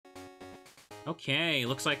Okay,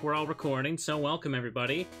 looks like we're all recording, so welcome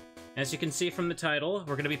everybody. As you can see from the title,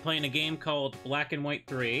 we're going to be playing a game called Black and White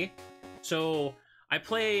 3. So, I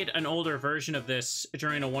played an older version of this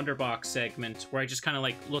during a Wonderbox segment, where I just kind of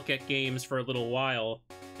like look at games for a little while,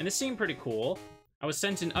 and it seemed pretty cool. I was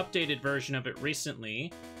sent an updated version of it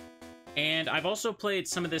recently, and I've also played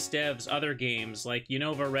some of this dev's other games, like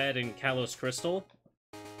Unova Red and Kalos Crystal.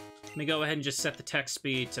 Let me go ahead and just set the text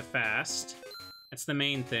speed to fast. That's the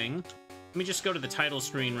main thing. Let me just go to the title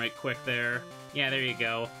screen right quick there. Yeah, there you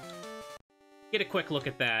go. Get a quick look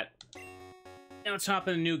at that. Now let's hop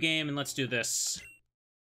in a new game and let's do this.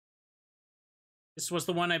 This was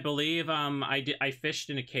the one I believe I fished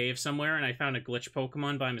in a cave somewhere and I found a glitch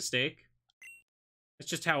Pokemon by mistake. That's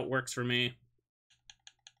just how it works for me.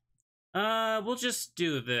 We'll just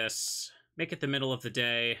do this. Make it the middle of the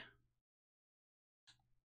day.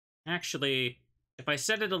 Actually, if I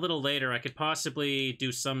set it a little later, I could possibly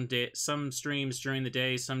do some streams during the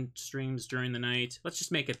day, some streams during the night. Let's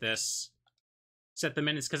just make it this. Set the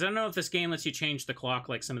minutes, because I don't know if this game lets you change the clock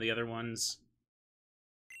like some of the other ones.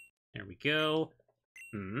 There we go.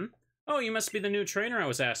 Oh, you must be the new trainer I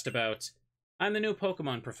was asked about. I'm the new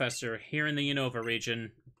Pokemon professor here in the Unova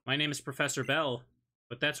region. My name is Professor Bell,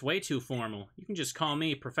 but that's way too formal. You can just call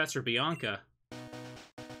me Professor Bianca.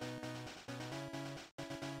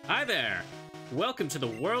 Hi there! Welcome to the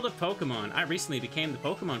world of Pokemon. I recently became the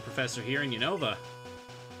Pokemon professor here in Unova.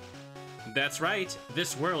 That's right,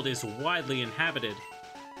 this world is widely inhabited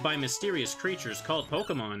by mysterious creatures called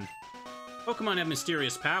Pokemon. Pokemon have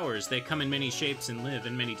mysterious powers. They come in many shapes and live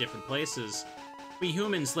in many different places. We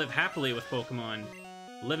humans live happily with Pokemon.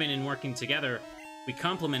 Living and working together, we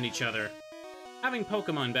complement each other. Having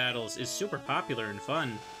Pokemon battles is super popular and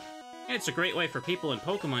fun. And it's a great way for people and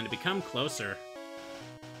Pokemon to become closer.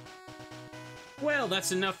 Well,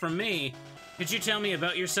 that's enough from me. Could you tell me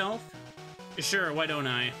about yourself? Sure, why don't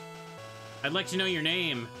I? I'd like to know your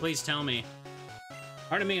name. Please tell me.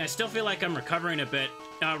 Pardon me, I still feel like I'm recovering a bit.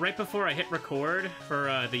 Right before I hit record for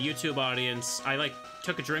the YouTube audience, I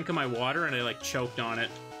took a drink of my water and I choked on it.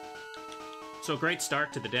 So great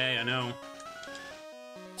start to the day, I know.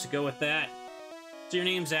 So go with that. So your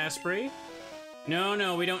name's Asprey?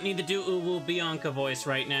 No, we don't need to do Uwu Bianca voice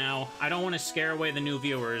right now. I don't want to scare away the new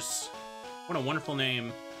viewers. What a wonderful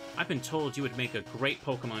name. I've been told you would make a great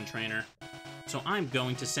Pokemon trainer. So I'm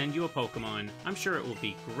going to send you a Pokemon. I'm sure it will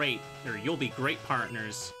be great, or you'll be great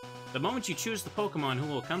partners. The moment you choose the Pokemon who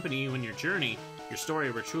will accompany you in your journey, your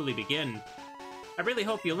story will truly begin. I really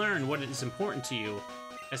hope you learn what is important to you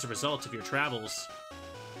as a result of your travels.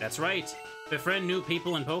 That's right. Befriend new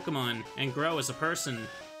people and Pokemon, and grow as a person.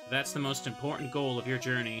 That's the most important goal of your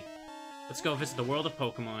journey. Let's go visit the world of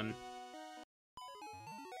Pokemon.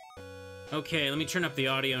 Okay, let me turn up the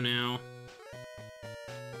audio now.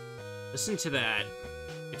 Listen to that.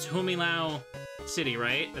 It's Humilao City,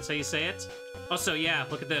 right? That's how you say it? Also, yeah,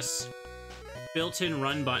 look at this. Built-in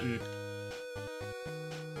run button.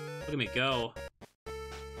 Look at me go.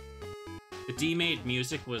 The D-made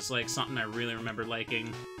music was something I really remembered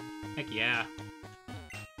liking. Heck yeah.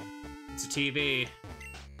 It's a TV.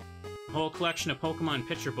 A whole collection of Pokemon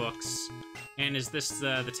picture books. And is this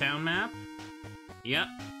the town map? Yep.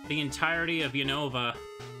 The entirety of Unova.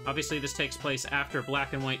 Obviously, this takes place after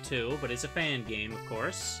Black and White 2, but it's a fan game, of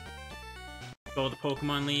course. Go to the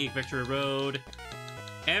Pokemon League, Victory Road.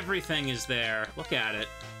 Everything is there. Look at it.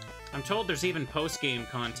 I'm told there's even post-game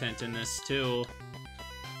content in this, too.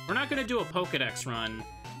 We're not going to do a Pokedex run.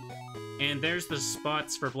 And there's the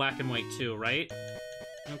spots for Black and White 2, right?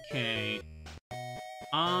 Okay.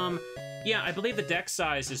 Yeah, I believe the deck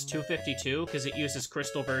size is 252, because it uses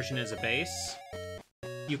Crystal version as a base.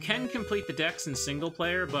 You can complete the decks in single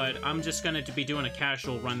player, but I'm just going to be doing a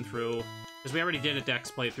casual run-through, because we already did a dex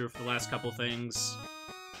playthrough for the last couple things.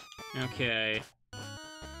 Okay.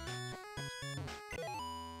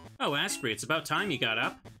 Oh, Asprey, it's about time you got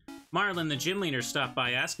up. Marlin, the gym leader, stopped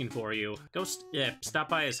by asking for you. Go stop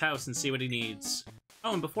by his house and see what he needs.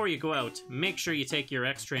 Oh, and before you go out, make sure you take your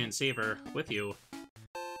X-Transceiver with you.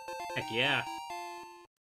 Heck yeah.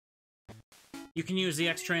 You can use the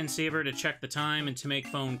X-Transceiver to check the time and to make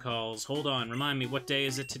phone calls. Hold on, remind me, what day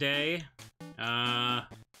is it today?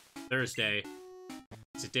 Thursday.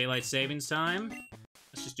 Is it daylight savings time?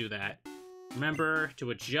 Let's just do that. Remember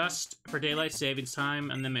to adjust for daylight savings time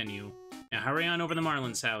on the menu. Now hurry on over to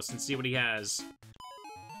Marlin's house and see what he has.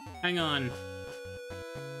 Hang on.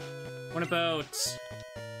 What about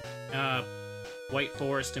White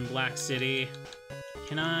Forest and Black City?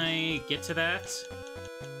 Can I get to that?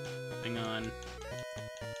 Hang on.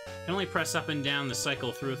 I can only press up and down to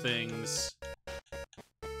cycle through things.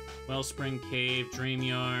 Wellspring Cave, Dream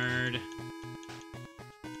Yard.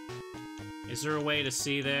 Is there a way to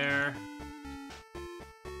see there?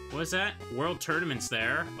 What is that? World Tournament's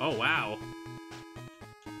there. Oh, wow.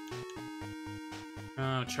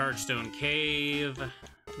 Oh, Chargestone Cave.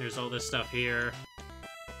 There's all this stuff here.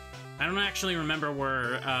 I don't actually remember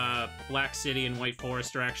where Black City and White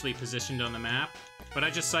Forest are actually positioned on the map, but I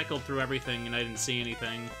just cycled through everything and I didn't see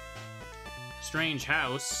anything. Strange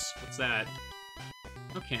house. What's that?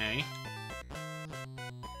 Okay.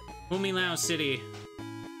 Humilao City.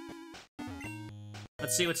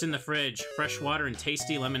 Let's see what's in the fridge. Fresh water and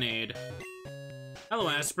tasty lemonade. Hello,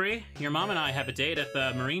 Asprey. Your mom and I have a date at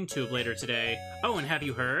the Marine Tube later today. Oh, and have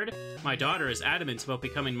you heard? My daughter is adamant about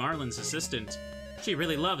becoming Marlin's assistant. She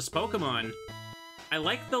really loves Pokemon. I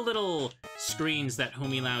like the little screens that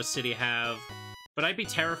Humilao City have, but I'd be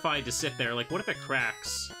terrified to sit there. Like, what if it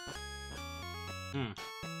cracks?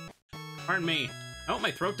 Pardon me. I hope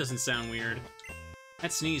my throat doesn't sound weird.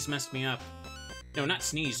 That sneeze messed me up. No, not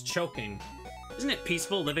sneeze, choking. Isn't it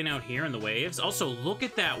peaceful living out here in the waves? Also, look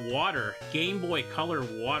at that water. Game Boy Color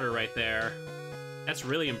water right there. That's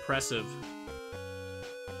really impressive.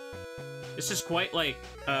 This is quite like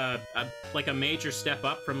a major step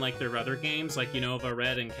up from like their other games, like Unova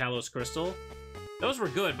Red and Kalos Crystal. Those were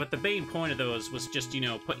good, but the main point of those was just, you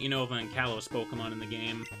know, put Unova and Kalos Pokemon in the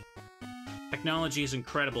game. Technology is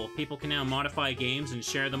incredible. People can now modify games and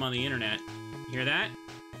share them on the internet. You hear that?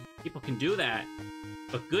 People can do that.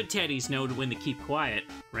 But good teddies know when to keep quiet.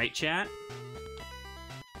 Right, chat?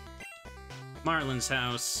 Marlin's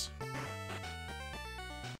house.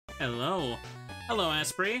 Hello. Hello,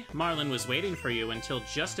 Asprey. Marlin was waiting for you until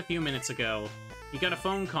just a few minutes ago. He got a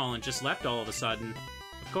phone call and just left all of a sudden.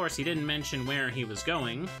 Of course, he didn't mention where he was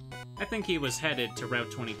going. I think he was headed to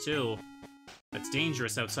Route 22. That's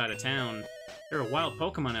dangerous outside of town. There are wild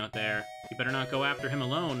Pokemon out there. You better not go after him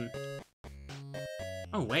alone.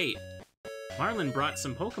 Oh, wait. Marlin brought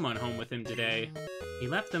some Pokemon home with him today. He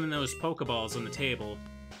left them in those Pokeballs on the table.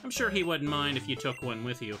 I'm sure he wouldn't mind if you took one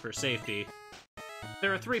with you for safety.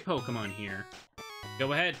 There are 3 Pokemon here.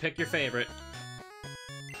 Go ahead, pick your favorite.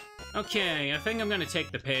 Okay, I think I'm gonna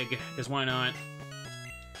take the pig, because why not?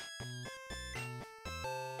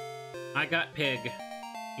 I got Pig.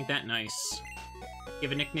 Ain't that nice?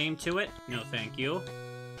 Give a nickname to it? No, thank you.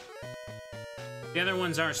 The other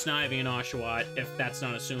ones are Snivy and Oshawott, if that's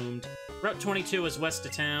not assumed. Route 22 is west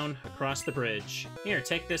of town, across the bridge. Here,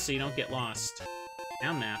 take this so you don't get lost.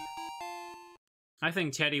 Town map. I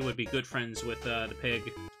think Teddy would be good friends with the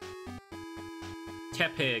pig.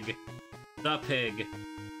 Tepig. The pig.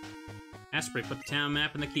 Asprey put the town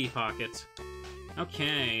map in the key pocket.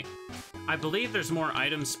 Okay. I believe there's more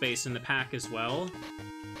item space in the pack as well.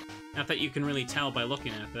 Not that you can really tell by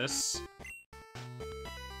looking at this.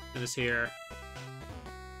 Look at this here.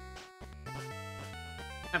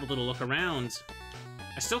 Have a little look around.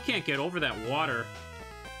 I still can't get over that water.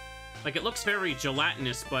 Like, it looks very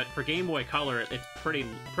gelatinous, but for Game Boy Color, it's pretty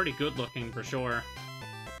good looking for sure.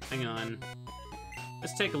 Hang on.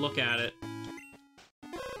 Let's take a look at it.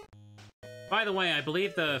 By the way, I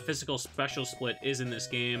believe the physical special split is in this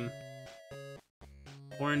game.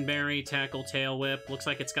 Hornberry, Tackle, Tail Whip. Looks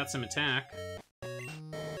like it's got some attack.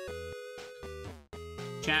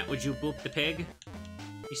 Chat, would you boop the pig?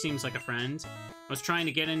 He seems like a friend. I was trying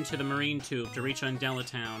to get into the Marine Tube to reach Undella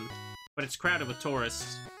Town, but it's crowded with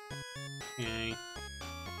tourists. Okay.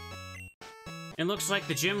 It looks like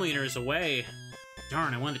the gym leader is away.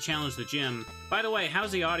 Darn, I wanted to challenge the gym. By the way,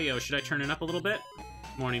 how's the audio? Should I turn it up a little bit?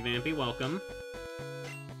 Morning, Vampy. Welcome.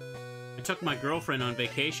 I took my girlfriend on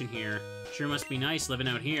vacation here. Sure must be nice living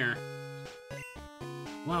out here.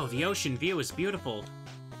 Whoa, the ocean view is beautiful.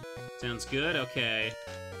 Sounds good. Okay.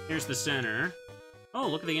 Here's the center. Oh,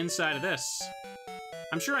 look at the inside of this.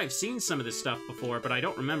 I'm sure I've seen some of this stuff before, but I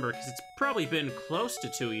don't remember because it's probably been close to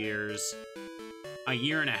 2 years. A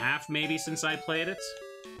year and a half, maybe, since I played it.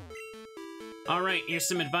 Alright, here's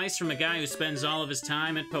some advice from a guy who spends all of his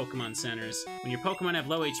time at Pokemon centers. When your Pokemon have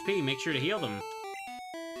low HP, make sure to heal them.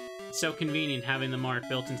 It's so convenient having the mart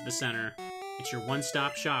built into the center. It's your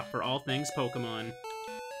one-stop shop for all things Pokemon.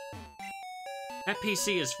 That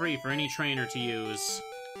PC is free for any trainer to use.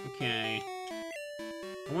 Okay.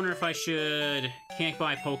 I wonder if I should... Can't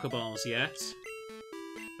buy Pokeballs yet.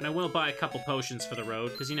 But I will buy a couple potions for the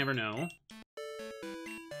road, because you never know.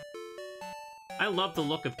 I love the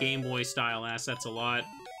look of Game Boy style assets a lot.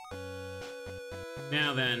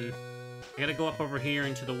 Now then, I gotta go up over here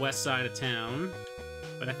into the west side of town.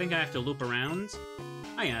 But I think I have to loop around.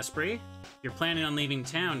 Hi, Asprey. If you're planning on leaving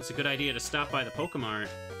town, it's a good idea to stop by the Pokemart.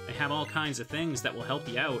 They have all kinds of things that will help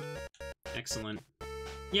you out. Excellent.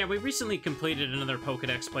 Yeah, we recently completed another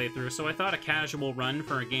Pokédex playthrough, so I thought a casual run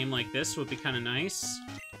for a game like this would be kind of nice.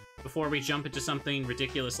 Before we jump into something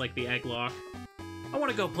ridiculous like the Egglock. I want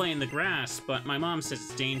to go play in the grass, but my mom says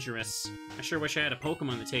it's dangerous. I sure wish I had a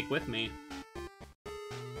Pokemon to take with me.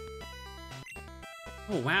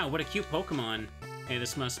 Oh wow, what a cute Pokemon. Okay,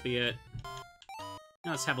 this must be it.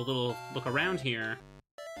 Now let's have a little look around here.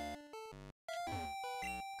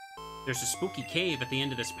 There's a spooky cave at the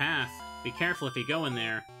end of this path. Be careful if you go in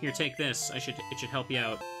there. Here, take this. It should help you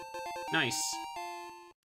out. Nice.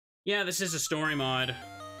 Yeah, this is a story mod.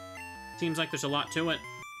 Seems like there's a lot to it.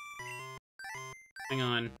 Hang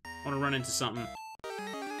on. I want to run into something.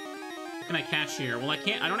 What can I catch here? Well, I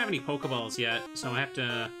don't have any Pokeballs yet, so I have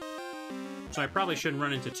to... So I probably shouldn't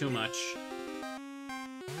run into too much.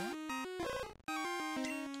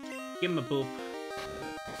 Give him a boop.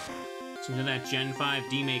 Listen to that Gen 5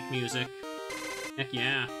 D-Make music. Heck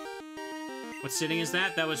yeah. What city is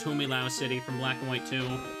that? That was Humilao City from Black and White 2.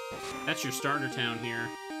 That's your starter town here.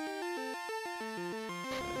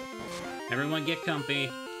 Everyone get comfy.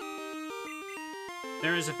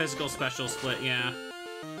 There is a physical special split, yeah.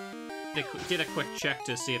 Did a quick check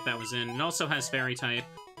to see if that was in. It also has Fairy type.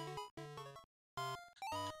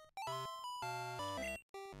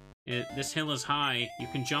 This hill is high. You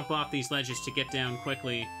can jump off these ledges to get down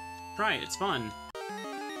quickly. Try it, it's fun.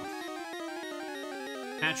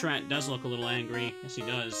 Patrat does look a little angry. Yes, he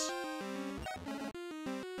does.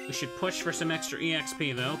 We should push for some extra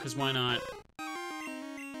EXP, though, because why not?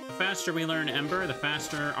 The faster we learn Ember, the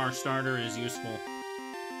faster our starter is useful.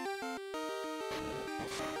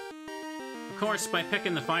 Of course, by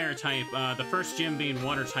picking the fire type, the first gym being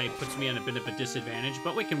water type puts me at a bit of a disadvantage,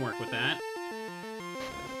 but we can work with that.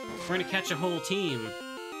 We're gonna catch a whole team.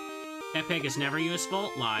 That pig is never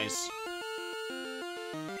useful? Lies.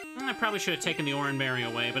 I probably should have taken the Oranberry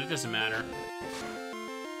away, but it doesn't matter.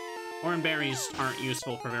 Oranberries aren't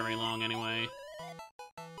useful for very long anyway.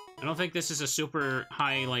 I don't think this is a super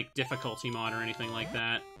high, like, difficulty mod or anything like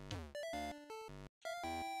that.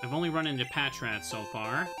 I've only run into Patrat so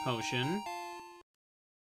far. Potion.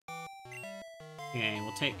 Okay,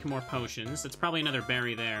 we'll take more potions. That's probably another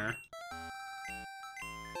berry there.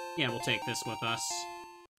 Yeah, we'll take this with us.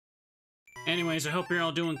 Anyways, I hope you're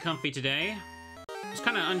all doing comfy today. I was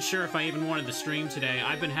kind of unsure if I even wanted to stream today.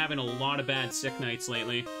 I've been having a lot of bad sick nights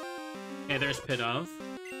lately. Okay, there's Pit of.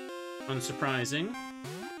 Unsurprising.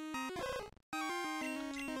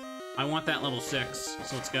 I want that level 6,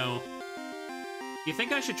 so let's go. Do you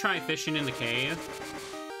think I should try fishing in the cave?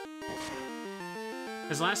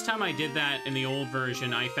 Because last time I did that in the old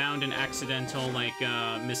version, I found an accidental, like,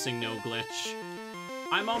 missing no glitch.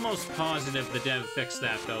 I'm almost positive the dev fixed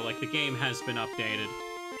that, though. Like, the game has been updated.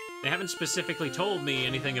 They haven't specifically told me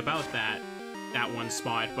anything about that one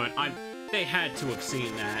spot, but they had to have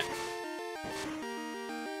seen that.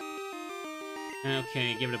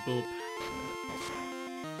 Okay, give it a boop.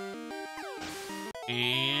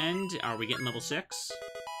 And are we getting level 6?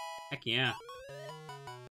 Heck yeah.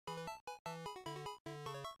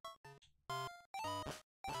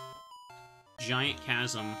 Giant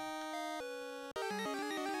chasm.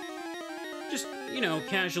 Just, you know,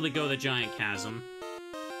 casually go the giant chasm.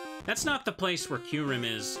 That's not the place where Kyurem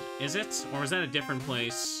is it? Or is that a different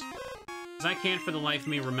place? Because I can't for the life of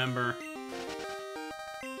me remember.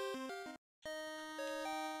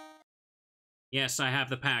 Yes, I have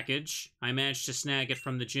the package. I managed to snag it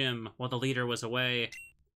from the gym while the leader was away.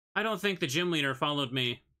 I don't think the gym leader followed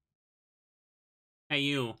me. Hey,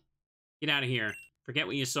 you. Get out of here. Forget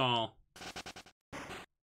what you saw.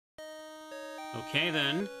 Okay,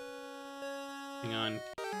 then. Hang on.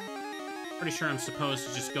 Pretty sure I'm supposed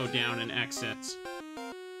to just go down and exit.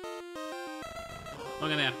 Look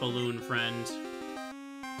at that balloon friend.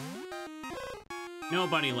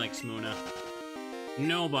 Nobody likes Muna.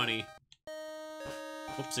 Nobody.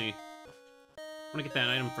 Whoopsie. I want to get that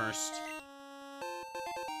item first.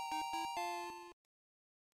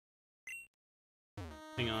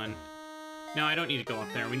 Hang on. No, I don't need to go up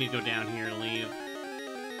there. We need to go down here to leave.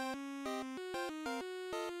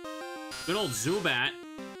 Good old Zubat.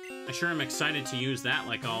 I sure am excited to use that,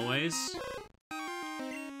 like always.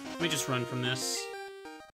 Let me just run from this.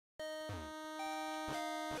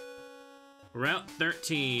 Route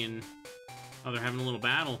 13. Oh, they're having a little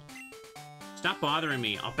battle. Stop bothering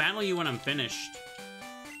me. I'll battle you when I'm finished.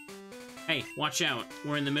 Hey, watch out.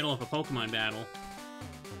 We're in the middle of a Pokemon battle.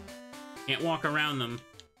 Can't walk around them.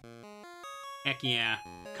 Heck yeah.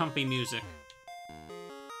 Comfy music.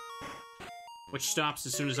 Which stops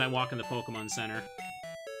as soon as I walk in the Pokemon Center.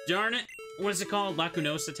 Darn it! What is it called?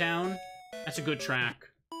 Lacunosa Town? That's a good track.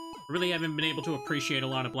 I really haven't been able to appreciate a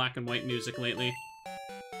lot of Black and White music lately.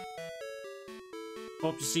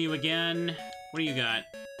 Hope to see you again. What do you got?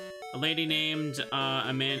 A lady named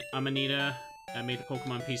Amanita that made the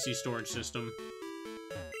Pokemon PC storage system.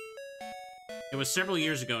 It was several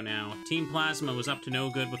years ago now. Team Plasma was up to no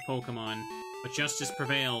good with Pokemon, but justice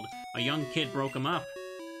prevailed. A young kid broke him up.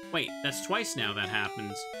 Wait, that's twice now that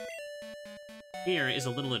happens. Here is a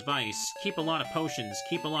little advice. Keep a lot of potions.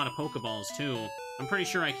 Keep a lot of Pokeballs, too. I'm pretty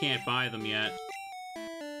sure I can't buy them yet.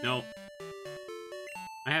 Nope.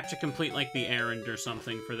 I have to complete, like, the errand or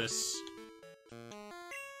something for this.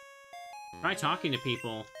 Try talking to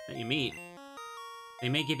people that you meet. They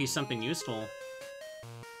may give you something useful.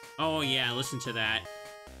 Oh, yeah, listen to that.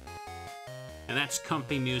 And that's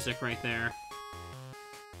comfy music right there.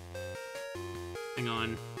 Hang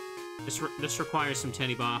on. This requires some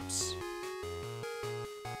teddy bops.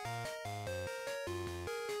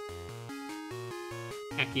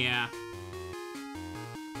 Heck yeah.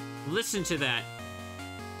 Listen to that.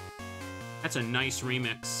 That's a nice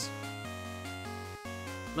remix.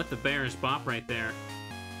 Let the bears bop right there.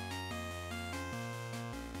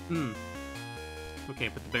 Okay,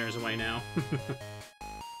 put the bears away now.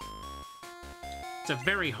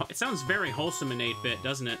 It sounds very wholesome in 8-bit,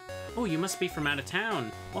 doesn't it? Oh, you must be from out of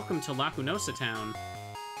town. Welcome to Lacunosa Town.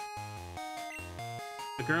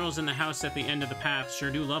 The girls in the house at the end of the path sure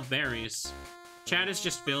do love berries. Chat is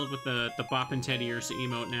just filled with the boppin' teddy ears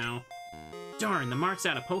emote now. Darn, the mart's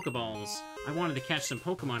out of Pokeballs. I wanted to catch some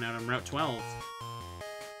Pokemon out on Route 12.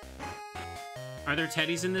 Are there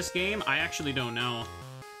teddies in this game? I actually don't know.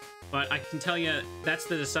 But I can tell you, that's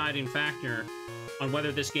the deciding factor on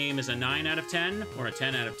whether this game is a 9 out of 10 or a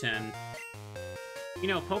 10 out of 10. You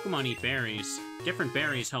know, Pokemon eat berries. Different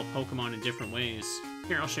berries help Pokemon in different ways.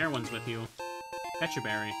 Here, I'll share ones with you. Fetch a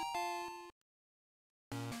berry.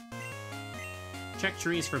 Check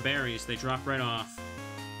trees for berries, they drop right off.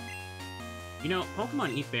 You know,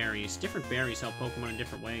 Pokemon eat berries. Different berries help Pokemon in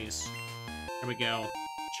different ways. Here we go.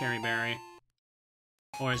 Cherry berry.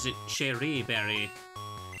 Or is it Cherry berry?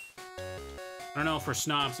 I don't know if we're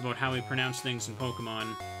snobs about how we pronounce things in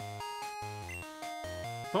Pokemon.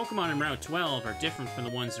 Pokemon in Route 12 are different from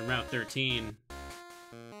the ones in Route 13.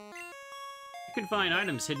 You can find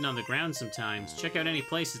items hidden on the ground sometimes. Check out any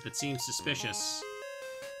places that seem suspicious.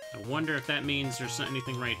 I wonder if that means there's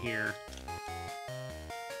anything right here.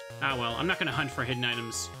 Ah well, I'm not gonna hunt for hidden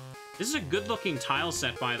items. This is a good-looking tile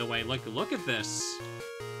set, by the way. Like, look at this.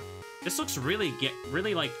 This looks really,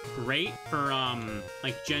 like, great for,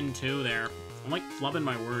 like, Gen 2 there. I'm, like, flubbing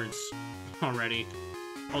my words already.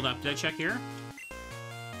 Hold up, did I check here?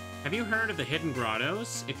 Have you heard of the hidden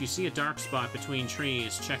grottos? If you see a dark spot between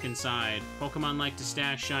trees, check inside. Pokemon like to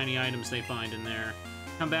stash shiny items they find in there.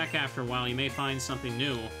 Come back after a while, you may find something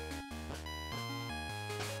new.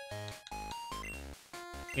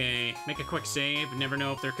 Okay, make a quick save. Never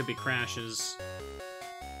know if there could be crashes.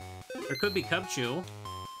 There could be Cubchoo.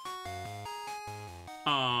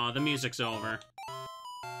 Aw, the music's over.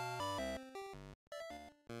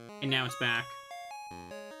 And now it's back.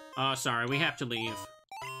 Oh, sorry, we have to leave.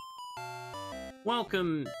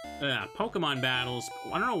 Welcome, Pokemon battles.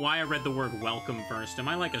 I don't know why I read the word welcome first. Am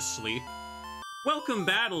I, like, asleep? Welcome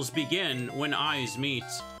battles begin when eyes meet.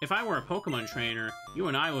 If I were a Pokemon trainer, you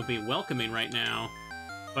and I would be welcoming right now.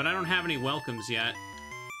 But I don't have any welcomes yet.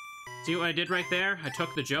 See what I did right there? I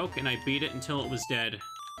took the joke and I beat it until it was dead.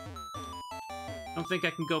 I don't think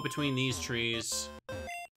I can go between these trees.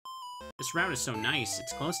 This route is so nice.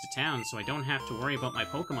 It's close to town, so I don't have to worry about my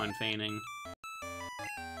Pokemon feigning.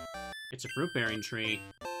 It's a fruit-bearing tree.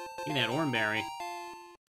 Give me that Oranberry.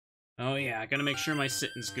 Oh yeah, I gotta make sure my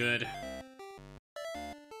sitting's good.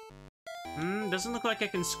 Doesn't look like I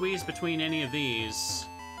can squeeze between any of these.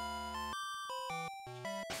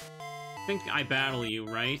 I think I battle you,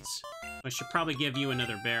 right? I should probably give you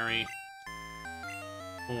another berry.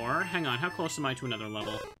 Or, hang on, how close am I to another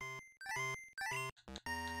level?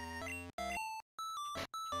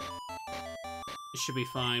 It should be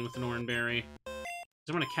fine with an Oranberry.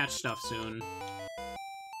 I want to catch stuff soon.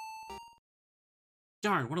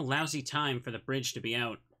 Darn, what a lousy time for the bridge to be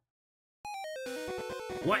out.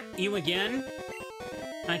 What? You again?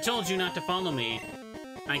 I told you not to follow me.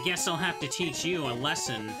 I guess I'll have to teach you a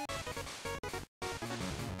lesson.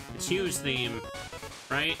 It's Hugh's theme,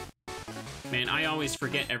 right? Man, I always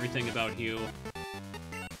forget everything about Hugh.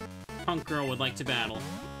 Punk girl would like to battle.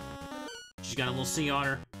 She's got a little sea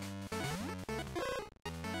otter.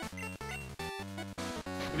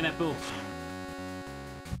 Give me that boop.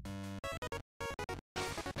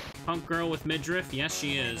 Punk girl with midriff? Yes,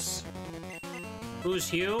 she is. Who's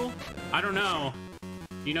Hugh? I don't know.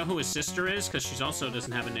 Do you know who his sister is? Because she also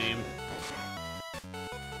doesn't have a name.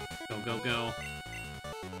 Go, go, go.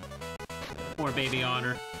 Poor baby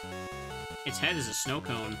otter. Its head is a snow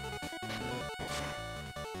cone.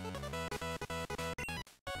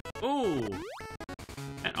 Ooh!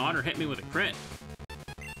 That otter hit me with a crit.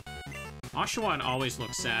 Oshawott always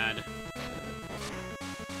looks sad.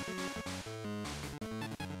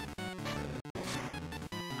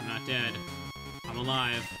 I'm not dead. I'm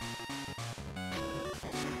alive.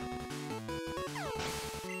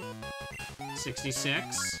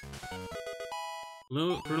 $66.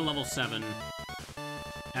 Grew to level 7.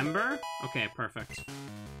 Ember? Okay, perfect.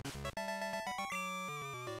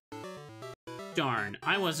 Darn,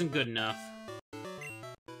 I wasn't good enough.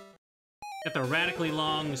 Got the radically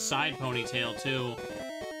long side ponytail, too.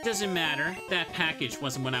 Doesn't matter. That package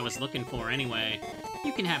wasn't what I was looking for anyway.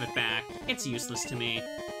 You can have it back. It's useless to me.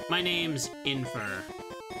 My name's Infer.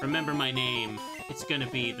 Remember my name. It's gonna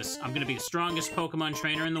be this. I'm gonna be the strongest Pokemon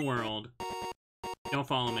trainer in the world. Don't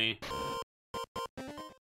follow me.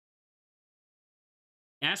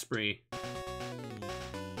 Asprey.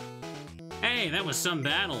 Hey, that was some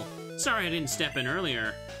battle. Sorry I didn't step in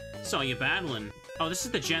earlier. Saw you battling. Oh, this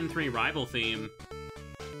is the Gen 3 rival theme.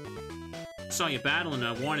 Saw you battling,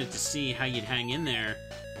 I wanted to see how you'd hang in there.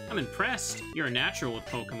 I'm impressed. You're a natural with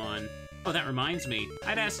Pokemon. Oh, that reminds me.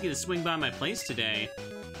 I'd ask you to swing by my place today.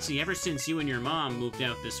 See, ever since you and your mom moved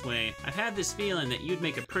out this way, I've had this feeling that you'd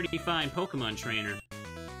make a pretty fine Pokemon trainer.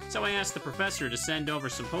 So I asked the professor to send over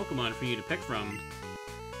some Pokemon for you to pick from.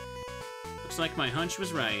 Looks like my hunch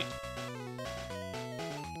was right.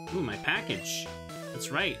 Ooh, my package.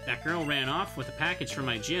 That's right, that girl ran off with a package from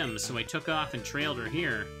my gym, so I took off and trailed her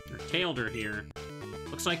here. Or tailed her here.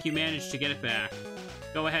 Looks like you managed to get it back.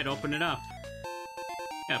 Go ahead, open it up.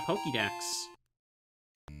 Got a Pokédex.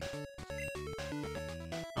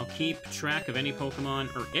 I'll keep track of any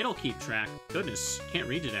Pokemon, or it'll keep track. Goodness, can't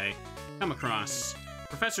read today. Come across.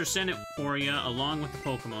 Professor sent it for you along with the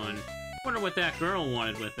Pokemon. Wonder what that girl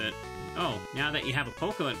wanted with it. Oh, now that you have a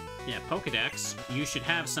Pokédex, you should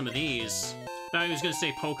have some of these. Thought he was gonna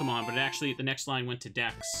say Pokemon, but actually the next line went to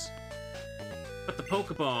Dex. Put the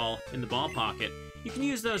Pokeball in the ball pocket. You can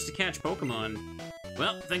use those to catch Pokemon.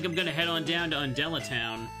 Well, I think I'm gonna head on down to Undella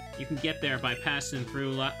Town. You can get there by passing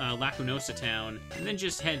through Lacunosa Town, and then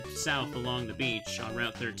just head south along the beach on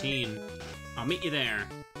Route 13. I'll meet you there.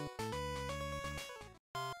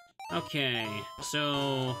 Okay,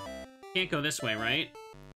 so... can't go this way, right?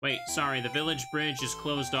 Wait, sorry, the village bridge is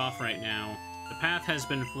closed off right now. The path has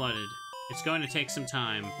been flooded. It's going to take some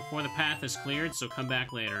time before the path is cleared, so come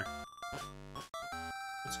back later.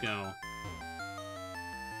 Let's go.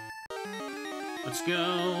 Let's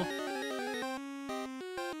go.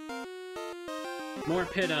 More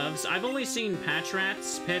Pidovs. I've only seen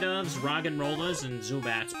Patchrats, Pidovs, Roggenrollas, and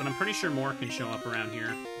Zubats, but I'm pretty sure more can show up around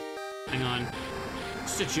here. Hang on.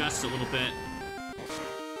 Just adjust a little bit.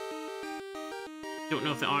 Don't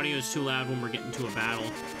know if the audio is too loud when we're getting to a battle.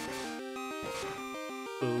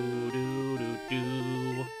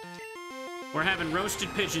 Boo-doo-doo-doo. We're having roasted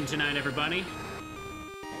pigeon tonight, everybody.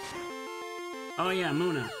 Oh yeah,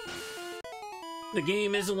 Muna. The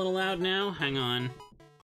game is a little loud now. Hang on.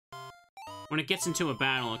 When it gets into a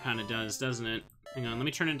battle, it kind of does, doesn't it? Hang on, let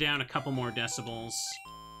me turn it down a couple more decibels.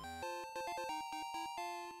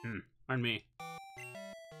 Pardon me.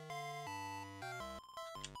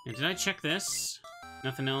 And did I check this?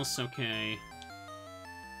 Nothing else? Okay.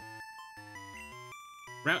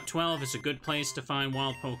 Route 12 is a good place to find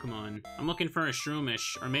wild Pokemon. I'm looking for a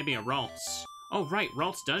Shroomish, or maybe a Ralts. Oh right,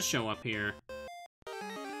 Ralts does show up here.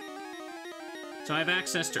 So I have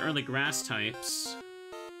access to early grass types.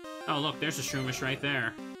 Oh look, there's a Shroomish right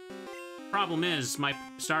there. Problem is, my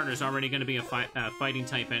starter's already going to be a fighting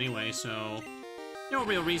type anyway, so... no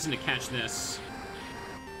real reason to catch this.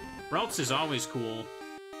 Ralts is always cool.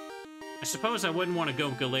 I suppose I wouldn't want to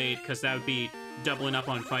go Gallade, because that would be doubling up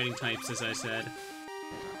on fighting types, as I said.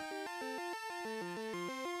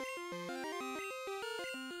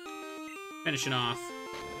 Finishing off.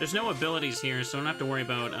 There's no abilities here, so I don't have to worry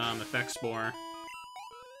about Effect Spore.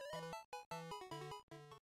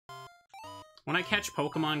 When I catch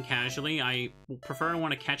Pokemon casually, I prefer to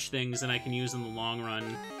want to catch things that I can use in the long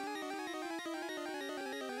run.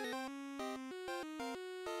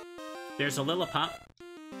 There's a Lillipup.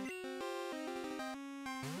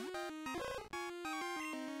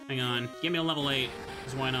 Hang on, give me a level 8,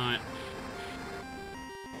 because why not?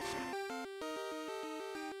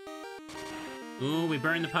 Ooh, we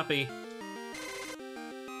burned the puppy.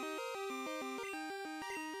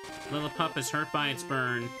 Lillipup is hurt by its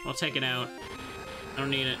burn. I'll take it out. I don't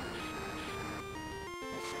need it.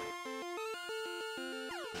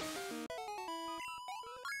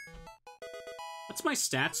 What's my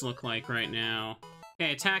stats look like right now?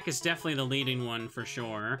 Okay, attack is definitely the leading one for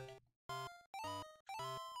sure.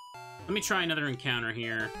 Let me try another encounter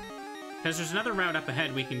here. Because there's another route up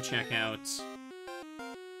ahead we can check out.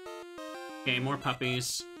 Okay, more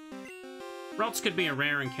puppies. Ralts could be a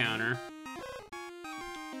rare encounter.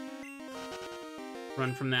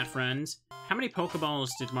 Run from that, friend. How many Pokeballs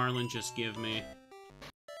did Marlin just give me?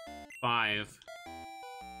 5.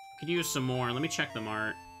 Could use some more. Let me check the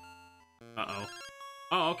mart. Uh-oh.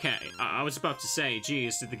 Oh, okay. I was about to say,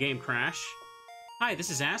 geez, did the game crash? Hi, this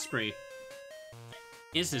is Asprey.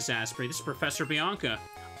 Is this Asprey? This is Professor Bianca.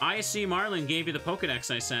 I see Marlin gave you the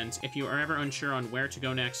Pokedex I sent. If you are ever unsure on where to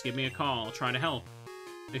go next, give me a call. I'll try to help.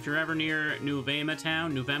 If you're ever near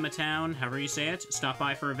Nuvema Town, however you say it, stop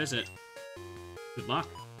by for a visit. Good luck.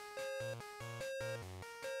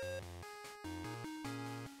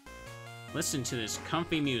 Listen to this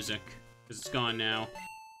comfy music, because it's gone now.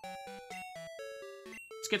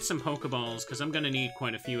 Let's get some Pokeballs, because I'm going to need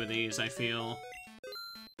quite a few of these, I feel.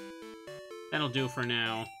 That'll do for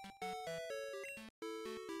now.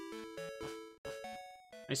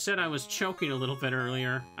 I said I was choking a little bit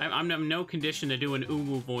earlier. I'm in no condition to do an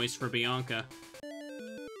uwu voice for Bianca.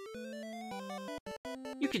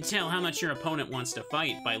 You can tell how much your opponent wants to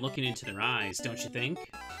fight by looking into their eyes, don't you think?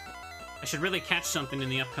 I should really catch something in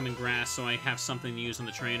the upcoming grass so I have something to use on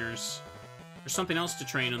the trainers. There's something else to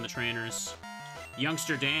train on the trainers.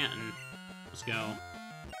 Youngster Danton. Let's go.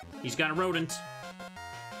 He's got a rodent.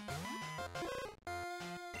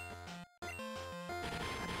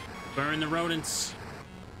 Burn the rodents.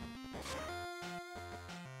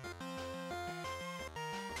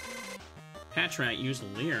 Patrat used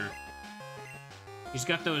Leer. He's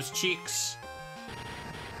got those cheeks.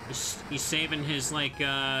 He's saving his, like,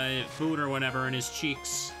 food or whatever in his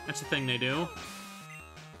cheeks. That's the thing they do.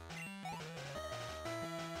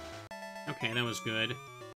 Okay, that was good.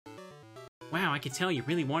 Wow, I could tell you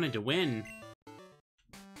really wanted to win.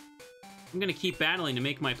 I'm gonna keep battling to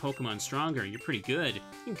make my Pokemon stronger. You're pretty good. You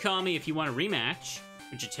can call me if you want a rematch.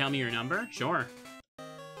 Would you tell me your number? Sure.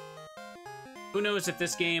 Who knows if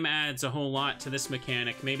this game adds a whole lot to this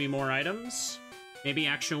mechanic. Maybe more items? Maybe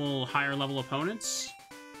actual higher level opponents?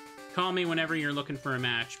 Call me whenever you're looking for a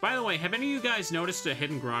match. By the way, have any of you guys noticed a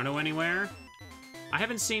hidden grotto anywhere? I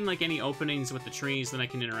haven't seen, like, any openings with the trees that I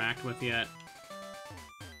can interact with yet.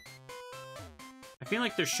 I feel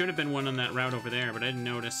like there should have been one on that route over there, but I didn't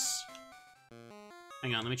notice.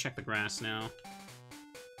 Hang on, let me check the grass now.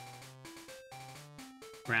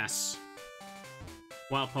 Grass.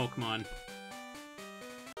 Wild Pokemon.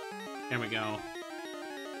 There we go.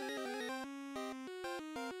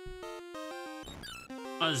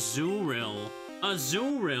 Azurill.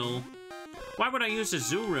 Azurill? Why would I use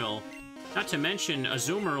Azurill? Not to mention,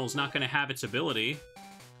 Azumarill's not going to have its ability.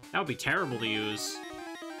 That would be terrible to use.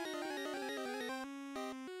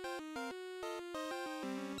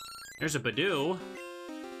 There's a Badoo.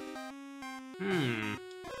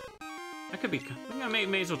 That could be... I think I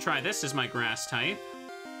may as well try this as my grass type.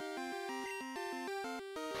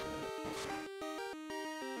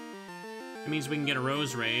 That means we can get a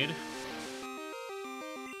Rose Raid.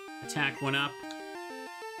 Attack went up.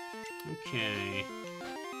 Okay.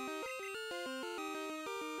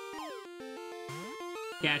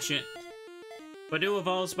 Catch it. Badoo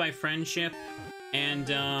evolves by friendship, and,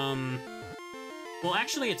 well,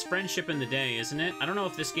 actually, it's friendship in the day, isn't it? I don't know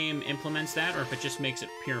if this game implements that, or if it just makes it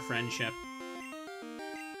pure friendship.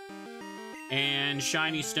 And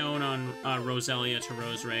Shiny Stone on Roselia to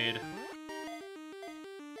Rose Raid.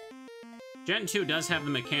 Gen 2 does have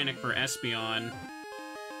the mechanic for Espeon.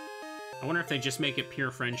 I wonder if they just make it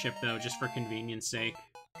pure friendship, though, just for convenience sake.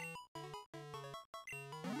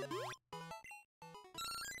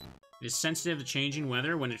 It is sensitive to changing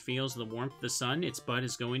weather. When it feels the warmth of the sun, its bud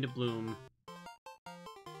is going to bloom.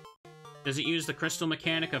 Does it use the crystal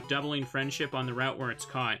mechanic of doubling friendship on the route where it's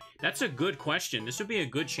caught? That's a good question. This would be a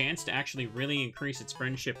good chance to actually really increase its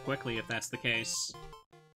friendship quickly if that's the case.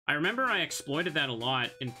 I remember I exploited that a lot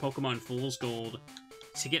in Pokemon Fool's Gold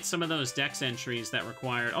to get some of those dex entries that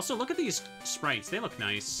required... Also, look at these sprites. They look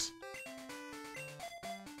nice.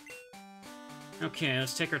 Okay,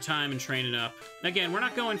 let's take our time and train it up. Again, we're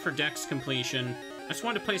not going for dex completion. I just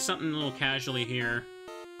wanted to play something a little casually here.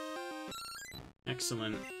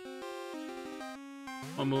 Excellent.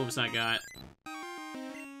 What moves I got?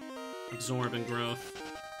 Absorb and Growth.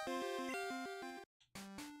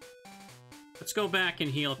 Let's go back and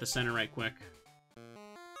heal at the center right quick.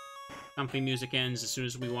 Comfy music ends as soon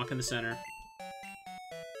as we walk in the center.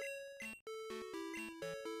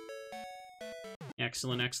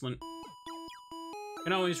 Excellent, excellent.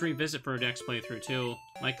 Can always revisit for a Dex playthrough, too.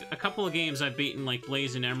 Like, a couple of games I've beaten, like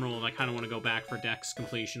Blaze and Emerald, I kind of want to go back for Dex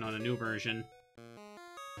completion on a new version.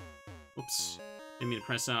 Oops. Didn't mean to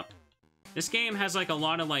press up. This game has, like, a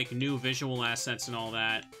lot of, like, new visual assets and all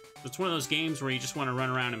that. It's one of those games where you just want to run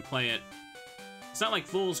around and play it. It's not like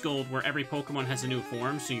Fool's Gold, where every Pokemon has a new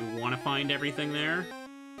form, so you want to find everything there.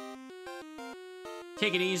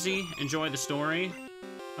 Take it easy. Enjoy the story.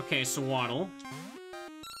 Okay, so Waddle.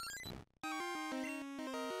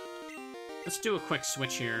 Let's do a quick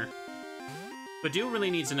switch here. Badoo really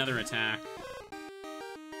needs another attack.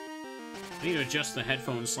 I need to adjust the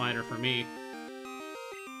headphone slider for me.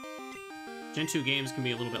 Gen 2 games can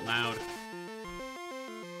be a little bit loud.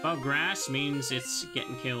 Above grass means it's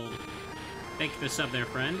getting killed. Thank you for the sub there,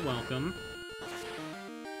 friend. Welcome.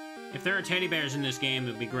 If there are teddy bears in this game,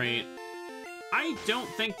 it would be great. I don't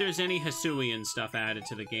think there's any Hisuian stuff added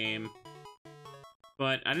to the game.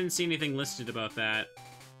 But I didn't see anything listed about that.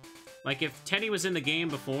 Like, if Teddy was in the game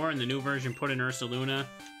before and the new version put in Ursaluna,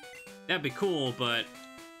 that'd be cool, but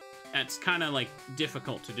that's kind of, like,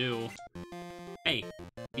 difficult to do. Hey,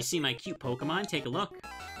 you see my cute Pokemon? Take a look.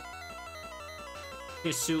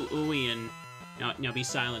 Hisuian. Now be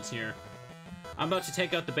silent here. I'm about to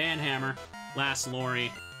take out the Banhammer. Last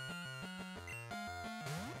Lori.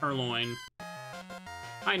 Purloin.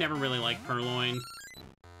 I never really liked Purloin.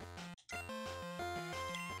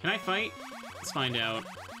 Can I fight? Let's find out.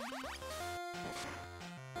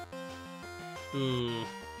 Ooh.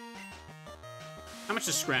 How much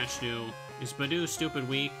does Scratch do? Is Badoo stupid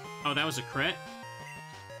weak? Oh, that was a crit?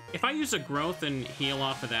 If I use a growth and heal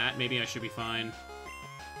off of that, maybe I should be fine.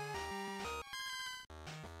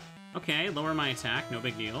 Okay, lower my attack, no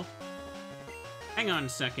big deal. Hang on a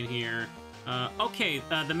second here. Okay,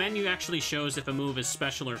 the menu actually shows if a move is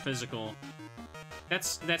special or physical.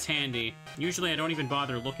 That's handy. Usually I don't even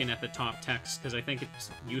bother looking at the top text, because I think it's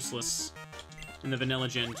useless in the vanilla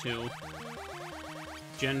Gen 2.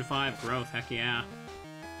 Gen 5 growth, heck yeah.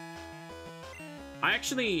 I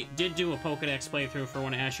actually did do a Pokedex playthrough for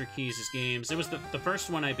one of Asher Keys' games. It was the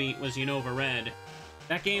first one I beat was Unova Red.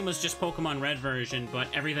 That game was just Pokemon Red version, but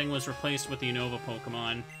everything was replaced with the Unova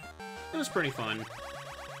Pokemon. It was pretty fun.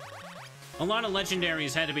 A lot of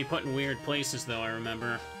legendaries had to be put in weird places, though, I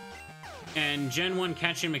remember. And Gen 1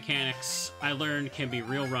 catching mechanics, I learned, can be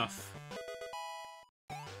real rough.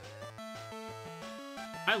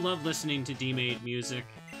 I love listening to D-Made music.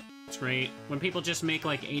 It's great. When people just make,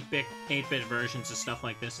 like, 8-bit versions of stuff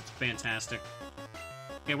like this, it's fantastic.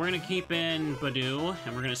 Okay, we're gonna keep in Badoo,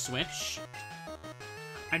 and we're gonna switch.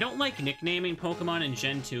 I don't like nicknaming Pokemon in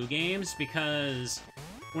Gen 2 games, because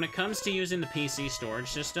when it comes to using the PC storage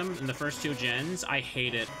system in the first two gens, I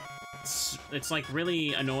hate it. It's like,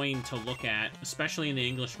 really annoying to look at, especially in the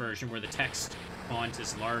English version, where the text font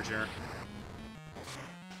is larger.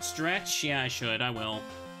 Stretch? Yeah, I should. I will.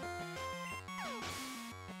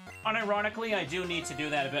 Unironically, I do need to do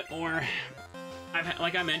that a bit more.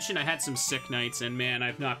 Like I mentioned, I had some sick nights, and man,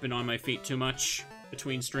 I've not been on my feet too much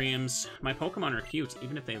between streams. My Pokemon are cute,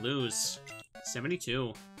 even if they lose.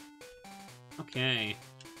 72. Okay.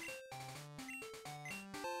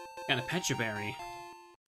 Got a Pechaberry.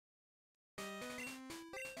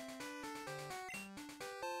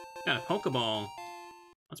 Got a Pokeball.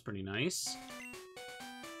 That's pretty nice.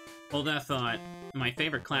 Hold that thought. My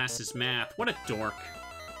favorite class is math. What a dork.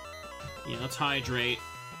 Yeah, let's hydrate.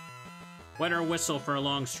 Wet our whistle for a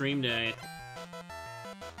long stream day.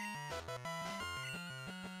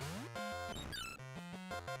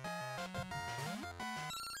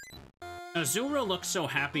 Azurill looks so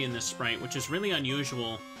happy in this sprite, which is really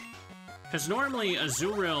unusual. Because normally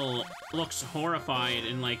Azurill looks horrified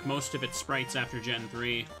in, like, most of its sprites after Gen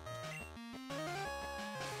 3.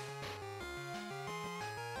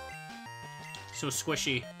 So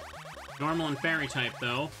squishy. Normal and fairy type,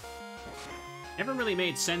 though. Never really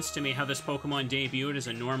made sense to me how this Pokemon debuted as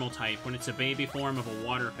a normal type when it's a baby form of a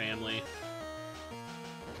water family.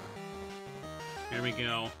 There we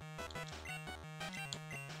go.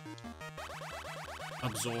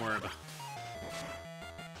 Absorb.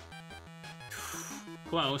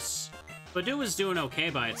 Close. Badoo is doing okay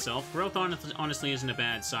by itself. Growth honestly isn't a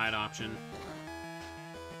bad side option.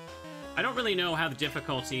 I don't really know how the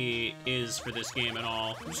difficulty is for this game at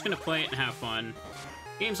all. I'm just gonna play it and have fun.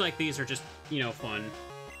 Games like these are just, you know, fun.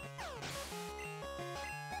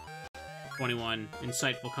 21.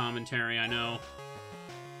 Insightful commentary, I know.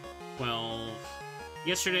 12.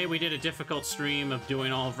 Yesterday we did a difficult stream of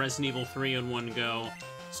doing all of Resident Evil 3 in one go,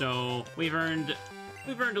 so we've earned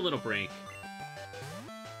a little break.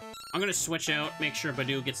 I'm gonna switch out, make sure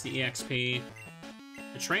Badoo gets the EXP.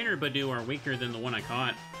 The trainer Badoo are weaker than the one I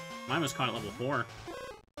caught. Mine was caught at level 4.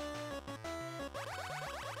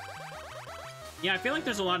 Yeah, I feel like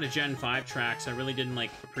there's a lot of Gen 5 tracks I really didn't, like,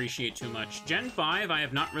 appreciate too much. Gen 5, I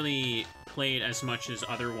have not really played as much as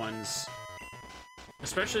other ones.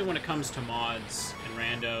 Especially when it comes to mods and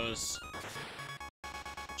randos.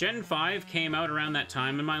 Gen 5 came out around that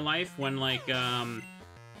time in my life when, like,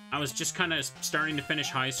 I was just kind of starting to finish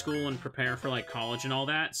high school and prepare for, like, college and all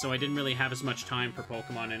that, so I didn't really have as much time for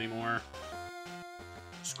Pokemon anymore.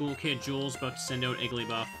 School Kid Jules about to send out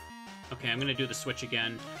Igglybuff. Okay, I'm gonna do the switch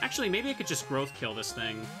again. Actually, maybe I could just growth kill this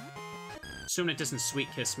thing. Assume it doesn't sweet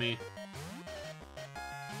kiss me.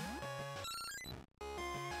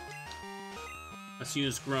 Let's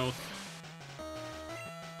use growth.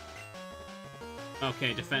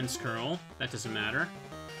 Okay, defense curl. That doesn't matter.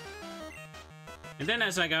 And then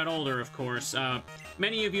as I got older, of course,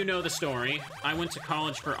 many of you know the story. I went to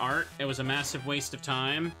college for art. It was a massive waste of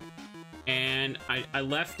time. And I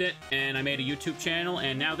left it, and I made a YouTube channel,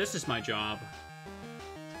 and now this is my job.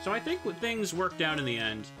 So I think things worked out in the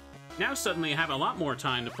end. Now suddenly I have a lot more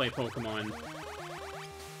time to play Pokemon.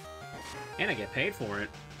 And I get paid for it.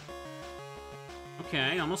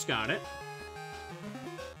 Okay, almost got it.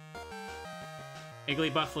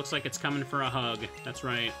 Igglybuff looks like it's coming for a hug. That's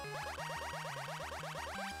right.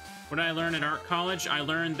 What did I learn at art college? I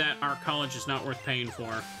learned that art college is not worth paying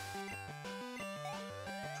for.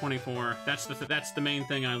 24. That's the main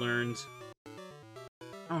thing I learned.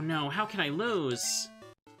 Oh no, how can I lose?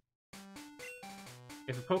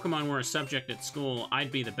 If a Pokemon were a subject at school,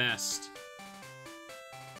 I'd be the best.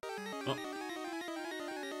 Oh.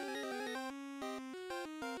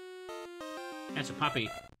 That's a puppy.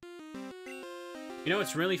 You know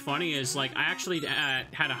what's really funny is, like, I actually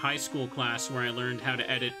had a high school class where I learned how to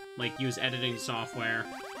edit, like, use editing software.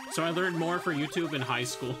 So I learned more for YouTube in high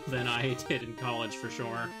school than I did in college, for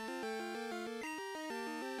sure.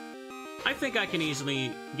 I think I can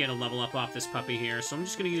easily get a level up off this puppy here, so I'm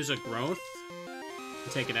just gonna use a growth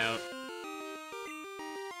and take it out.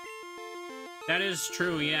 That is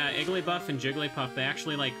true, yeah. Igglybuff and Jigglypuff, they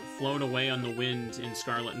actually, like, float away on the wind in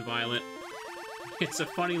Scarlet and Violet. It's a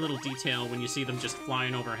funny little detail when you see them just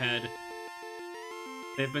flying overhead.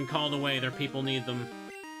 They've been called away, their people need them.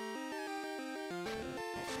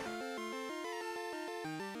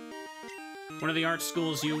 One of the art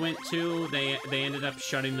schools you went to, they ended up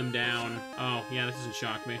shutting them down. Oh, yeah, this doesn't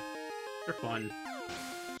shock me. They're fun.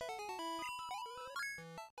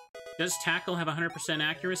 Does Tackle have 100%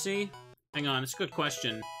 accuracy? Hang on, it's a good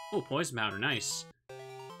question. Oh, Poison Powder, nice.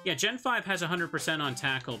 Yeah, Gen 5 has 100% on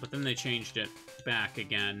Tackle, but then they changed it back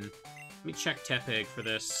again. Let me check Tepig for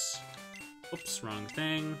this. Oops, wrong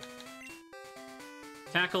thing.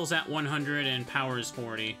 Tackle's at 100 and Power is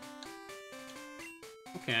 40.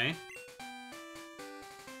 Okay.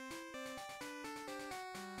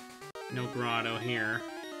 No Grotto here.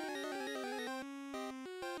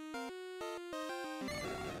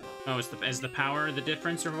 Oh, is the power the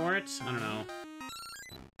difference for it? I don't know.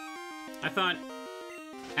 I thought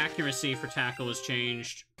accuracy for Tackle was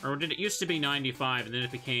changed. Or did it used to be 95 and then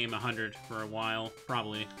it became 100 for a while?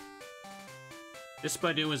 Probably. This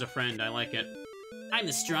Badoo is a friend. I like it. I'm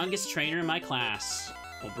the strongest trainer in my class.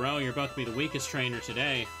 Well, bro, you're about to be the weakest trainer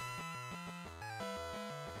today.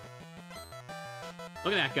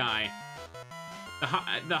 Look at that guy.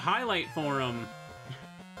 The highlight for him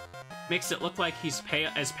makes it look like he's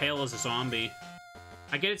as pale as a zombie.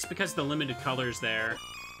 I get it's because the limited colors there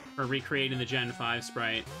for recreating the Gen 5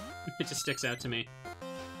 sprite. It just sticks out to me.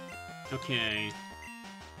 Okay.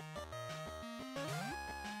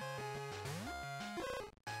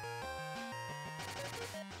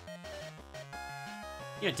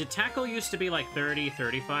 Yeah, did Tackle used to be like 30,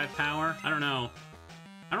 35 power? I don't know.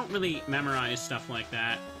 I don't really memorize stuff like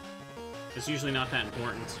that. It's usually not that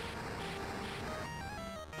important.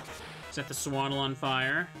 Set the Swaddle on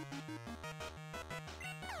fire.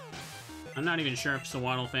 I'm not even sure if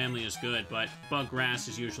Swaddle family is good, but Bug Grass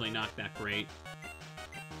is usually not that great.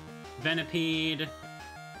 Venipede.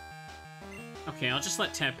 Okay, I'll just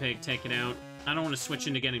let Tepig take it out. I don't want to switch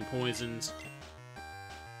into getting poisoned.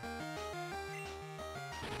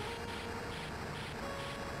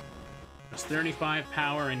 It's 35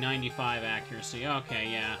 power and 95 accuracy. Okay,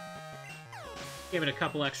 yeah. Give it a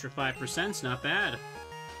couple extra 5%, not bad.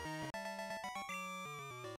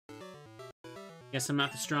 Guess I'm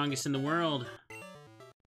not the strongest in the world.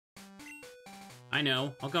 I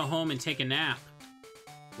know. I'll go home and take a nap.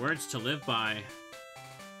 Words to live by.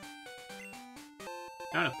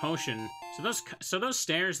 Got a potion. So those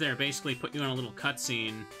stairs there basically put you on a little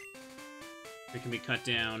cutscene. It can be cut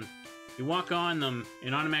down. You walk on them,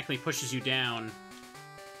 it automatically pushes you down.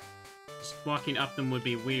 Just walking up them would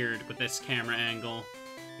be weird with this camera angle.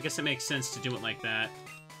 I guess it makes sense to do it like that.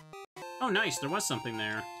 Oh, nice, there was something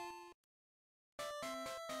there.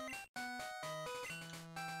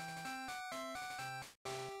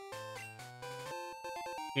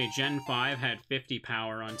 Okay, Gen 5 had 50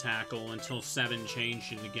 power on tackle until 7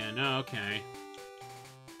 changed it again. Oh, okay.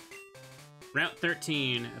 Route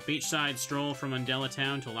 13, a beachside stroll from Undella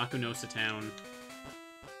Town to Lacunosa Town.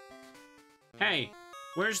 Hey,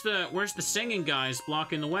 where's the singing guys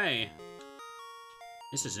blocking the way?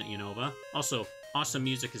 This isn't Unova. Also, awesome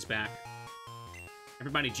music is back.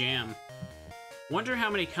 Everybody jam. Wonder how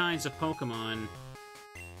many kinds of Pokemon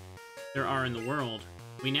there are in the world.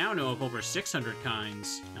 We now know of over 600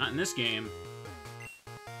 kinds. Not in this game.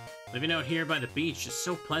 Living out here by the beach is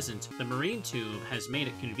so pleasant. The marine tube has made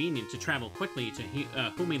it convenient to travel quickly to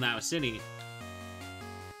Humilao City.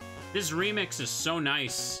 This remix is so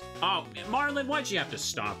nice. Oh, Marlon, why'd you have to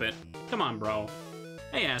stop it? Come on, bro.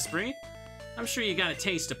 Hey, Asprey. I'm sure you got a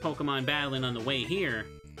taste of Pokemon battling on the way here.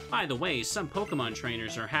 By the way, some Pokemon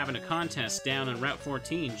trainers are having a contest down on Route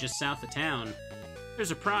 14 just south of town.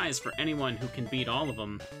 There's a prize for anyone who can beat all of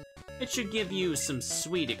them. It should give you some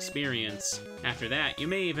sweet experience. After that, you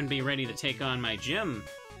may even be ready to take on my gym.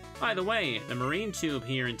 By the way, the marine tube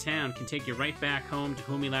here in town can take you right back home to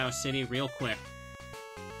Humilao City real quick.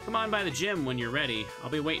 Come on by the gym when you're ready. I'll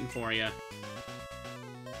be waiting for you.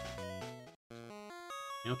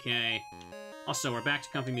 Okay. Also, we're back to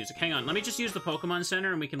comfy music. Hang on, let me just use the Pokemon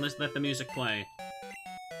Center and we can let the music play.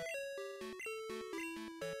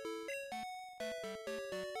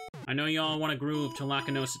 I know y'all want to groove to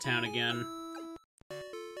Lacunosa Town again.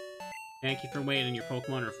 Thank you for waiting, your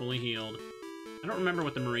Pokemon are fully healed. I don't remember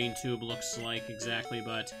what the marine tube looks like exactly,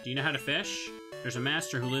 but do you know how to fish? There's a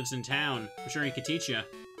master who lives in town. I'm sure he could teach you.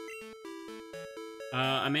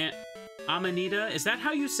 Amanita, is that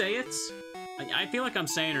how you say it? I feel like I'm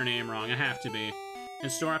saying her name wrong, I have to be.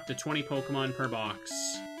 And store up to 20 Pokemon per box.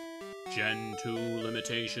 Gen 2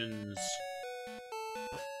 limitations.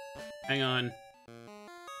 Hang on.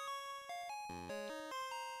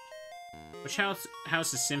 Which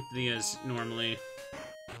house is Cynthia's normally?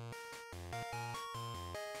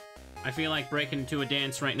 I feel like breaking into a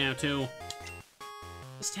dance right now, too.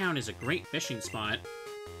 This town is a great fishing spot.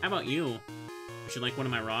 How about you? Would you like one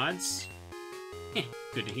of my rods? Heh,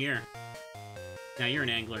 good to hear. Now you're an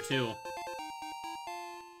angler, too.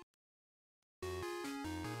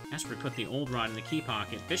 Asper put the old rod in the key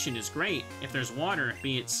pocket. Fishing is great. If there's water,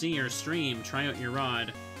 be it sea or stream, try out your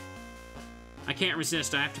rod. I can't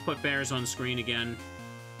resist, I have to put bears on screen again.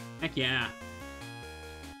 Heck yeah.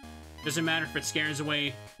 Doesn't matter if it scares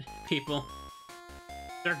away people.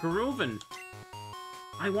 They're grooving.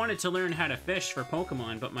 I wanted to learn how to fish for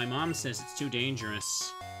Pokemon, but my mom says it's too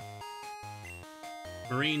dangerous.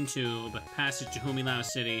 Marine tube, passage to Humilao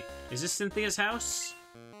City. Is this Cynthia's house?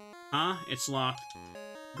 Huh? It's locked.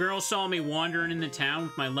 Girl saw me wandering in the town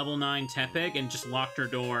with my level 9 Tepig and just locked her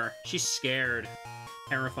door. She's scared.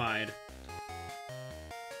 Terrified.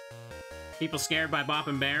 People scared by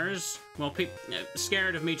bopping bears? Well,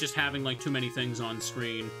 scared of me just having, like, too many things on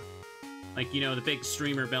screen. Like, you know, the big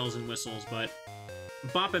streamer bells and whistles, but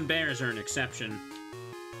bopping bears are an exception.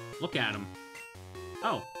 Look at them.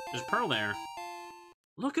 Oh, there's Pearl there.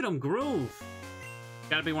 Look at him groove!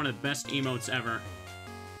 Gotta be one of the best emotes ever.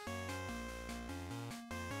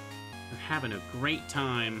 They're having a great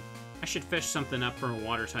time. I should fish something up for a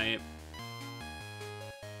water type.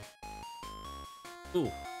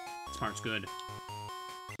 Ooh. Part's good.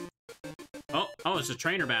 Oh, it's a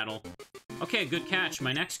trainer battle. Okay, good catch.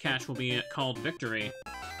 My next catch will be called Victory.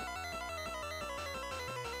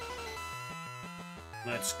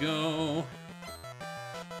 Let's go.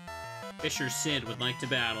 Fisher Sid would like to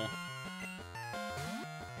battle.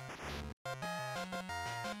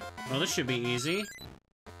 Well, this should be easy.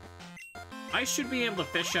 I should be able to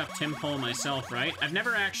fish up Timpole myself, right? I've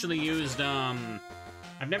never actually used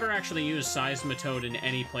Seismitoad in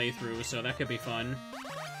any playthrough, so that could be fun.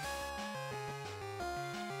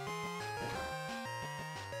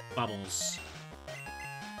 Bubbles.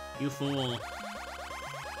 You fool.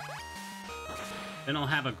 Then I'll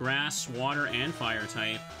have a grass, water, and fire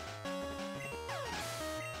type.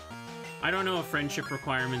 I don't know if friendship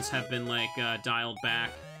requirements have been, like, dialed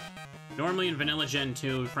back. Normally in Vanilla Gen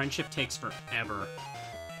 2, friendship takes forever.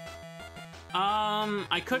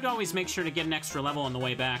 I could always make sure to get an extra level on the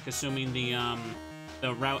way back, assuming the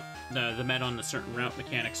route, the med on the certain route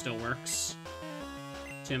mechanic still works.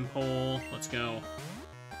 Timpole, let's go.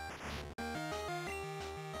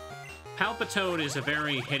 Palpitoad is a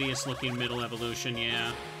very hideous-looking middle evolution,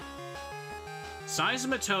 yeah.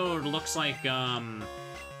 Seismitoad looks like,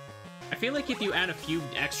 I feel like if you add a few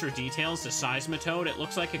extra details to Seismitoad, it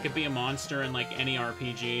looks like it could be a monster in, like, any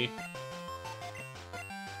RPG.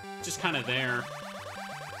 just kind of there.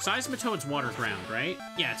 Seismitoad's water ground, right?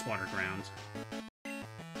 Yeah, it's water ground. I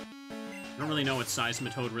don't really know what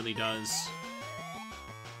Seismitoad really does.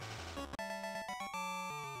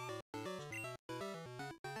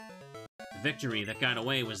 The victory that got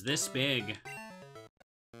away was this big.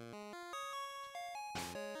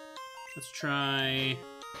 Let's try...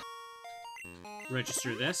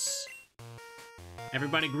 register this.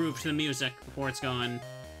 Everybody groove to the music before it's gone.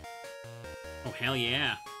 Oh, hell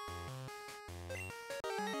yeah.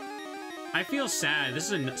 I feel sad.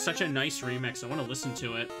 This is such a nice remix. I want to listen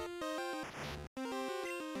to it.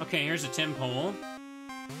 Okay, here's a Tim pole.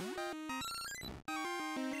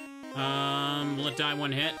 Will it die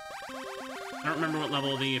one hit? I don't remember what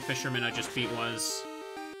level the fisherman I just beat was.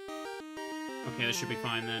 Okay, this should be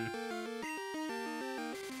fine then.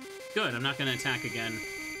 Good, I'm not gonna attack again.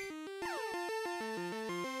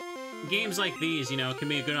 Games like these, you know, can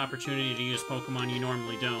be a good opportunity to use Pokemon you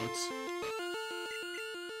normally don't.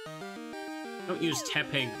 Don't use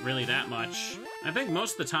Tepig really that much. I think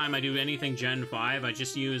most of the time I do anything Gen 5, I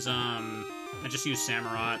just use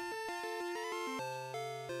Samurott.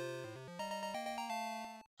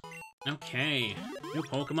 Okay, new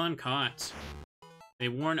Pokemon caught. They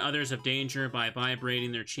warn others of danger by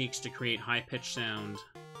vibrating their cheeks to create high-pitched sound.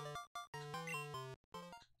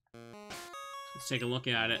 Let's take a look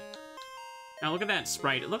at it. Now look at that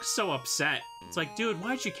sprite, it looks so upset. It's like, dude,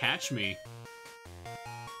 why'd you catch me?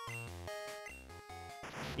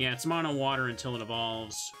 Yeah, it's mono water until it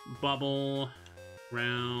evolves. Bubble,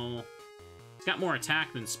 Growl. It's got more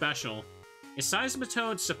attack than special. Is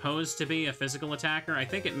Seismitoad supposed to be a physical attacker? I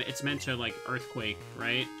think it's meant to, like, Earthquake,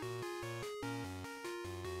 right?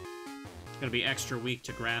 It's gonna be extra weak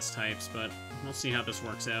to grass types, but we'll see how this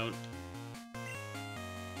works out.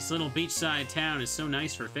 This little beachside town is so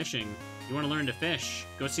nice for fishing. You want to learn to fish?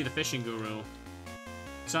 Go see the fishing guru.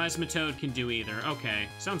 Seismitoad can do either. Okay,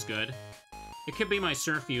 sounds good. It could be my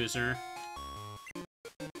surf user.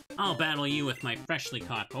 I'll battle you with my freshly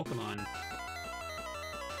caught Pokemon.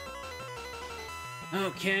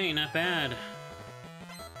 Okay, not bad.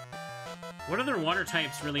 What other water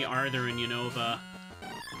types really are there in Unova?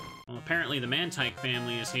 Well, apparently the Mantike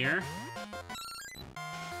family is here.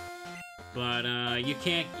 But, you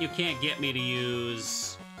can't get me to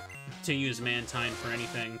use Mantine for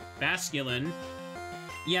anything. Basculin.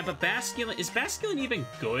 Yeah, but Basculin... Is Basculin even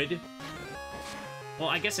good? Well,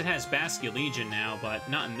 I guess it has Basculegion now, but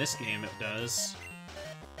not in this game it does.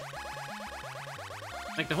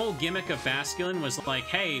 Like, the whole gimmick of Basculin was like,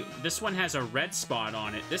 hey, this one has a red spot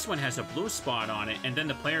on it, this one has a blue spot on it, and then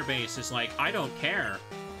the player base is like, I don't care.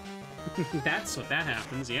 That's what that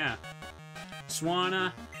happens, yeah.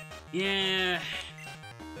 Swanna. Yeah.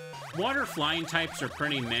 Water flying types are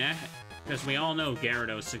pretty meh, because we all know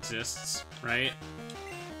Gyarados exists, right?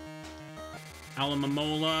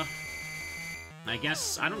 Alomomola. I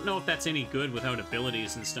guess, I don't know if that's any good without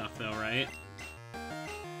abilities and stuff, though, right?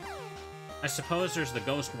 I suppose there's the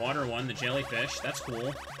Ghost Water one, the jellyfish. That's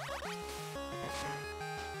cool.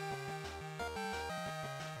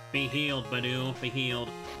 Be healed, Badoo. Be healed.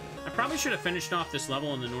 I probably should have finished off this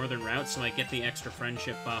level in the northern route so I get the extra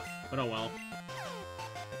friendship buff, but oh well.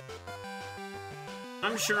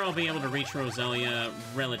 I'm sure I'll be able to reach Roselia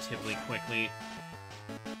relatively quickly.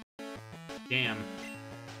 Damn.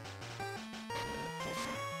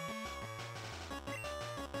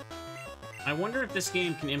 I wonder if this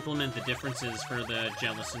game can implement the differences for the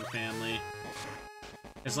Jellicent family.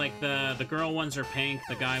 It's like the girl ones are pink,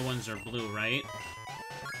 the guy ones are blue, right?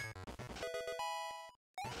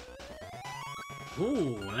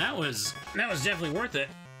 Ooh, that was definitely worth it.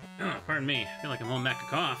 Oh, pardon me. I feel like I'm holding back a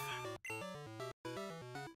cough.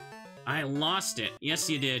 I lost it. Yes,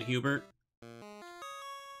 you did, Hubert.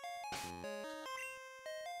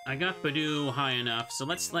 I got Badoo high enough, so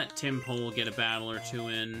let's let Tim Pole get a battle or two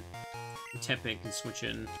in. And Tepig can switch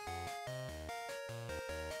in.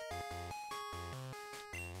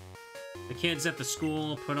 The kids at the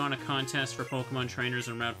school put on a contest for Pokemon trainers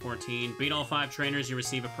on Route 14. Beat all 5 trainers, you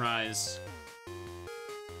receive a prize.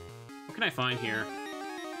 What can I find here?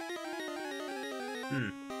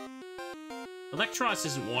 Electros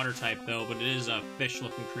isn't water type, though, but it is a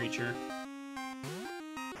fish-looking creature.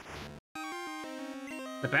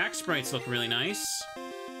 The back sprites look really nice.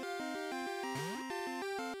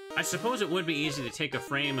 I suppose it would be easy to take a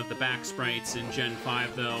frame of the back sprites in Gen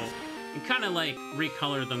 5, though, and kind of, like,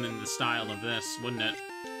 recolor them in the style of this, wouldn't it?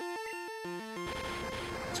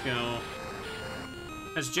 Let's go.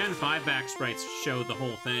 As Gen 5 back sprites show the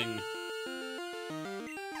whole thing.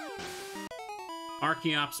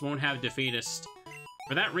 Archeops won't have Defeatist.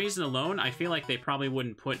 For that reason alone, I feel like they probably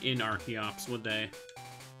wouldn't put in Archeops, would they?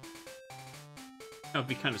 That would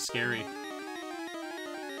be kind of scary.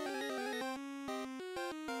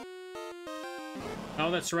 Oh,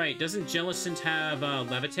 that's right. Doesn't Jellicent have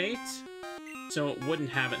Levitate? So it wouldn't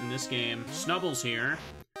have it in this game. Snubble's here.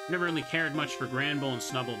 Never really cared much for Granbull and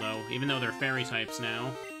Snubble, though, even though they're fairy types now.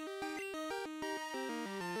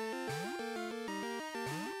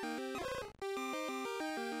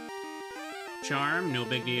 Charm, no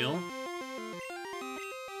big deal.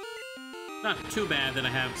 Not too bad that I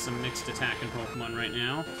have some mixed attacking Pokemon right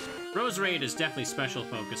now. Roserade is definitely special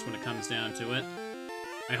focus when it comes down to it.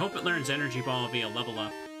 I hope it learns Energy Ball via level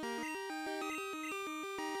up.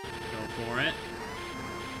 Go for it.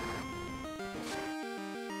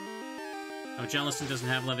 Oh, Jellicent doesn't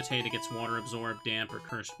have Levitate. It gets Water Absorb, Damp, or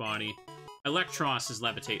Cursed Body. Electros is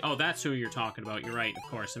Levitate. Oh, that's who you're talking about. You're right, of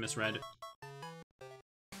course. I misread.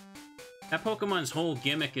 That Pokemon's whole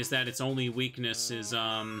gimmick is that its only weakness is,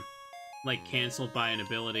 like, cancelled by an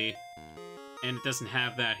ability. And it doesn't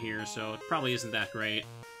have that here, so it probably isn't that great.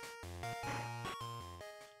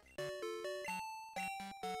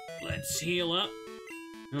 Let's heal up.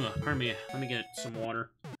 Ugh, pardon me. Let me get some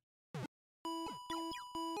water.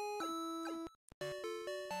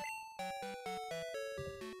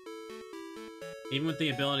 Even with the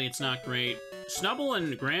ability, it's not great. Snubble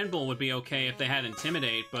and Granbull would be okay if they had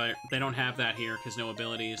Intimidate, but they don't have that here because no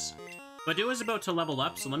abilities. Badu is about to level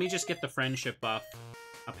up, so let me just get the Friendship buff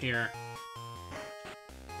up here.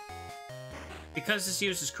 Because this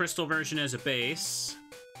uses Crystal version as a base,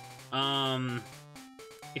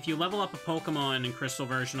 if you level up a Pokemon in Crystal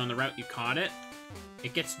version on the route you caught it,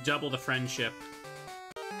 it gets double the Friendship.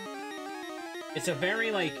 It's a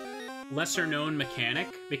very, like, lesser-known mechanic,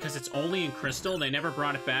 because it's only in Crystal. They never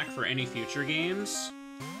brought it back for any future games.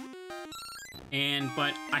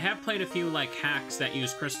 But I have played a few, like, hacks that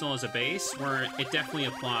use Crystal as a base, where it definitely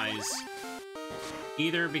applies.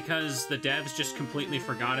 Either because the devs just completely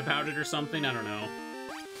forgot about it or something, I don't know.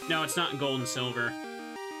 No, it's not in Gold and Silver.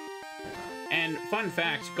 And, fun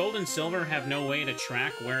fact, Gold and Silver have no way to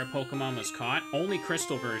track where a Pokemon was caught. Only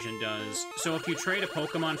Crystal version does. So if you trade a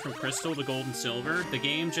Pokemon from Crystal to Gold and Silver, the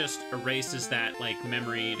game just erases that, like,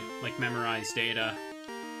 memorized data.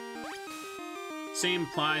 Same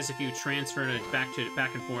applies if you transfer it back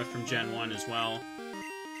and forth from Gen 1 as well.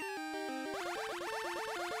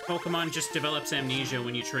 Pokemon just develops amnesia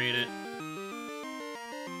when you trade it.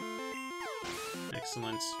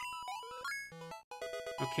 Excellent.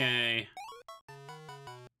 Okay.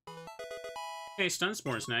 Okay, Stun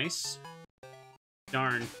Spore's nice.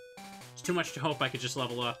 Darn. It's too much to hope I could just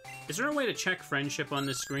level up. Is there a way to check Friendship on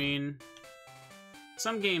the screen?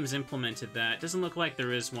 Some games implemented that. Doesn't look like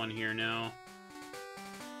there is one here, no.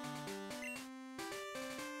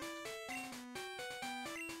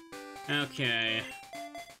 Okay.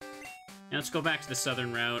 Now let's go back to the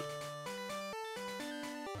southern route.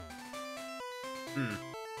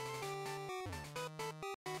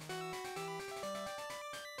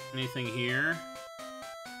 Anything here?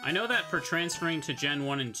 I know that for transferring to Gen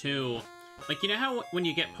 1 and 2, like, you know how when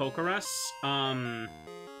you get Pokerus,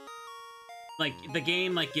 like, the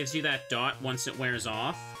game, like, gives you that dot once it wears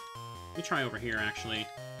off? Let me try over here, actually.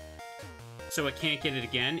 So it can't get it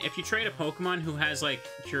again. If you trade a Pokemon who has, like,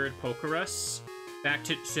 cured Pokerus back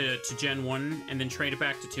to Gen 1 and then trade it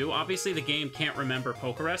back to 2, obviously the game can't remember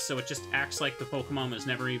Pokerus, so it just acts like the Pokemon was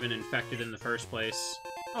never even infected in the first place.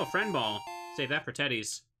 Oh, Friend Ball. Save that for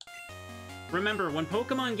Teddy's. Remember, when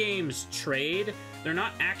Pokemon games trade, they're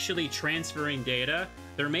not actually transferring data.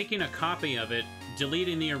 They're making a copy of it,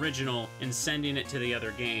 deleting the original, and sending it to the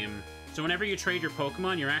other game. So whenever you trade your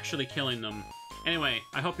Pokemon, you're actually killing them. Anyway,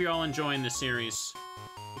 I hope you're all enjoying this series,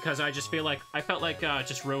 because I felt like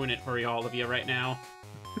just ruin it for all of you right now.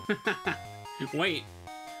 Wait,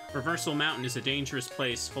 Reversal Mountain is a dangerous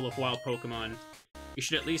place full of wild Pokemon. You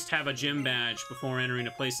should at least have a gym badge before entering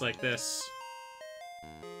a place like this.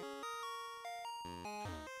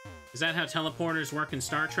 Is that how teleporters work in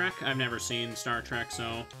Star Trek? I've never seen Star Trek,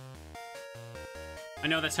 so... I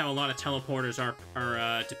know that's how a lot of teleporters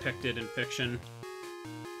are depicted in fiction.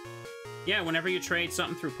 Yeah, whenever you trade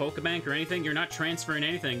something through Pokebank or anything, you're not transferring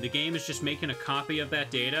anything. The game is just making a copy of that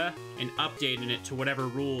data and updating it to whatever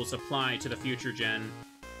rules apply to the future gen.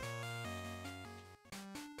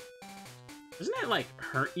 Doesn't that, like,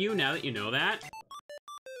 hurt you now that you know that?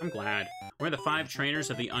 I'm glad. We're the 5 trainers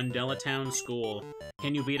of the Undella Town School.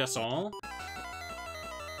 Can you beat us all?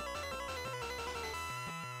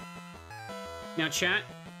 Now, chat,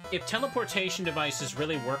 if teleportation devices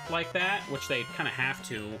really work like that, which they kind of have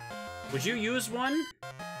to, would you use one?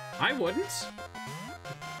 I wouldn't.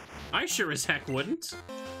 I sure as heck wouldn't.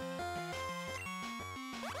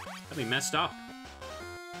 That'd be messed up.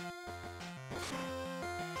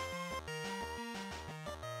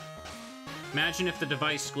 Imagine if the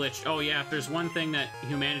device glitched. Oh yeah, if there's one thing that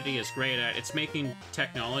humanity is great at, it's making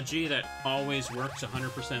technology that always works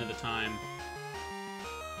 100% of the time.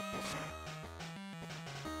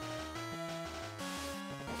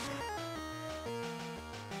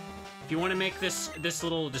 If you want to make this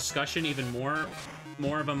little discussion even more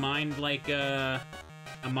of a mind-blowing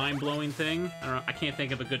thing, I don't know, I can't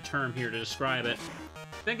think of a good term here to describe it.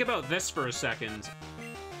 Think about this for a second.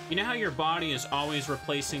 You know how your body is always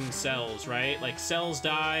replacing cells, right? Like, cells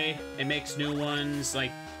die, it makes new ones.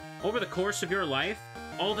 Like, over the course of your life,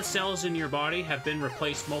 all the cells in your body have been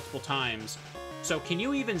replaced multiple times. So can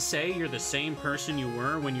you even say you're the same person you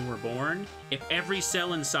were when you were born, if every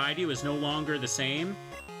cell inside you is no longer the same?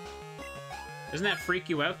 Doesn't that freak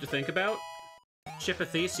you out to think about?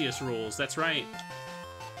 Theseus rules, that's right.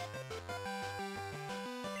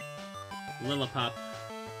 Lillipup.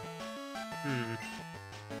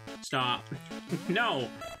 Stop. No!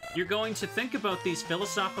 You're going to think about these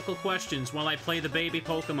philosophical questions while I play the baby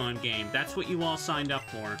Pokemon game. That's what you all signed up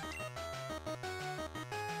for.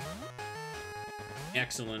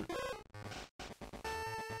 Excellent.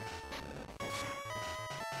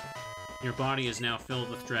 Your body is now filled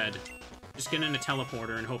with dread. Just get in a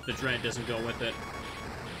teleporter and hope the dread doesn't go with it.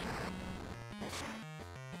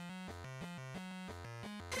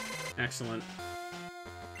 Excellent.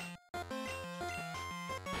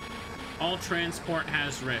 All transport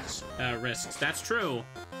has risks. That's true.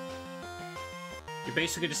 You're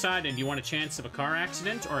basically deciding, do you want a chance of a car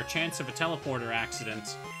accident or a chance of a teleporter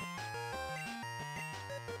accident?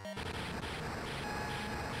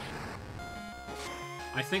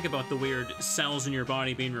 I think about the weird cells in your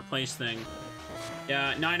body being replaced thing.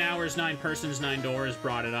 Yeah, 9 hours, 9 persons, 9 doors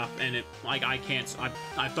brought it up, and it, like, I've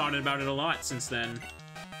thought about it a lot since then.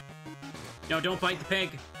 No, don't bite the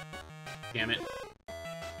pig. Damn it.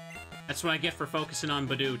 That's what I get for focusing on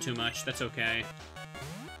Badoo too much. That's okay.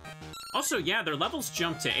 Also, yeah, their levels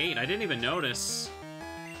jumped to 8. I didn't even notice.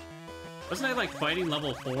 Wasn't I, like, fighting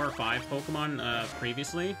level 4 or 5 Pokemon,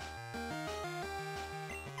 previously?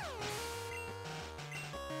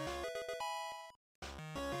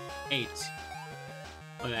 Eight.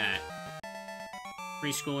 Look at that.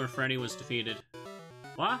 Preschooler Freddy was defeated.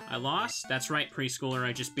 What? I lost? That's right, preschooler.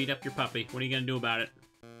 I just beat up your puppy. What are you gonna do about it?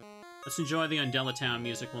 Let's enjoy the Undella Town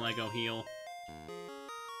music while I go heal.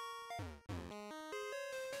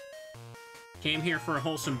 Came here for a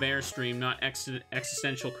wholesome bear stream, not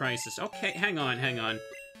existential crisis. Okay, hang on, hang on.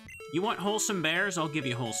 You want wholesome bears? I'll give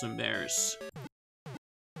you wholesome bears.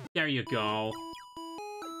 There you go.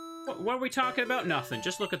 What are we talking about? Nothing.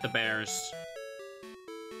 Just look at the bears.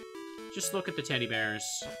 Just look at the teddy bears.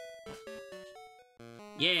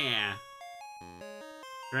 Yeah.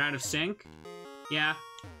 They're out of sync? Yeah,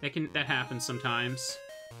 that happens sometimes.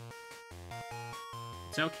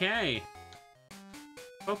 It's okay.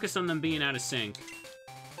 Focus on them being out of sync.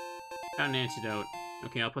 Got an antidote.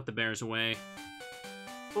 Okay, I'll put the bears away.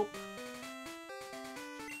 Boop.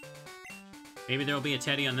 Maybe there'll be a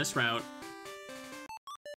teddy on this route.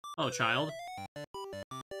 Hello, child.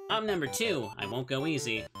 I'm number 2. I won't go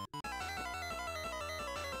easy.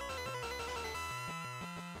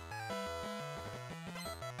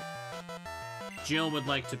 Jill would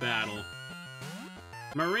like to battle.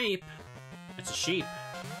 Mareep. It's a sheep.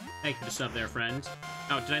 Thank you for the sub there, friend.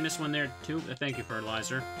 Oh, did I miss one there, too? Thank you,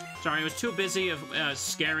 Fertilizer. Sorry, I was too busy of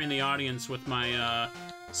scaring the audience with my,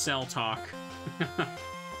 cell talk.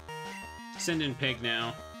 Send in pig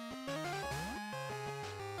now.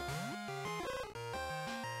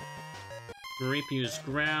 Mareep used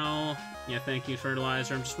Growl. Yeah, thank you,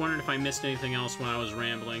 Fertilizer. I'm just wondering if I missed anything else when I was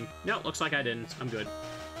rambling. No, looks like I didn't. I'm good.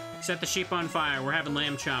 Set the sheep on fire. We're having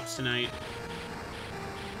lamb chops tonight.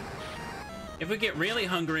 If we get really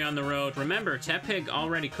hungry on the road, remember, Tepig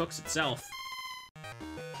already cooks itself.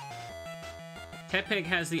 Tepig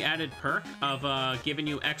has the added perk of giving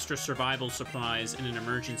you extra survival supplies in an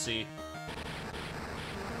emergency.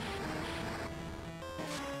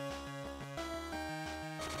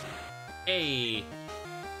 Hey.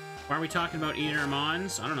 Why are we talking about eating our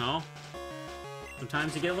mons? I don't know.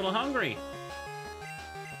 Sometimes you get a little hungry.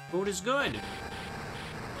 Food is good.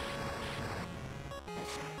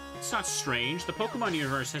 It's not strange. The Pokemon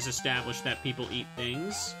universe has established that people eat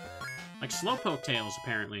things. Like Slowpoke tails,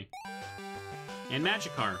 apparently. And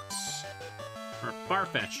Magikarps. Or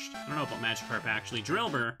Farfetch'd. I don't know about Magikarp, actually.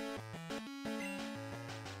 Drillbur.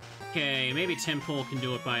 Okay, maybe Timpool can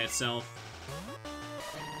do it by itself.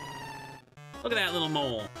 Look at that little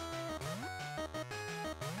mole.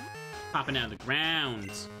 Popping out of the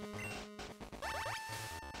ground.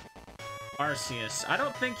 Arceus. I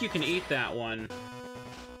don't think you can eat that one.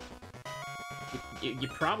 You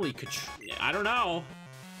probably could... I don't know.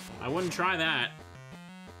 I wouldn't try that.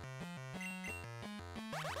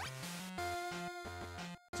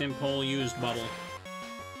 Tim Cole used bubble.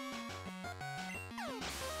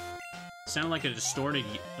 Sounded like a distorted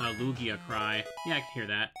Lugia cry. Yeah, I can hear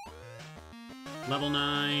that. Level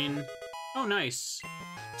 9. Oh, nice.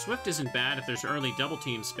 Swift isn't bad if there's early double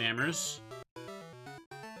team spammers.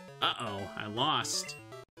 Uh-oh, I lost.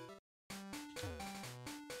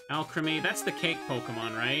 Alchemy, that's the cake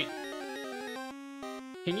Pokemon, right?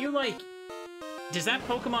 Can you, like... Does that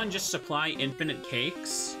Pokemon just supply infinite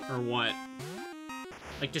cakes? Or what?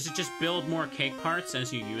 Like, does it just build more cake parts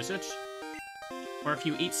as you use it? Or if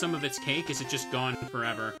you eat some of its cake, is it just gone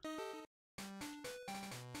forever?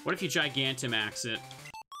 What if you Gigantamax it?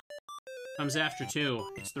 Comes after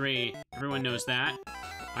 2. It's 3. Everyone knows that.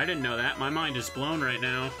 I didn't know that. My mind is blown right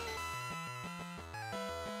now.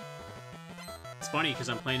 It's funny, because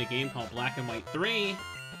I'm playing a game called Black and White 3.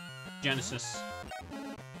 Genesis.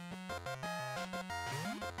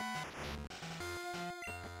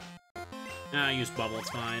 I use bubble, it's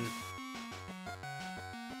fine.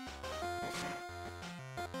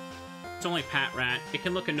 It's only Patrat. It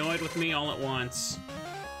can look annoyed with me all at once.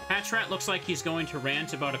 Patrat looks like he's going to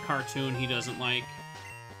rant about a cartoon he doesn't like.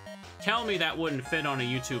 Tell me that wouldn't fit on a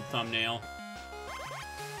YouTube thumbnail.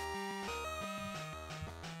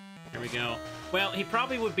 There we go. Well, he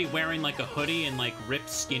probably would be wearing like a hoodie and like ripped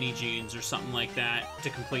skinny jeans or something like that to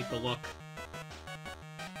complete the look.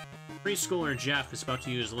 Preschooler Jeff is about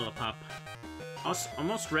to use Lillipup.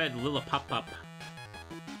 Almost read Lillipup.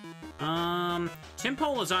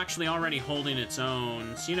 Timpole is actually already holding its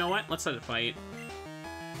own, so you know what? Let's let it fight.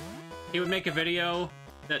 He would make a video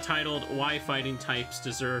that titled, Why Fighting Types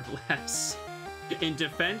Deserve Less, in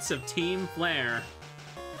defense of Team Flare.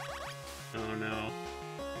 Oh no.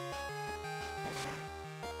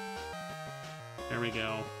 There we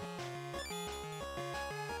go.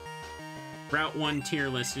 Route 1 tier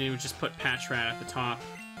list, and he would just put Patrat at the top.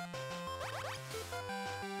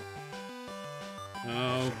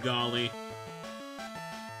 Oh, golly.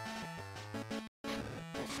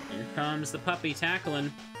 Here comes the puppy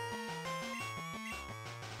tackling.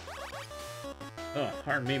 Oh,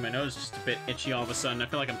 pardon me, my nose is just a bit itchy all of a sudden. I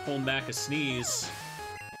feel like I'm pulling back a sneeze.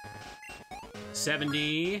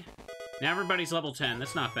 70. Now everybody's level 10.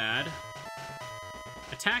 That's not bad.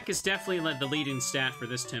 Attack is definitely the leading stat for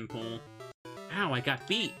this Timpole. Ow, I got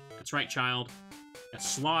beat. That's right, child. Got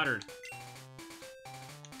slaughtered.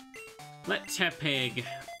 Let Tepig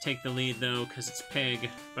take the lead, though, because it's Pig.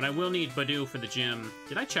 But I will need Badoo for the gym.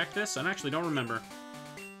 Did I check this? I actually don't remember.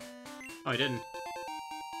 Oh, I didn't.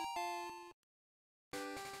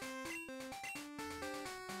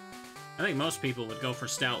 I think most people would go for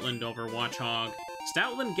Stoutland over Watchog.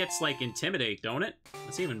 Stoutland gets, like, Intimidate, don't it?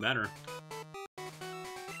 That's even better.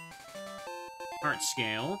 Heart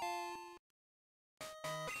Scale.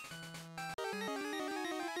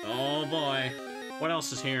 Oh, boy. What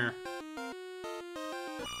else is here?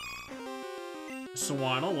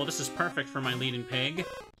 Swaddle. Well, this is perfect for my leading pig.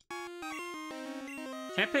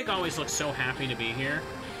 Tepig always looks so happy to be here.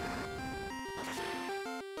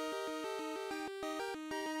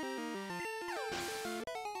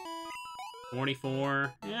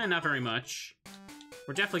 $44. Yeah, not very much.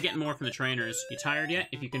 We're definitely getting more from the trainers. You tired yet?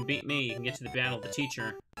 If you can beat me, you can get to the battle of the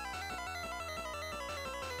teacher.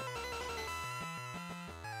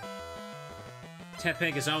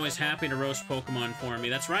 Tepig is always happy to roast Pokemon for me.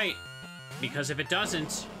 That's right. Because if it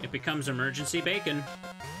doesn't, it becomes emergency bacon.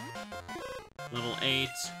 Level 8.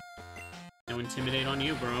 No Intimidate on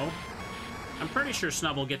you, bro. I'm pretty sure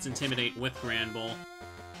Snubbull gets Intimidate with Granbull.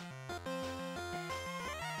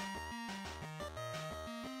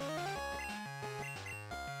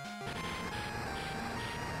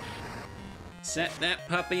 Set that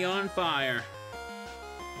puppy on fire.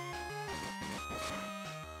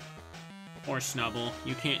 Poor Snubbull.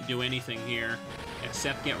 You can't do anything here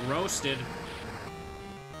except get roasted.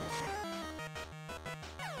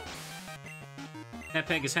 That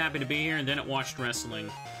pig is happy to be here, and then it watched wrestling.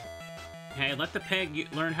 Hey, let the pig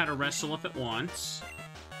learn how to wrestle if it wants.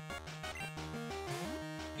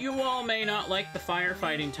 You all may not like the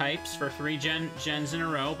firefighting types for 3 gens in a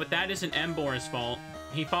row, but that isn't Embor's fault.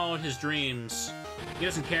 He followed his dreams. He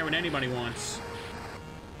doesn't care what anybody wants.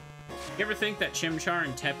 You ever think that Chimchar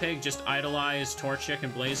and Tepig just idolize Torchic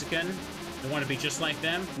and Blaziken? They want to be just like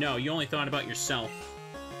them? No, you only thought about yourself.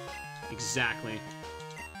 Exactly.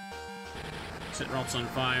 Citralt's on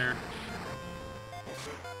fire.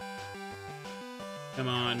 Come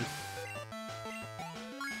on.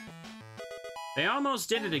 They almost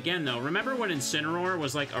did it again, though. Remember when Incineroar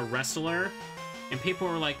was like a wrestler? And people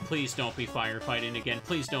were like, please don't be firefighting again.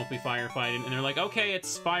 Please don't be firefighting. And they're like, okay,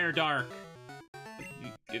 it's Fire Dark.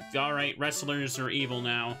 Alright, wrestlers are evil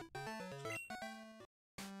now.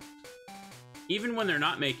 Even when they're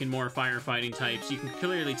not making more firefighting types, you can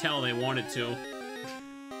clearly tell they wanted to.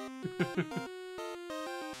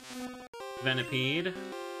 Venipede.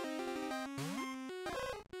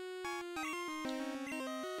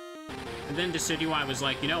 And then Decidueye was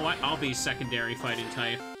like, you know what? I'll be secondary fighting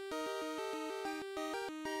type.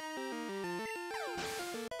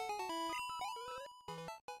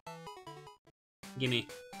 Gimme.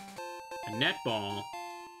 A netball.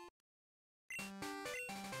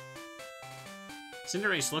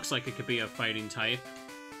 Cinderace looks like it could be a fighting type,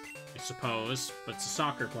 I suppose, but it's a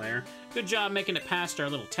soccer player. Good job making it past our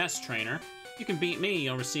little test trainer. If you can beat me,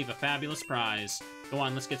 you'll receive a fabulous prize. Go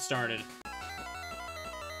on, let's get started.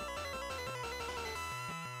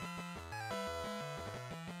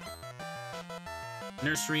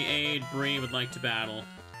 Nursery aide Bree would like to battle.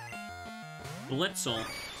 Blitzel.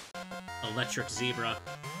 Electric Zebra.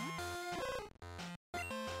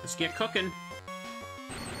 Let's get cooking.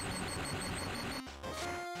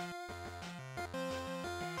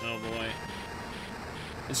 Oh boy.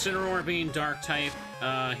 Incineroar being Dark type,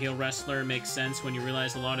 Heal Wrestler makes sense when you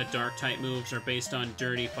realize a lot of Dark type moves are based on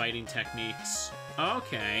dirty fighting techniques.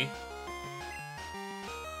 Okay.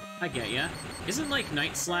 I get ya. Isn't like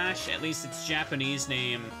Night Slash, at least its Japanese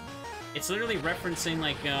name, it's literally referencing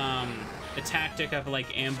like, the tactic of,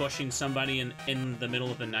 like, ambushing somebody in the middle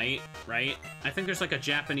of the night, right? I think there's, like, a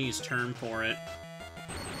Japanese term for it.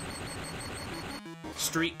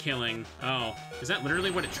 Street killing. Oh. Is that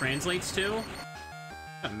literally what it translates to?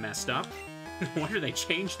 That's messed up. No wonder they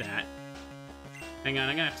changed that. Hang on,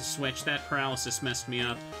 I'm gonna have to switch. That paralysis messed me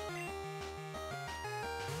up.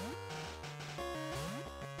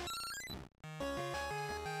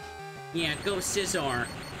 Yeah, go Scizor.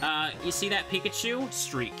 You see that Pikachu?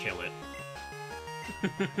 Street kill it.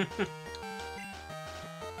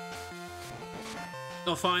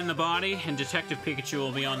 They'll find the body, and Detective Pikachu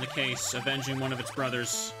will be on the case, avenging one of its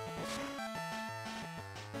brothers.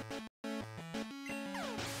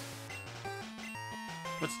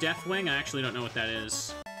 What's Deathwing? I actually don't know what that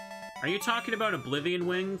is. Are you talking about Oblivion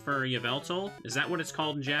Wing for Yveltal? Is that what it's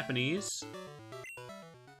called in Japanese?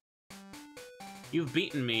 You've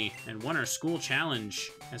beaten me, and won our school challenge.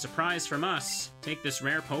 As a prize from us, take this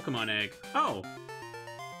rare Pokemon egg. Oh!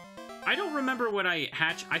 I don't remember what I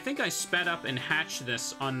hatched. I think I sped up and hatched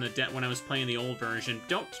this on the when I was playing the old version.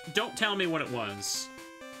 Don't tell me what it was,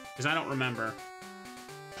 because I don't remember.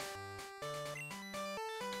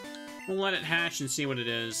 We'll let it hatch and see what it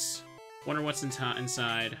is. Wonder what's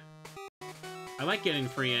inside. I like getting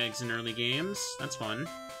free eggs in early games. That's fun.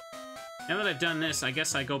 Now that I've done this, I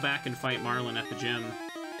guess I go back and fight Marlin at the gym.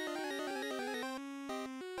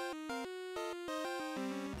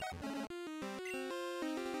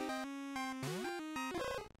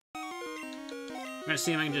 I'm gonna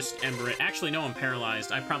see if I can just Ember it. Actually, no, I'm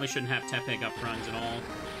paralyzed. I probably shouldn't have Tepig up front at all.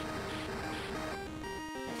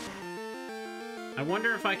 I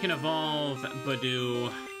wonder if I can evolve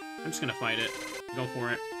Badoo. I'm just gonna fight it. Go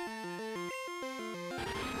for it.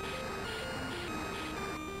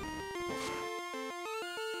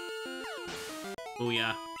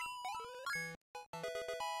 Booyah.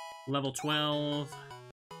 Level 12.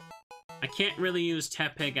 I can't really use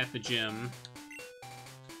Tepig at the gym.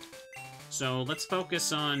 So let's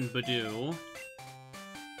focus on Badoo.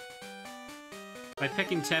 By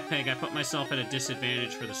picking Tepig, I put myself at a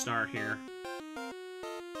disadvantage for the start here.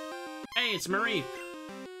 Hey, it's Mareep!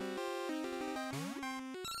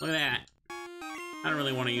 Look at that. I don't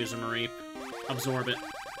really want to use a Mareep. Absorb it.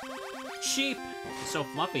 Sheep! It's so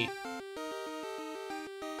fluffy.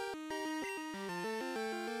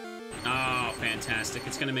 Oh, fantastic.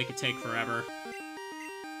 It's gonna make it take forever.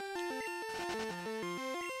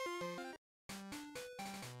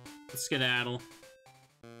 Let's skedaddle.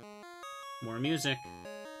 More music.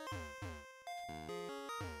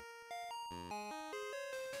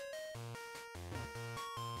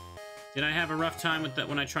 Did I have a rough time with that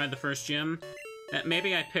when I tried the first gym?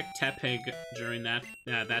 Maybe I picked Tepig during that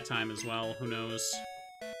time as well. Who knows?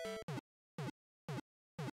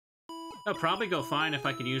 I'll probably go fine if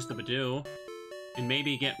I could use the Badoo. And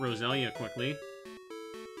maybe get Roselia quickly.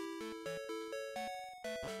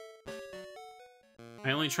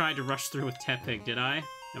 I only tried to rush through with Tepig, did I?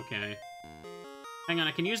 Okay. Hang on,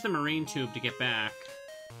 I can use the Marine Tube to get back.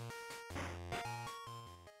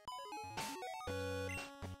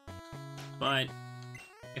 But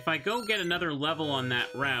if I go get another level on that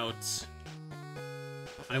route,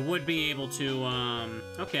 I would be able to,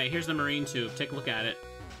 okay, here's the Marine Tube. Take a look at it.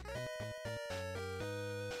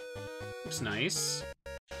 Looks nice.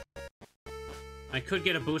 I could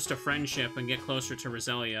get a boost of friendship and get closer to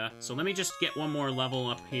Roselia, so let me just get one more level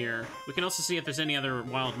up here. We can also see if there's any other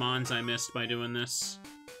wild mons I missed by doing this.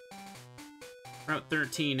 Route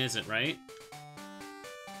 13 is it, right?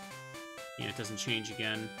 Yeah, it doesn't change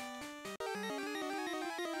again.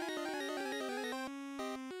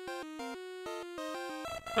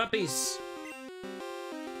 Puppies!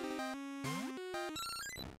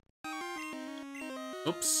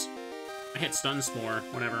 Oops. I hit Stun Spore.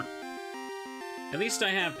 Whatever. At least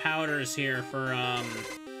I have powders here for,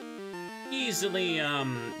 easily,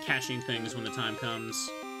 catching things when the time comes.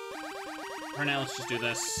 For now, let's just do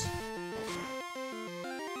this.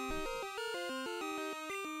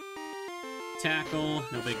 Tackle,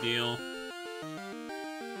 no big deal.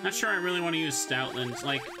 Not sure I really want to use Stoutland.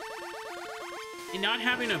 Like, not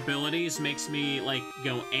having abilities makes me, like,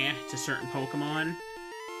 go eh to certain Pokemon.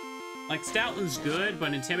 Like, Stoutland's good,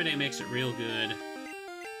 but Intimidate makes it real good.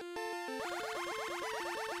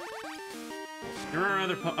 There are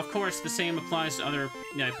other of course, the same applies to other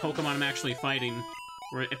Pokemon I'm actually fighting,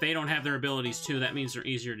 where if they don't have their abilities too, that means they're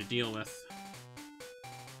easier to deal with.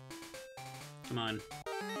 Come on.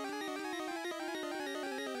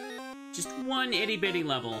 Just one itty-bitty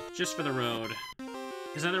level, just for the road.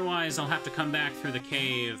 Because otherwise, I'll have to come back through the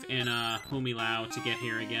cave in Humilao to get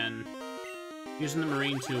here again. Using the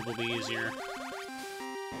marine tube will be easier.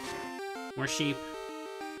 More sheep.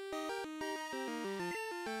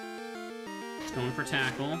 Going for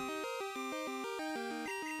tackle.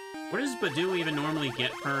 What does Badoo even normally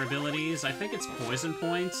get for abilities? I think it's poison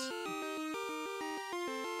points.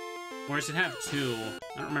 Or does it have 2?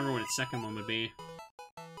 I don't remember what its second one would be.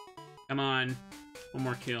 Come on. One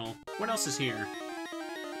more kill. What else is here?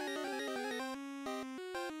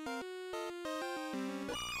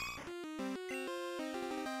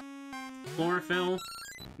 Chlorophyll.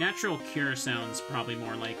 Natural Cure sounds probably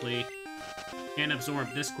more likely. Can't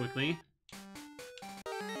absorb this quickly.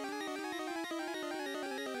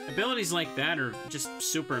 Abilities like that are just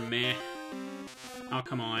super meh. Oh,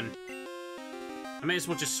 come on. I may as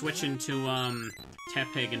well just switch into,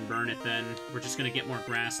 Tepig and burn it then. We're just gonna get more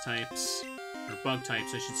grass types. Or bug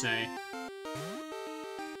types, I should say.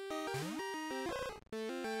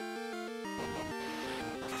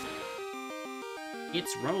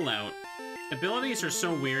 It's Rollout. Abilities are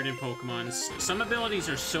so weird in Pokemon. Some abilities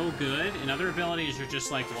are so good, and other abilities are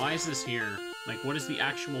just like, why is this here? Like, what is the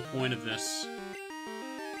actual point of this?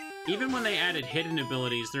 Even when they added hidden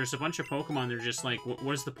abilities, there's a bunch of Pokemon that are just like,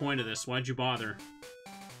 what is the point of this? Why'd you bother?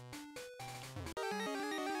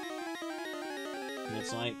 And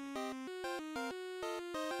it's like...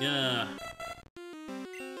 yeah.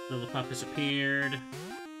 Lillipup has appeared.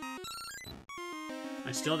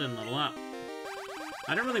 I still didn't level up.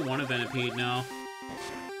 I don't really want a Venipede, no.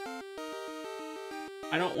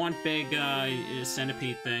 I don't want big,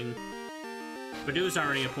 Centipede thing. Badoo's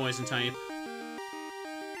already a poison type.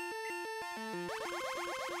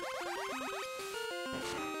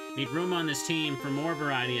 Need room on this team for more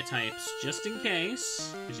variety of types, just in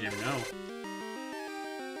case, because you never know.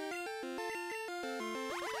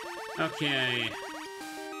 Okay.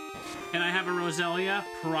 Can I have a Roselia?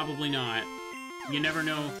 Probably not. You never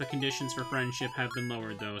know if the conditions for friendship have been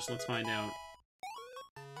lowered, though, so let's find out.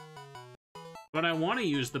 But I want to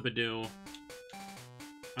use the Badoo.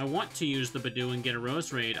 I want to use the Badoo and get a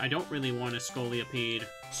Roserade. I don't really want a Scolipede.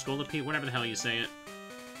 Scolipede? Whatever the hell you say it.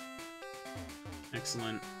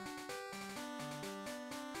 Excellent.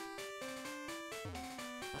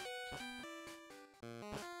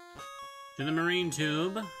 To the marine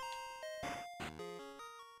tube.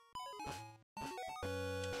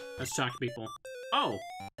 Let's talk to people. Oh!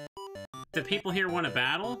 The people here want a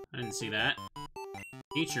battle? I didn't see that.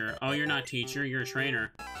 Teacher. Oh, you're not teacher, you're a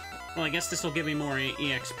trainer. Well, I guess this will give me more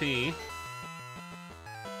EXP.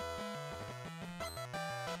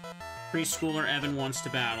 Preschooler Evan wants to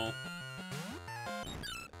battle.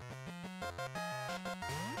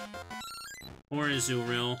 Or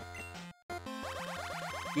Azurill.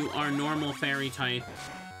 You are normal fairy type.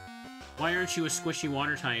 Why aren't you a squishy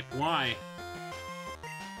water type? Why?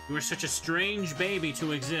 You are such a strange baby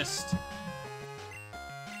to exist.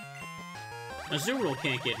 Azurill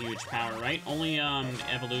can't get huge power, right? Only,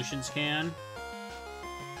 evolutions can.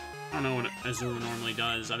 I don't know what Azurill normally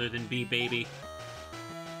does, other than be baby.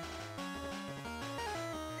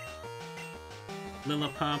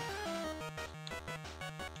 Lillipup.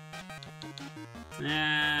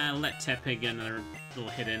 Let Tepig get another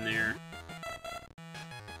little hit in there.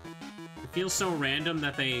 It feels so random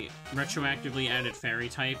that they retroactively added fairy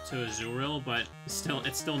type to Azurill, but it's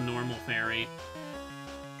still normal fairy.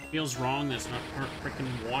 Feels wrong that it's not frickin'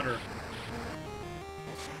 water.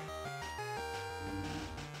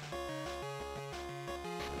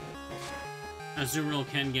 Azumarill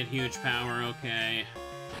can get huge power, okay.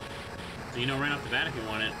 So you know right off the bat if you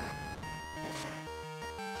want it.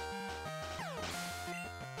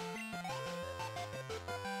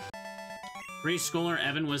 Preschooler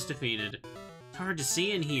Evan was defeated. It's hard to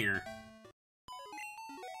see in here.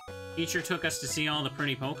 Teacher took us to see all the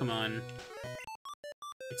pretty Pokemon.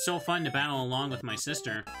 It's so fun to battle along with my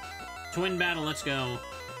sister. Twin battle, let's go.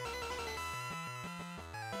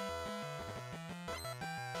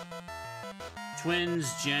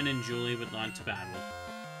 Twins, Jen and Julie would want to battle.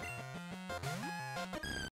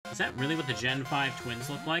 Is that really what the Gen 5 twins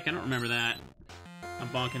look like? I don't remember that. I'm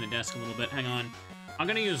bonking the desk a little bit. Hang on. I'm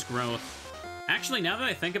gonna use Growth. Actually, now that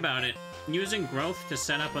I think about it, using Growth to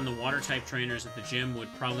set up on the Water-type trainers at the gym would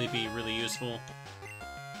probably be really useful.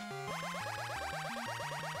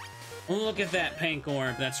 Look at that pink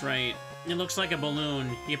orb, that's right. It looks like a balloon.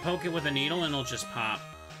 You poke it with a needle and it'll just pop.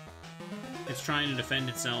 It's trying to defend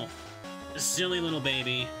itself. A silly little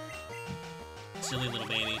baby. Silly little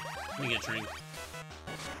baby. Let me get a drink.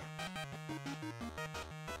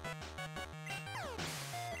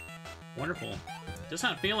 Wonderful. Does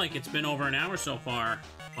not feel like it's been over an hour so far.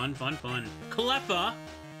 Fun, fun, fun. Cleffa!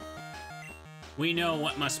 We know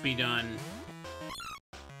what must be done.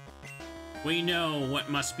 We know what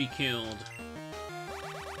must be killed.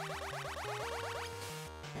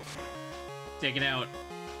 Take it out.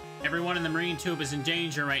 Everyone in the marine tube is in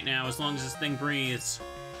danger right now as long as this thing breathes.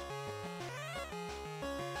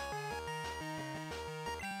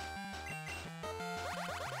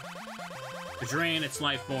 Drain its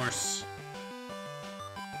life force.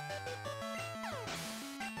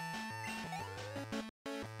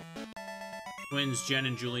 Twins, Jen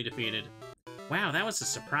and Julie defeated. Wow, that was a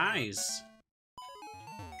surprise.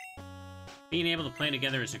 Being able to play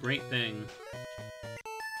together is a great thing.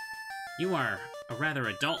 You are a rather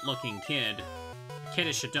adult-looking kid. A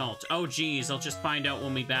kiddish adult. Oh, geez, I'll just find out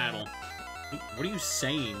when we battle. What are you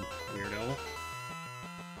saying, weirdo?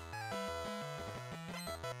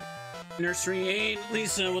 Nursery 8,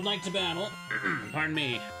 Lisa would like to battle. Pardon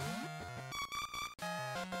me.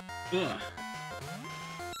 Ugh.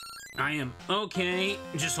 I am okay.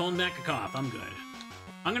 Just holding back a cough. I'm good.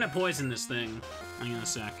 I'm gonna poison this thing. Hang on a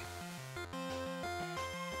sec.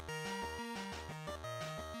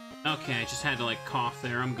 Okay, I just had to, like, cough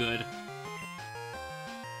there. I'm good.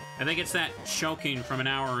 I think it's that choking from an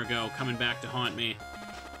hour ago coming back to haunt me.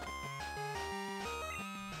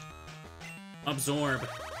 Absorb.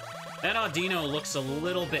 That Audino looks a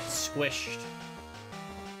little bit squished.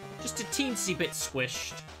 Just a teensy bit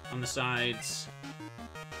squished on the sides.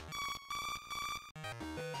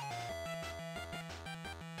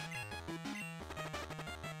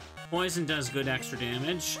 Poison does good extra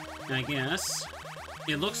damage, I guess.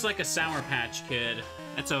 It looks like a Sour Patch Kid.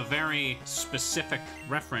 That's a very specific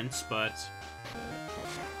reference, but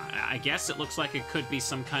I guess it looks like it could be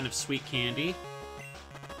some kind of sweet candy.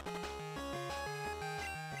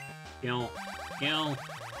 Kill. Kill.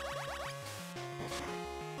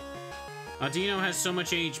 Audino has so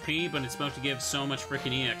much HP, but it's about to give so much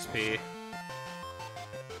frickin' EXP.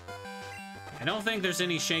 I don't think there's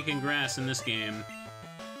any shaking grass in this game.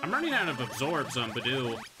 I'm running out of absorbs on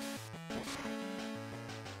Badoo.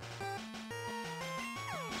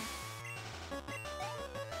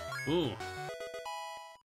 Ooh.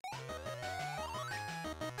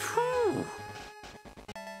 Whew.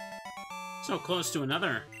 So close to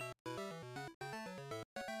another.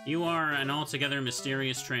 You are an altogether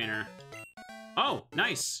mysterious trainer. Oh,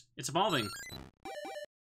 nice. It's evolving.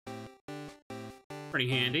 Pretty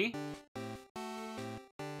handy.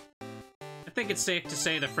 I think it's safe to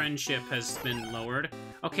say the friendship has been lowered.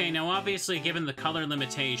 Okay, now obviously given the color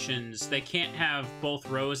limitations, they can't have both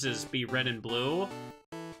roses be red and blue.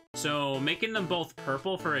 So making them both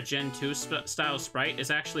purple for a Gen 2 style sprite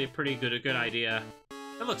is actually a pretty good idea.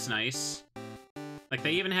 It looks nice. Like,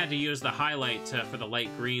 they even had to use the highlight for the light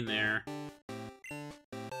green there.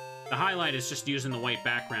 The highlight is just using the white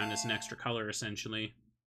background as an extra color, essentially.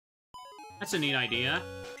 That's a neat idea.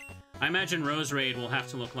 I imagine Rose Raid will have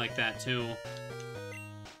to look like that, too.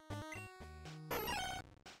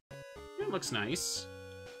 It looks nice.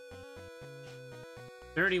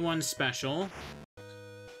 31 special.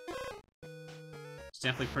 It's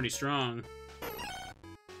definitely pretty strong.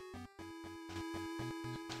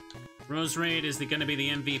 Rose Raid is gonna be the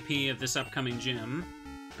MVP of this upcoming gym.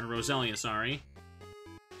 Or Roselia, sorry.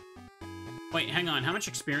 Wait, hang on. How much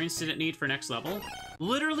experience did it need for next level?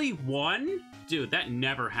 Literally 1? Dude, that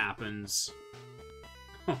never happens.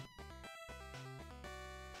 Huh.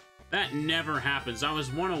 That never happens. I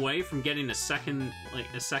was 1 away from getting a second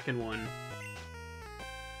one.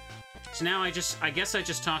 So now I guess I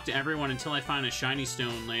just talk to everyone until I find a shiny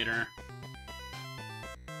stone later.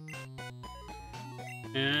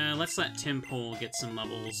 Let's let Timpole get some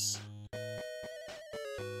levels.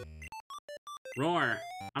 Roar!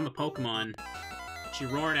 I'm a Pokemon. She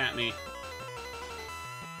roared at me.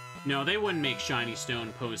 No, they wouldn't make shiny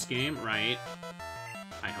stone post-game, right?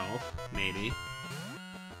 I hope. Maybe.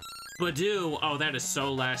 Badoo! Oh, that is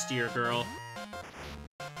so last year, girl.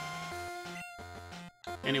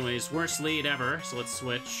 Anyways, worst lead ever, so let's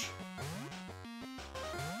switch.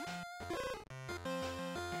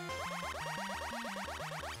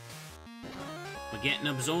 We're getting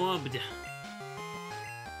absorbed.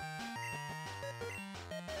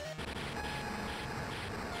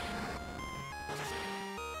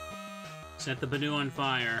 Set the Badoo on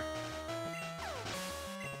fire.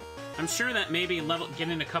 I'm sure that maybe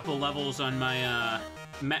getting a couple levels on my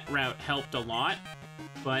Met route helped a lot,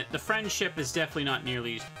 but the friendship is definitely not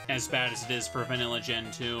nearly as bad as it is for Vanilla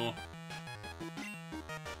Gen 2.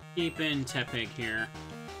 Keep in Tepig here.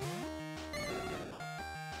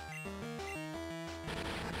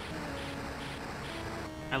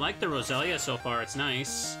 I like the Roselia so far, it's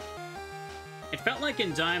nice. It felt like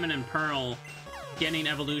in Diamond and Pearl, getting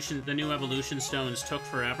the new evolution stones took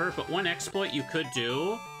forever, but one exploit you could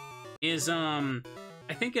do is, I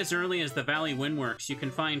think as early as the Valley Windworks, you can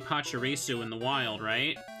find Pachirisu in the wild,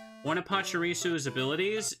 right? One of Pachirisu's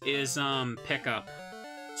abilities is, Pickup.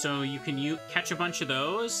 So you can catch a bunch of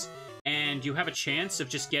those, and you have a chance of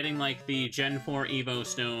just getting, like, the Gen 4 Evo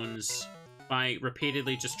stones by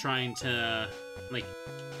repeatedly just trying to, like,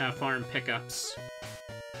 farm pickups.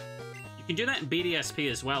 You can do that in BDSP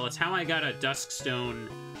as well. It's how I got a Dusk Stone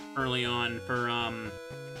early on for,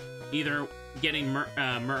 either getting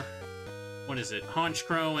what is it?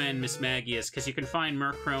 Honchcrow and Mismagius, because you can find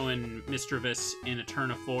Murkrow and Misdreavus in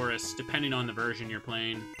Eterna Forest, depending on the version you're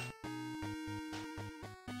playing.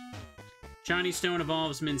 Shiny Stone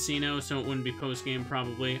evolves Mincino, so it wouldn't be post-game,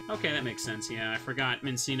 probably. Okay, that makes sense, yeah. I forgot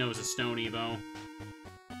Mincino is a Stone Evo.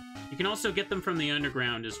 You can also get them from the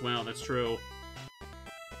underground as well, that's true.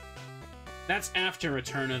 That's after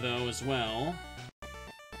Eterna, though, as well.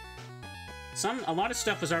 A lot of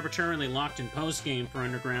stuff was arbitrarily locked in post-game for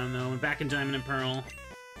Underground, though, and back in Diamond and Pearl.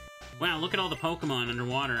 Wow, look at all the Pokemon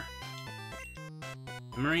underwater.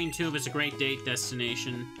 The Marine Tube is a great date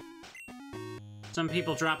destination. Some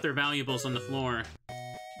people drop their valuables on the floor.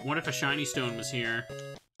 What if a shiny stone was here?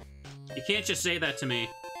 You can't just say that to me.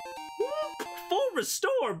 Full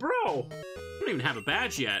restore, bro! I don't even have a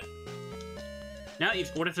badge yet. Now,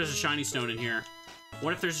 what if there's a shiny stone in here?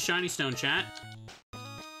 What if there's a shiny stone, chat?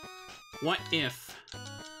 What if?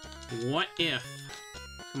 What if?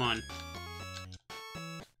 Come on.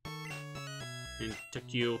 And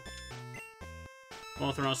took you.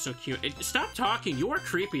 Both are also cute. Stop talking! You are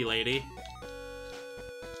creepy, lady.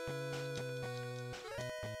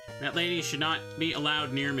 That lady should not be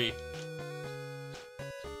allowed near me.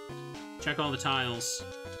 Check all the tiles.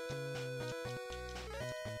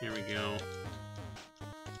 There we go.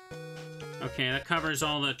 Okay, that covers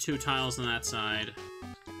all the 2 tiles on that side.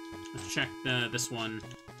 Let's check this one.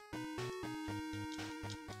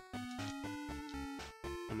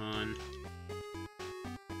 Come on.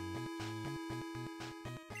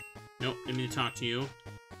 Nope, didn't mean to talk to you.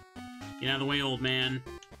 Get out of the way, old man.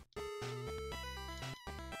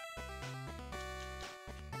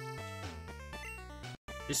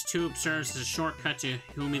 This tube serves as a shortcut to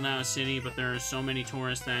Humilao City, but there are so many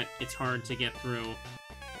tourists that it's hard to get through.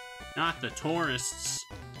 Not the tourists.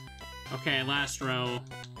 Okay, last row.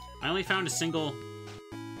 I only found a single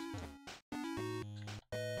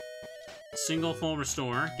full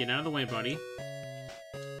restore. Get out of the way, buddy.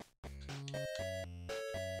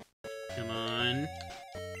 Come on.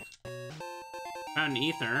 Found an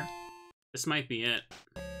ether. This might be it.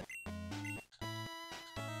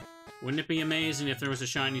 Wouldn't it be amazing if there was a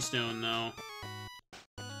shiny stone, though?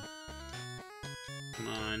 Come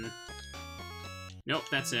on. Nope,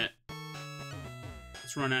 that's it.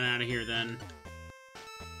 Let's run on out of here, then.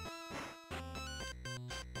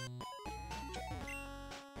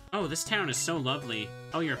 Oh, this town is so lovely.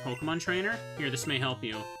 Oh, you're a Pokemon trainer? Here, this may help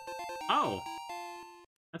you. Oh!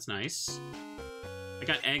 That's nice. I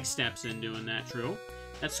got egg steps in doing that, true.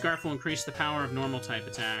 That scarf will increase the power of normal type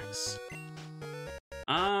attacks.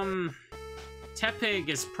 Tepig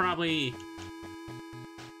is probably...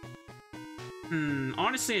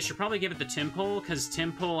 honestly, I should probably give it the Timpole, because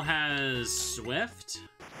Timpole has Swift?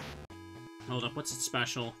 Hold up, what's its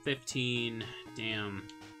special? 15. Damn.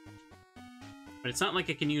 But it's not like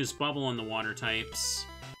it can use Bubble on the water types.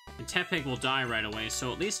 And Tepig will die right away,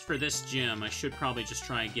 so at least for this gym, I should probably just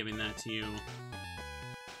try giving that to you.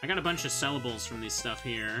 I got a bunch of sellables from these stuff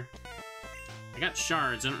here. I got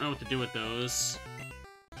shards. I don't know what to do with those.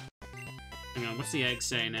 Hang on, what's the egg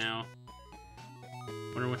say now?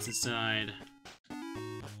 Wonder what's inside.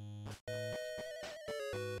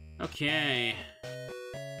 Okay.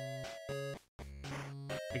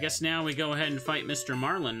 I guess now we go ahead and fight Mr.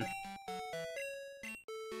 Marlin.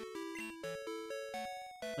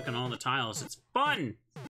 Look at all the tiles. It's fun!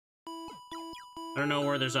 I don't know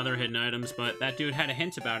where there's other hidden items, but that dude had a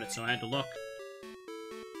hint about it, so I had to look.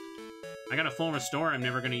 I got a full restore I'm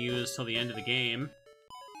never going to use till the end of the game.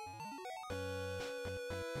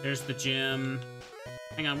 There's the gym.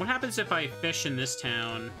 Hang on, what happens if I fish in this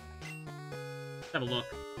town? Let's have a look.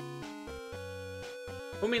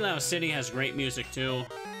 Umilao City has great music, too.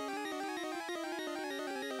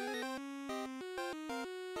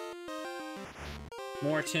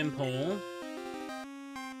 More Tim Pole.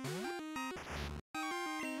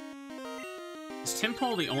 Is Tim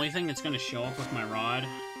Pole the only thing that's going to show up with my rod?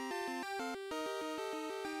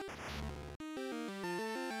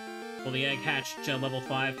 Will the egg hatch level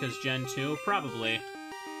 5 because Gen 2? Probably.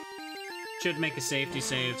 Should make a safety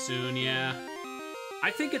save soon, yeah. I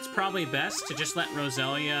think it's probably best to just let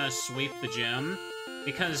Roselia sweep the gym,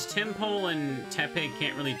 because Tim Pole and Tepig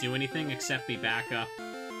can't really do anything except be backup.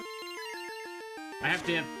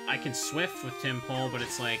 I can Swift with Tim Pole, but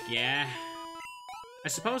it's like, yeah. I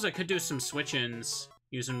suppose I could do some switch-ins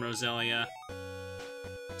using Roselia.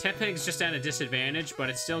 Tepig's just at a disadvantage, but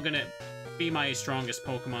it's still gonna be my strongest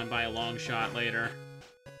Pokemon by a long shot later.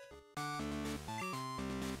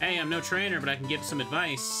 Hey, I'm no trainer, but I can give some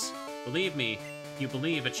advice. Believe me, if you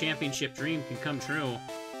believe, a championship dream can come true.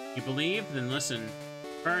 You believe? Then listen.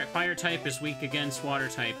 Fire type is weak against water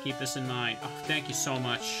type. Keep this in mind. Oh, thank you so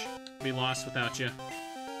much. I'd be lost without you.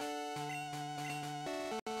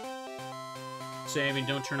 Saving,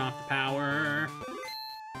 don't turn off the power.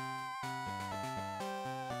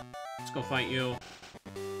 Let's go fight you.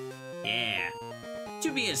 Yeah.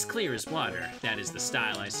 To be as clear as water, that is the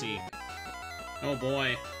style I seek. Oh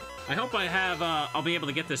boy. I hope I have, I'll be able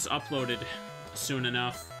to get this uploaded soon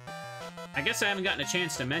enough. I guess I haven't gotten a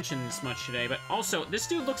chance to mention this much today, but also, this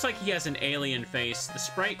dude looks like he has an alien face. The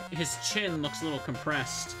sprite, his chin looks a little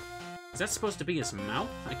compressed. Is that supposed to be his mouth?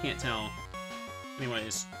 I can't tell.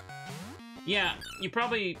 Anyways. Yeah, you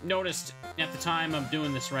probably noticed at the time I'm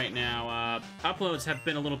doing this right now, uploads have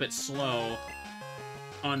been a little bit slow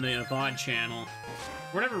on the VOD channel.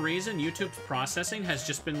 For whatever reason, YouTube's processing has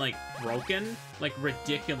just been, like, broken. Like,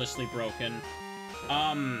 ridiculously broken.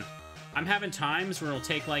 I'm having times where it'll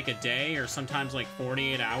take, like, a day or sometimes, like,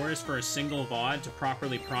 48 hours for a single VOD to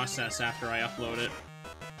properly process after I upload it.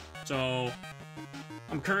 So,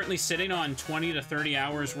 I'm currently sitting on 20 to 30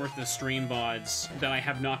 hours worth of stream VODs that I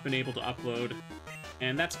have not been able to upload.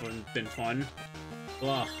 And that's been fun.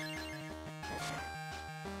 Ugh.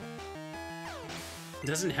 It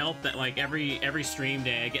doesn't help that, like, every stream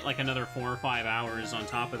day I get, like, another 4 or 5 hours on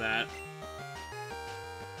top of that.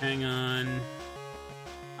 Hang on.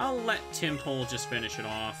 I'll let Tim Pole just finish it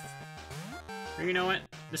off. Or you know what?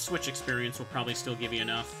 The Switch experience will probably still give you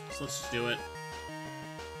enough, so let's just do it.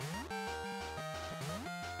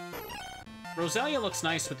 Roselia looks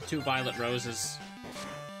nice with the 2 violet roses.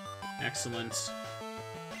 Excellent.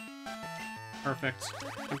 Perfect.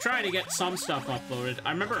 I'm trying to get some stuff uploaded.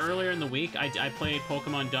 I remember earlier in the week, I played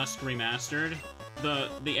Pokemon Dusk Remastered,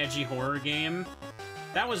 the edgy horror game.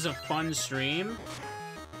 That was a fun stream,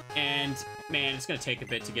 and man, it's gonna take a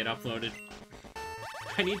bit to get uploaded.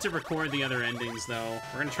 I need to record the other endings, though.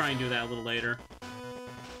 We're gonna try and do that a little later.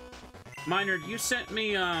 Minard, you sent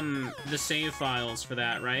me, the save files for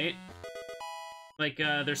that, right? Like,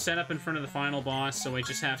 they're set up in front of the final boss, so I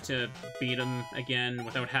just have to beat him again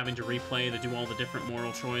without having to replay to do all the different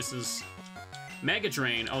moral choices. Mega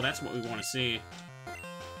Drain. Oh, that's what we want to see.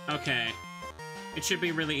 Okay. It should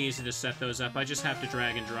be really easy to set those up. I just have to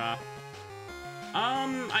drag and drop.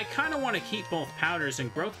 I kind of want to keep both powders,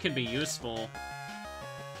 and growth can be useful.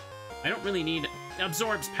 I don't really need...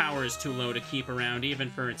 Absorb's power is too low to keep around,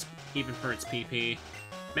 even for its PP.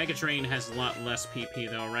 Mega Drain has a lot less PP,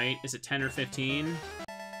 though, right? Is it 10 or 15?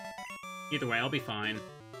 Either way, I'll be fine.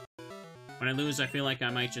 When I lose, I feel like I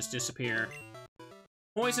might just disappear.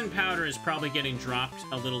 Poison Powder is probably getting dropped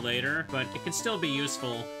a little later, but it can still be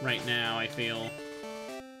useful right now, I feel.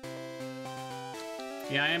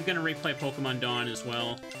 Yeah, I am gonna replay Pokemon Dawn as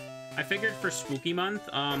well. I figured for Spooky Month,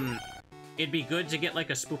 it'd be good to get, like,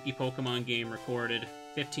 a spooky Pokemon game recorded.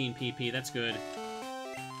 15 PP, that's good.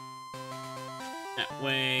 That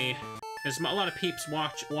way, because a lot of peeps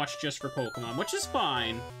watch just for Pokemon, which is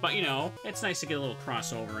fine, but, you know, it's nice to get a little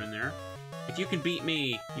crossover in there. If you can beat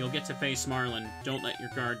me, you'll get to face Marlin. Don't let your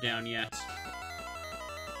guard down yet.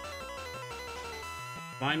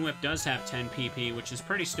 Vine Whip does have 10 PP, which is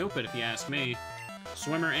pretty stupid if you ask me.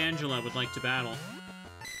 Swimmer Angela would like to battle.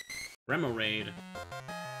 Remo Raid.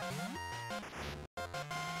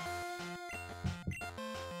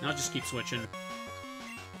 I'll just keep switching.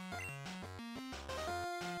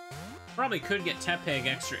 Probably could get Tepig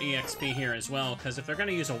extra EXP here as well, because if they're going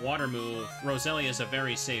to use a water move, Roselia is a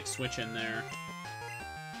very safe switch in there.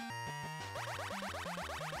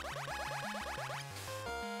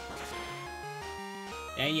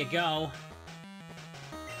 There you go.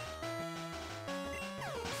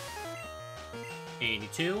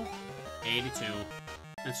 82. 82.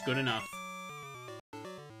 That's good enough.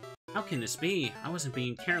 How can this be? I wasn't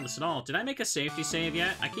being careless at all. Did I make a safety save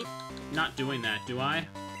yet? I keep not doing that, do I?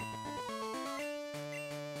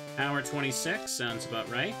 Hour 26, sounds about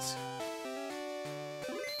right.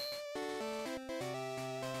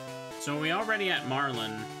 So are we already at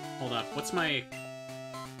Marlin? Hold up, what's my...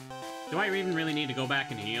 Do I even really need to go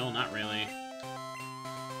back and heal? Not really.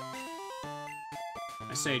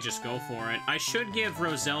 I say just go for it. I should give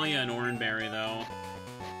Roselia an Oranberry, though.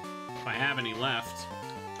 If I have any left.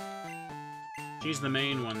 She's the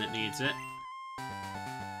main one that needs it.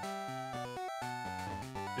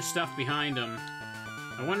 There's stuff behind him.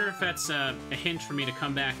 I wonder if that's a hint for me to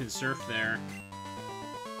come back and surf there.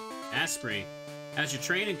 Asprey, how's your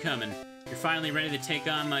training coming? You're finally ready to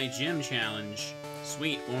take on my gym challenge.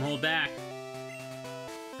 Sweet, won't hold back.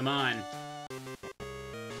 Come on.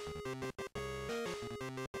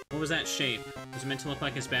 What was that shape? Was it meant to look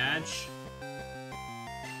like his badge?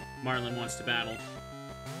 Marlin wants to battle.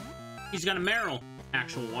 He's got a Meryl!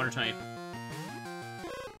 Actual water type.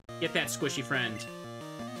 Get that squishy friend.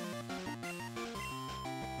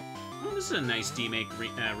 Oh, this is a nice D-Make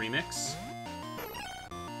remix.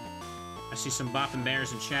 I see some bopping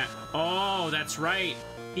bears in chat. Oh, that's right!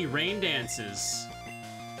 He rain dances.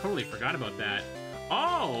 Totally forgot about that.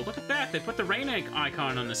 Oh, look at that! They put the rain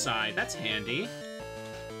icon on the side. That's handy.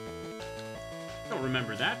 Don't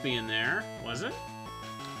remember that being there, was it?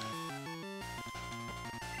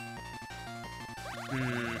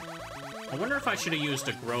 I wonder if I should have used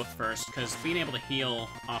a growth first, because being able to heal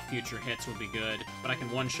off future hits would be good. But I can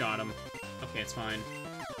one-shot him. Okay, it's fine.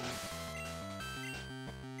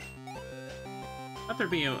 Thought there'd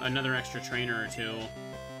be another extra trainer or two.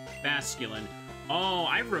 Basculin. Oh,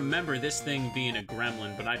 I remember this thing being a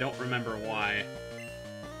gremlin, but I don't remember why.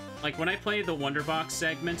 Like, when I played the Wonderbox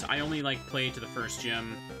segment, I only, like, played to the first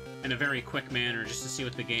gym in a very quick manner just to see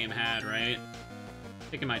what the game had, right?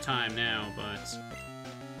 Taking my time now, but...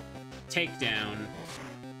 Takedown.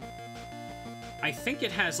 I think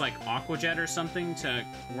it has, like, Aqua Jet or something to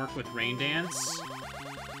work with Rain Dance.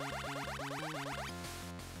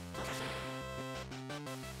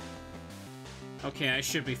 Okay, I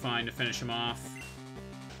should be fine to finish him off.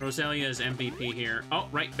 Roselia's MVP here. Oh,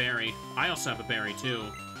 right, Berry. I also have a Berry, too.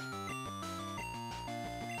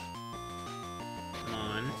 Come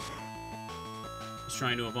on. He's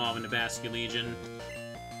trying to evolve into Basculegion.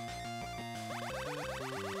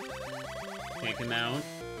 Take him out.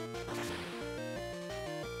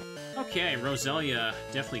 Okay, Roselia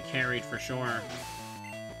definitely carried for sure.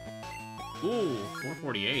 Ooh,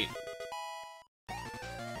 448.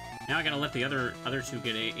 Now I gotta let the other two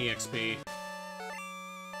get EXP.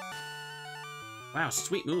 Wow,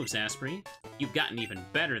 sweet moves, Asprey. You've gotten even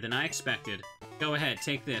better than I expected. Go ahead,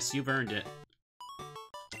 take this. You've earned it.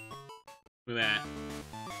 Look at that.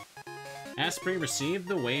 Asprey received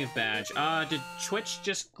the wave badge. Did Twitch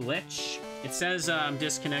just glitch? It says I'm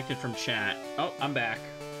disconnected from chat. Oh, I'm back.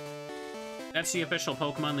 That's the official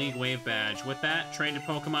Pokemon League wave badge. With that, traded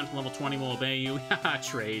Pokemon to level 20 will obey you. Haha,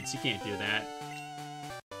 trades. You can't do that.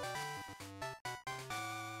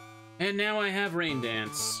 And now I have Rain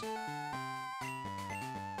Dance.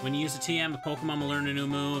 When you use a TM, a Pokemon will learn a new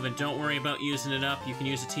move, and don't worry about using it up. You can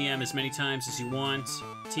use a TM as many times as you want.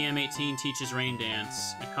 TM18 teaches Rain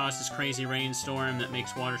Dance. It causes crazy rainstorm that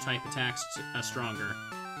makes water-type attacks stronger.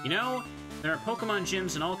 You know, there are Pokemon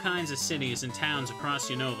gyms in all kinds of cities and towns across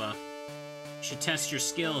Unova. You should test your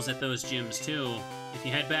skills at those gyms, too. If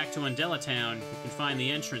you head back to Undella Town, you can find the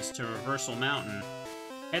entrance to Reversal Mountain.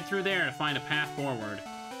 Head through there to find a path forward.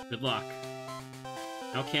 Good luck.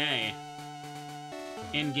 Okay.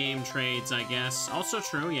 In-game trades, I guess. Also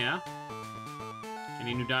true, yeah.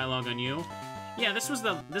 Any new dialogue on you? Yeah, this was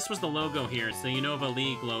the logo here. It's the Unova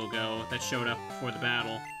League logo that showed up before the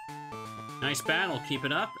battle. Nice battle. Keep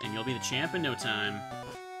it up, and you'll be the champ in no time.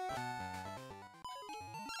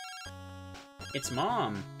 It's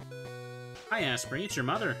Mom. Hi, Asprey. It's your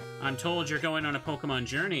mother. I'm told you're going on a Pokemon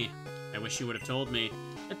journey. I wish you would have told me.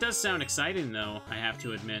 It does sound exciting, though, I have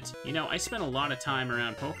to admit. You know, I spent a lot of time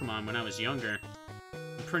around Pokemon when I was younger.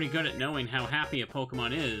 I'm pretty good at knowing how happy a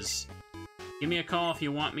Pokemon is. Give me a call if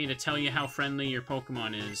you want me to tell you how friendly your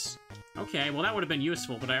Pokemon is. Okay, well that would have been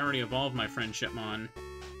useful, but I already evolved my Friendshipmon.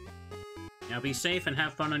 Now be safe and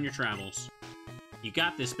have fun on your travels. You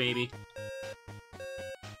got this, baby.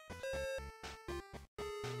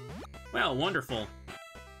 Well, wonderful.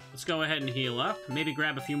 Let's go ahead and heal up. Maybe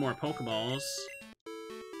grab a few more Pokeballs.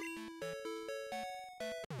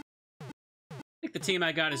 I think the team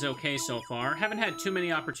I got is okay so far. Haven't had too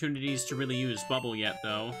many opportunities to really use Bubble yet,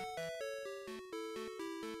 though.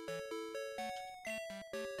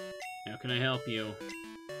 How can I help you?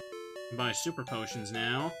 I can buy Super Potions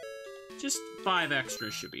now. Just 5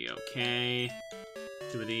 extras should be okay.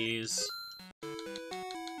 2 of these.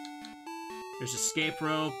 There's Escape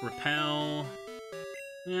Rope, Repel.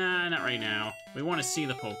 Nah, not right now. We want to see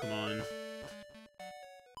the Pokemon.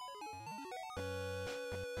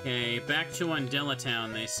 Okay, back to Undella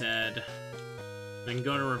Town, they said. Then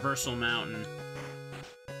go to Reversal Mountain.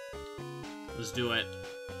 Let's do it.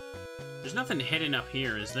 There's nothing hidden up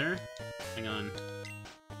here, is there? Hang on.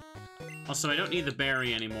 Also, I don't need the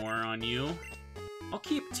berry anymore on you. I'll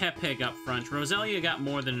keep Tepig up front. Roselia got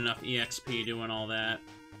more than enough EXP doing all that.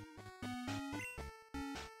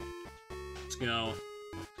 Let's go.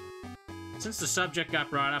 Since the subject got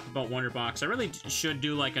brought up about Wonder Box, I really should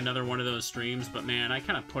do, like, another one of those streams, but man, I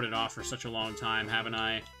kind of put it off for such a long time, haven't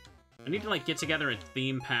I? I need to, like, get together a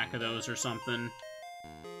theme pack of those or something.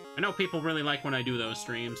 I know people really like when I do those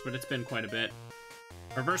streams, but it's been quite a bit.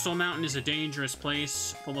 Reversal Mountain is a dangerous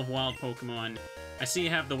place, full of wild Pokemon. I see you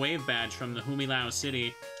have the Wave Badge from the Humilao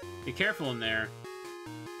City. Be careful in there.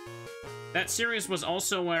 That series was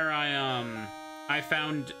also where I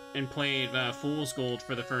found and played Fool's Gold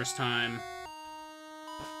for the first time.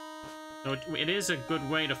 So it is a good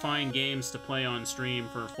way to find games to play on stream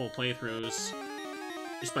for full playthroughs.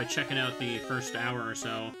 Just by checking out the first hour or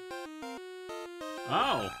so.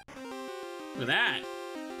 Oh! Look at that!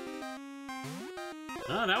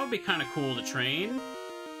 Oh, that would be kind of cool to train.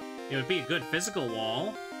 It would be a good physical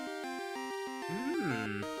wall.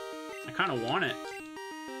 I kind of want it.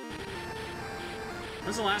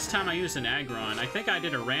 When's the last time I used an Aggron? I think I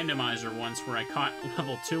did a randomizer once where I caught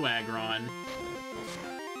level 2 Aggron.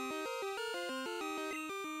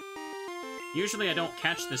 Usually I don't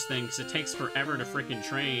catch this thing because it takes forever to frickin'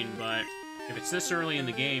 train, but if it's this early in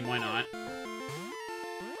the game, why not?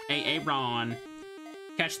 Hey, Ron.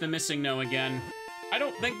 Catch the missing no again. I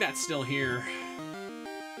don't think that's still here.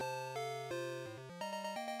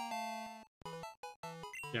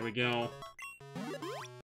 There we go.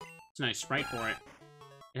 It's a nice sprite for it.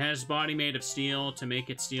 It has body made of steel. To make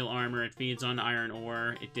it steel armor, it feeds on iron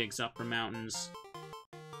ore. It digs up from mountains.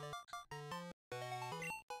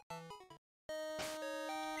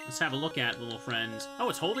 Let's have a look at it, little friend. Oh,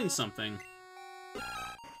 it's holding something.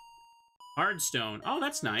 Hardstone. Oh,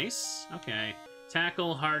 that's nice. Okay.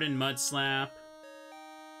 Tackle, Harden, Mud Slap.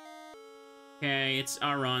 Okay, it's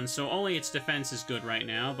Aron, so only its defense is good right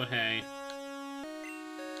now, but hey.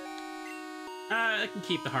 I can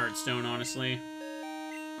keep the Hardstone, honestly.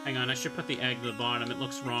 Hang on, I should put the egg to the bottom. It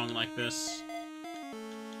looks wrong like this.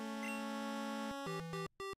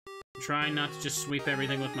 I'm trying not to just sweep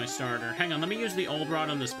everything with my starter. Hang on, let me use the old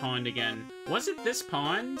rod on this pond again. Was it this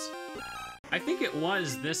pond? I think it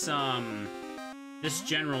was this, this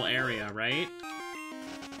general area, right?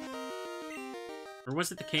 Or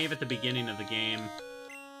was it the cave at the beginning of the game?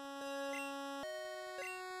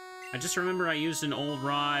 I just remember I used an old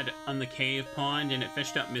rod on the cave pond and it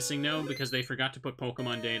fished up Missing No because they forgot to put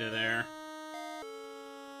Pokemon data there.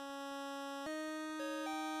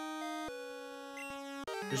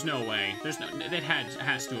 There's no way. There's no... It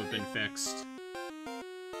has to have been fixed.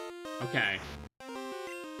 Okay.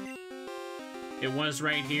 It was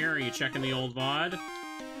right here. Are you checking the old VOD?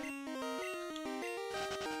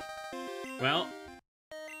 Well,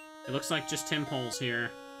 it looks like just Timpole's here.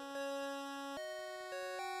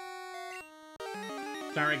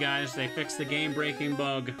 Sorry guys, they fixed the game-breaking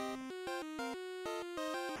bug.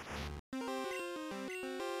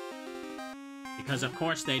 Because of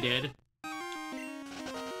course they did.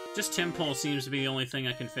 Just Timpole seems to be the only thing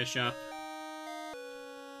I can fish up.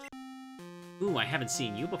 Ooh, I haven't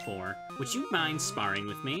seen you before. Would you mind sparring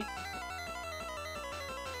with me?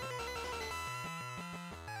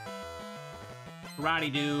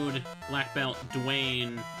 Karate Dude, Black Belt,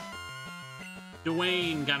 Dwayne.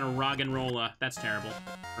 Dwayne got a Roggenrola. That's terrible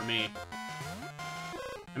for me.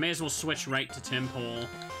 I may as well switch right to Timpole.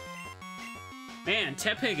 Man,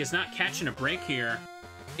 Tepig is not catching a break here.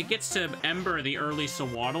 it gets to Ember the early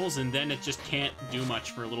Sawaddles, and then it just can't do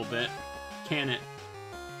much for a little bit. Can it?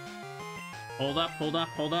 Hold up, hold up,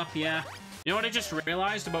 hold up, yeah. You know what I just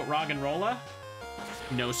realized about Roggenrola?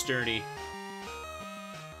 No sturdy.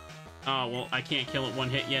 Oh, well, I can't kill it one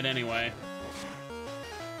hit yet anyway.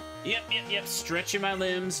 Yep. Stretching my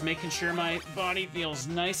limbs, making sure my body feels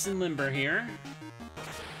nice and limber here.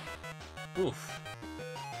 Oof.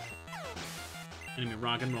 Enemy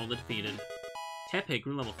Roggenrola defeated. Tepe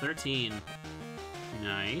grew level 13.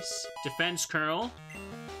 Nice. Defense curl.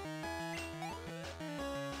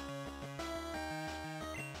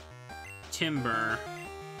 Timber.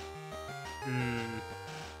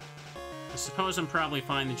 I suppose I'm probably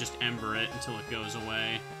fine to just Ember it until it goes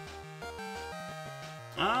away.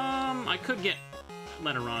 I could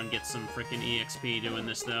let Aron get some freaking EXP doing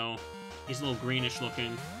this, though. He's a little greenish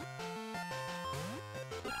looking.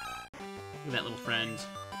 Look at that little friend.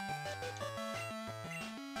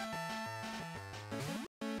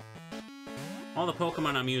 All the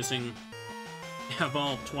Pokemon I'm using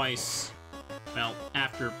evolved twice. Well,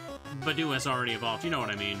 after Badoo has already evolved, you know what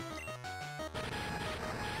I mean.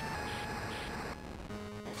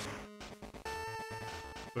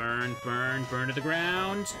 Burn, burn, burn to the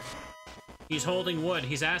ground. He's holding wood.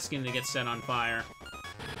 He's asking to get set on fire.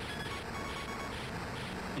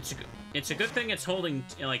 It's a good thing it's holding,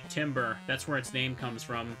 like, timber. That's where its name comes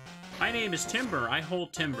from. My name is Timber. I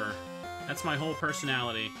hold timber. That's my whole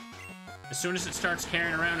personality. As soon as it starts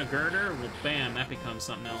carrying around a girder, well, bam, that becomes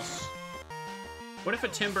something else. What if a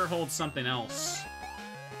timber holds something else?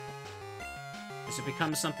 Does it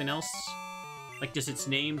become something else? Like, does its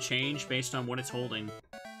name change based on what it's holding?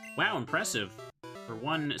 Wow, impressive. For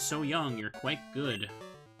one so young, you're quite good.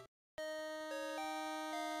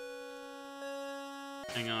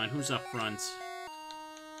 Hang on, who's up front?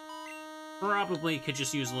 Probably could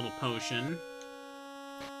just use a little potion.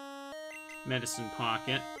 Medicine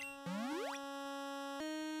pocket.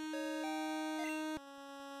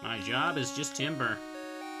 My job is just timber.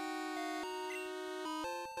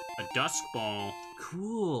 A dusk ball.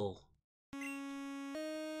 Cool.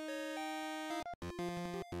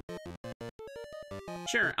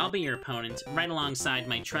 Sure, I'll be your opponent, right alongside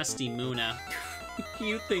my trusty Muna.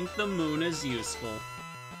 You think the Muna's useful.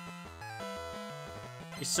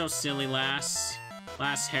 You're so silly, lass.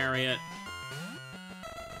 Lass Harriet.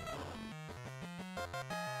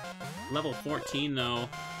 Level 14, though.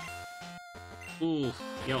 Ooh,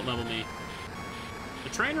 you outleveled me. The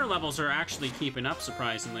trainer levels are actually keeping up,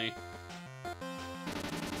 surprisingly.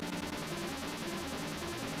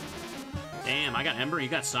 Damn, I got Ember, you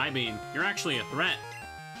got Psybeam. You're actually a threat.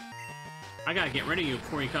 I gotta get rid of you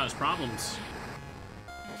before you cause problems.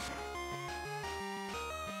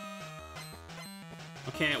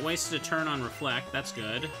 Okay, it wasted a turn on Reflect. That's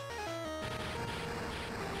good.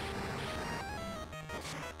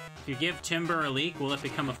 If you give Timber a leak, will it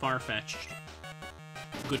become a Farfetch'd?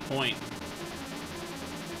 Good point.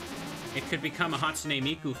 It could become a Hatsune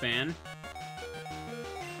Miku fan.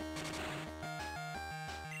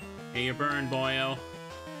 Hey, you're burned, boyo.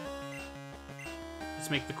 Let's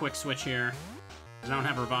make the quick switch here, because I don't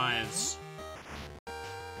have revives.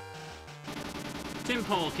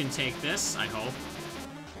 Timpole can take this, I hope.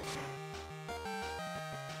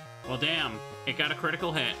 Well, damn. It got a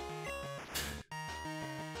critical hit.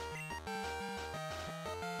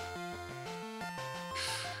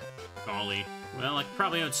 Golly. Well, I could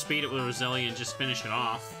probably outspeed it with Roselia and just finish it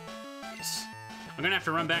off. I'm gonna have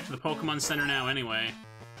to run back to the Pokemon Center now anyway.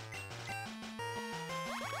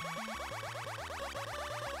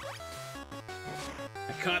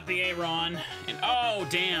 I caught the Aron, and oh,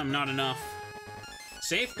 damn, not enough.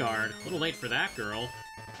 Safeguard? A little late for that, girl.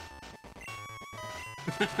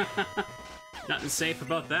 Nothing safe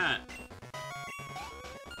about that.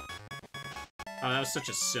 Oh, that was such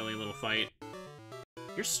a silly little fight.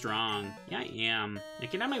 You're strong. Yeah, I am. Now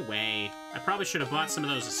get out of my way. I probably should have bought some of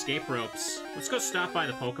those escape ropes. Let's go stop by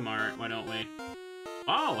the Pokemart, why don't we?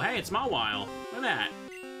 Oh, hey, it's Mawile. Look at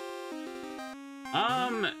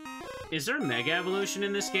that. Is there Mega Evolution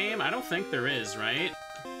in this game? I don't think there is, right?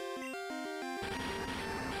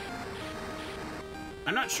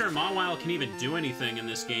 I'm not sure Mawile can even do anything in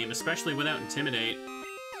this game, especially without Intimidate.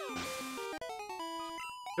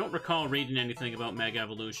 Don't recall reading anything about Mega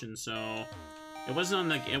Evolution, so it wasn't on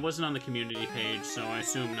the community page, so I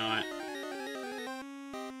assume not.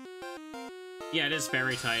 Yeah, it is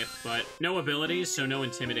Fairy type, but no abilities, so no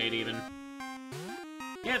Intimidate even.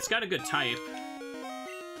 Yeah, it's got a good type.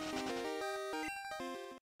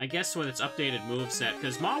 I guess with its updated moveset,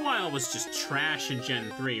 because Mawile was just trash in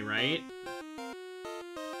Gen 3, right?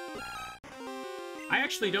 I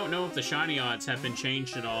actually don't know if the shiny odds have been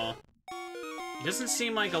changed at all. It doesn't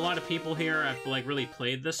seem like a lot of people here have, like, really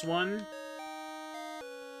played this one.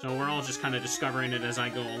 So we're all just kind of discovering it as I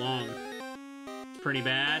go along. It's pretty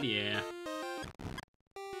bad, yeah.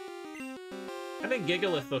 I think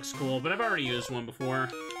Gigalith looks cool, but I've already used one before.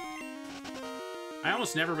 I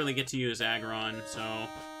almost never really get to use Aggron, so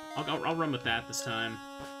I'll run with that this time.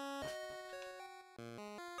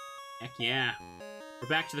 Heck yeah. We're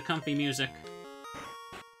back to the comfy music.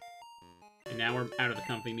 And now we're out of the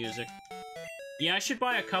comfy music. Yeah, I should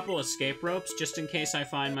buy a couple escape ropes just in case I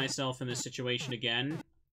find myself in this situation again,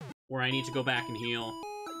 where I need to go back and heal.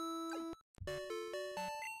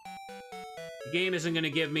 The game isn't gonna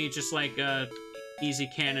give me just like easy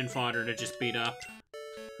cannon fodder to just beat up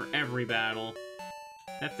for every battle.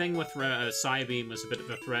 That thing with Psybeam was a bit of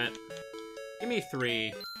a threat. Give me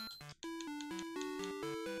 3.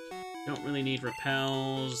 Don't really need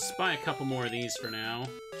repels. Buy a couple more of these for now.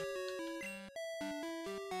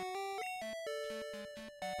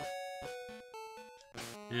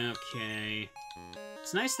 Okay.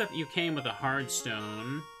 It's nice that you came with a hard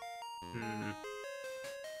stone.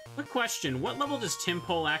 Quick question, what level does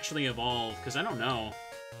Timpole actually evolve? Because I don't know.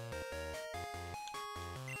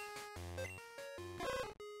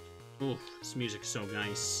 Ooh, this music's so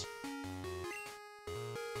nice.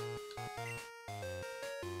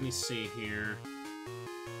 Let me see here.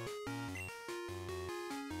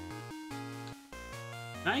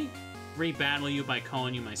 Can I re-battle you by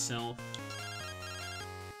calling you myself?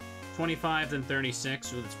 25, then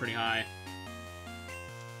 36. Ooh, that's pretty high.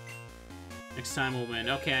 Next time we'll win.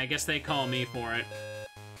 Okay, I guess they call me for it.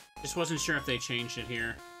 Just wasn't sure if they changed it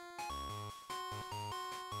here.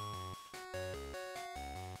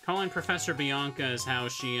 Calling Professor Bianca is how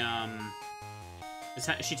she,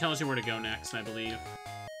 she tells you where to go next, I believe.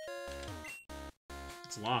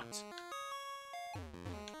 It's locked.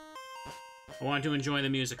 I want to enjoy the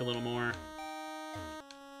music a little more.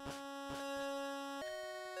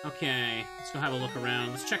 Okay, let's go have a look around.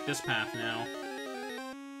 Let's check this path now.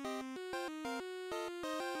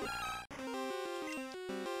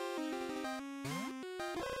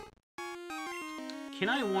 Can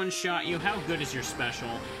I one-shot you? How good is your special?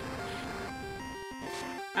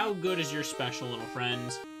 How good is your special, little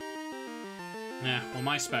friend? Yeah, well,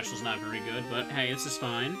 my special's not very good, but hey, this is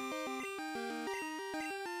fine.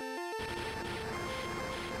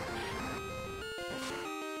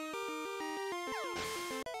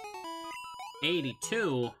 $82?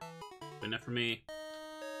 Good enough for me.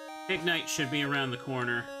 Ignite should be around the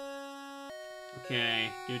corner. Okay,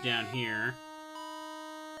 do it down here.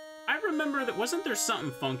 I remember that, wasn't there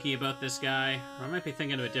something funky about this guy? Or I might be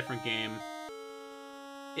thinking of a different game.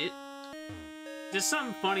 Does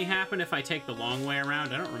something funny happen if I take the long way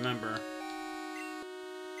around? I don't remember.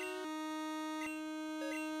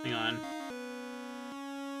 Hang on.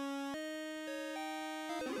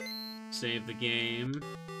 Save the game.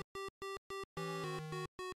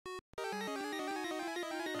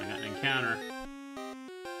 I got an encounter.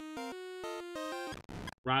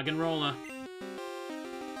 Roggenrola.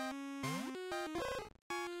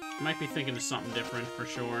 I might be thinking of something different for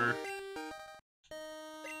sure.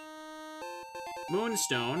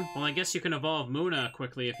 Moonstone. Well, I guess you can evolve Moona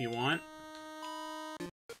quickly if you want.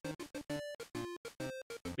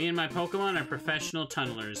 Me and my Pokemon are professional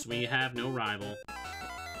tunnelers. We have no rival.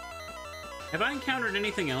 Have I encountered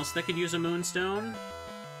anything else that could use a Moonstone?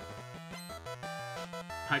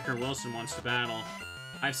 Hiker Wilson wants to battle.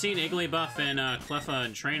 I've seen Igglybuff and Cleffa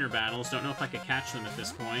in trainer battles. Don't know if I could catch them at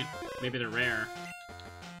this point. Maybe they're rare.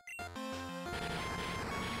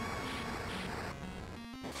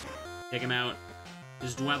 Take him out.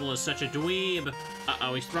 This Dwebble is such a dweeb.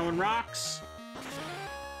 Uh-oh, he's throwing rocks.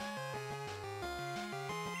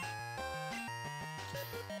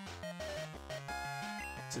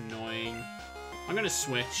 It's annoying. I'm gonna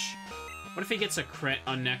switch. What if he gets a crit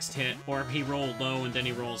on next hit, or if he rolled low and then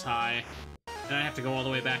he rolls high? Then I have to go all the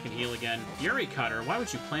way back and heal again. Fury Cutter, why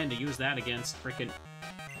would you plan to use that against frickin'...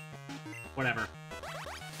 Whatever.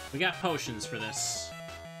 We got potions for this.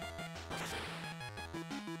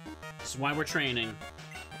 This is why we're training.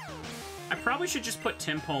 I probably should just put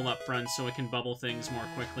Timpole up front so it can bubble things more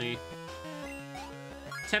quickly.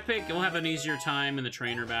 Tepig will have an easier time in the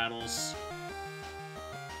trainer battles.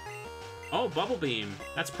 Oh, Bubble Beam.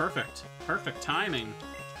 That's perfect. Perfect timing.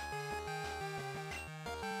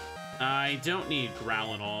 I don't need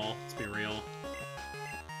Growl at all, let's be real.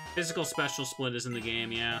 Physical Special Split is in the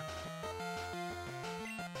game, yeah.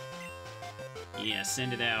 Yeah,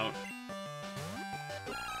 send it out.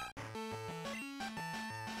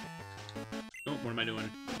 Oh, what am I doing?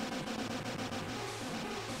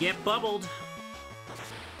 Get bubbled!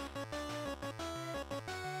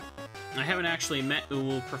 I haven't actually met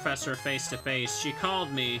Uwu Professor face to face. She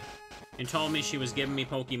called me and told me she was giving me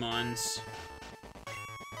Pokemons.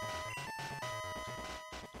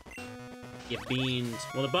 You beans.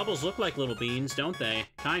 Well, the bubbles look like little beans, don't they?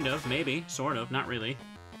 Kind of, maybe, sort of, not really.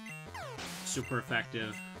 Super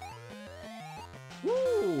effective.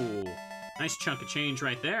 Woo! Nice chunk of change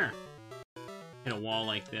right there. Hit a wall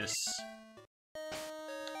like this.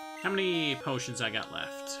 How many potions I got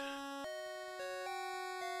left?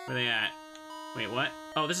 Where they at? Wait, what?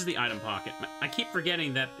 Oh, this is the item pocket. I keep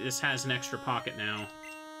forgetting that this has an extra pocket now.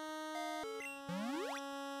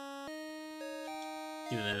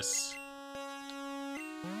 Do this.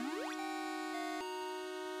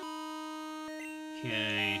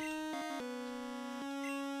 Okay.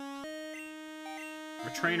 For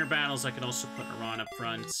trainer battles, I could also put Aron up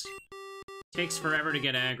front. Takes forever to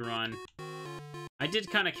get Aggron. I did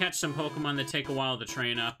kind of catch some Pokemon that take a while to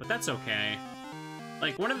train up, but that's okay.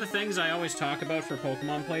 Like, one of the things I always talk about for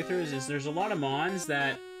Pokemon playthroughs is there's a lot of Mons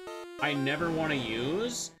that I never want to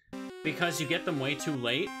use because you get them way too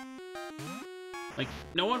late. Like,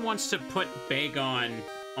 no one wants to put Bagon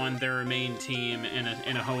on their main team in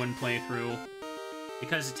a Hoenn playthrough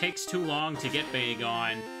because it takes too long to get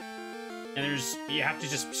Bagon. And you have to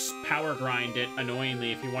just power grind it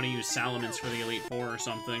annoyingly if you want to use Salamence for the Elite Four or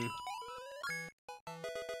something.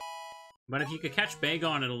 But if you could catch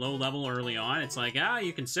Bagon at a low level early on, it's like,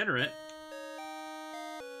 you consider it.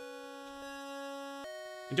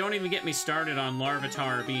 And don't even get me started on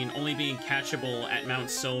Larvitar only being catchable at Mount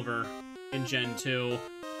Silver in Gen 2.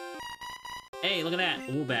 Hey, look at that!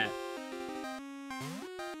 Woobat.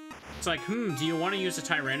 It's like, do you want to use a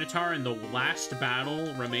Tyranitar in the last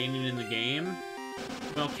battle remaining in the game?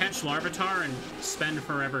 Well, catch Larvitar and spend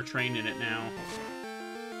forever training it now.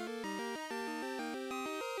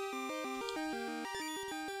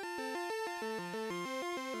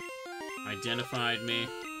 Identified me.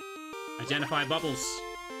 Identify Bubbles.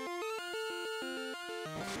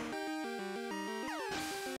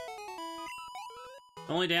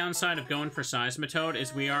 The only downside of going for Seismitoad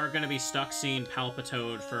is we are going to be stuck seeing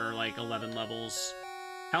Palpitoad for, like, 11 levels.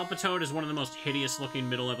 Palpitoad is one of the most hideous-looking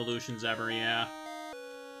middle evolutions ever, yeah.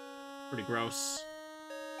 Pretty gross.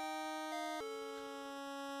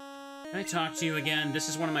 Can I talk to you again? This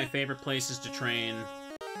is one of my favorite places to train.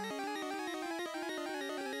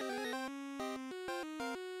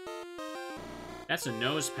 That's a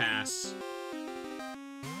nose pass.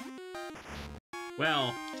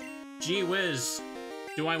 Well, gee whiz.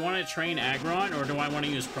 Do I want to train Aggron, or do I want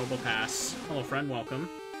to use Probopass? Hello, friend, welcome.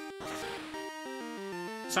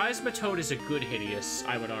 Seismitoad is a good Hideous,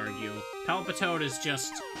 I would argue. Palpitoad is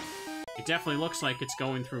just... It definitely looks like it's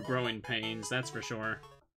going through growing pains, that's for sure.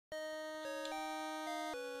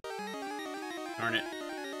 Darn it.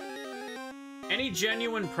 Any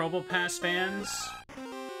genuine Probopass fans?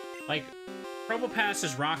 Like, Probopass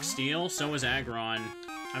is Rock Steel, so is Aggron.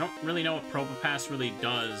 I don't really know what Probopass really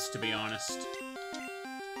does, to be honest.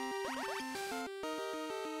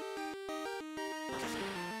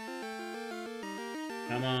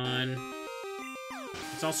 Come on.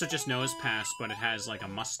 It's also just Nose Pass, but it has, like, a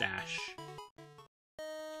mustache.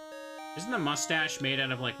 Isn't the mustache made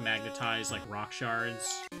out of, like, magnetized, like, rock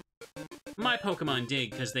shards? My Pokemon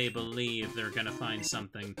dig because they believe they're gonna find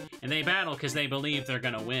something. And they battle because they believe they're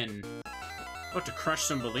gonna win. About to crush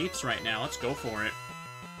some beliefs right now. Let's go for it.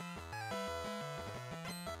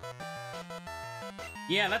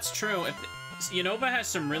 Yeah, that's true. Unova has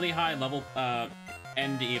some really high level,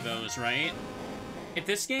 end evos, right? If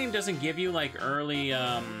this game doesn't give you, like, early,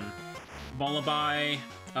 Vullaby,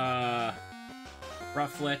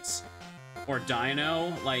 Rufflet, or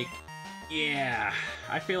Dino, like, yeah,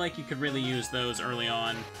 I feel like you could really use those early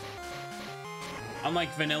on.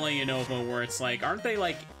 Unlike Vanilla Unova, where it's like, aren't they,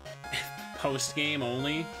 like, post-game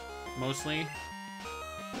only, mostly?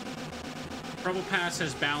 Probopass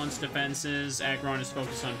has balanced defenses, Aggron is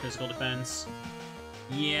focused on physical defense.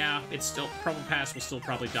 Yeah, it's still... Probopass will still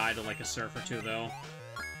probably die to, like, a Surf or two, though.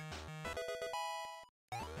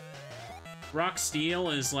 Rock Steel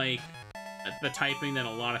is, like, the typing that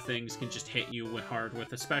a lot of things can just hit you hard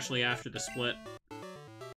with, especially after the split.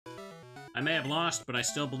 I may have lost, but I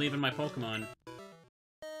still believe in my Pokemon.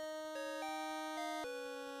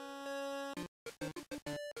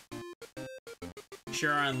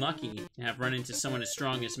 Sure are unlucky to have run into someone as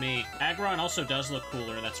strong as me. Aggron also does look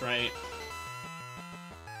cooler, that's right.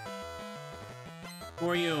 Who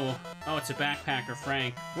are you? Oh, it's a backpacker,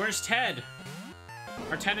 Frank. Where's Ted?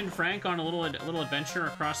 Are Ted and Frank on a little adventure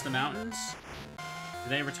across the mountains? Do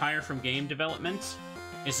they retire from game development?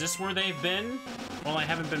 Is this where they've been? Well, I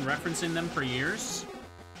haven't been referencing them for years.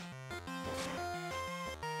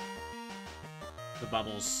 The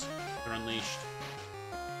bubbles. They're unleashed.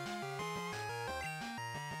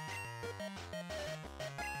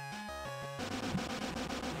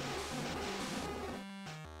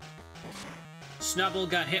 Snubble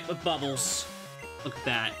got hit with bubbles. Look at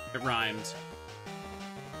that. It rhymed.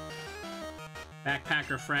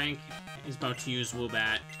 Backpacker Frank is about to use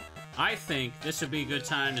Woobat. I think this would be a good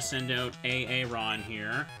time to send out Aaron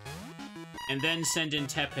here. And then send in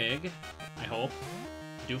Tepig. I hope.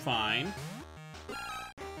 Do fine.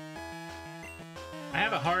 I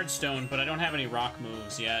have a Hard Stone, but I don't have any rock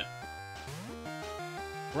moves yet.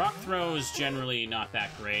 Rock throw is generally not that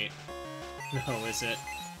great. No, is it?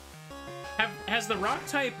 Has the rock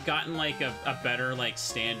type gotten, like, a better, like,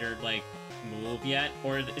 standard, like, move yet?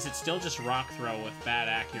 Or is it still just rock throw with bad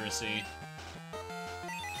accuracy?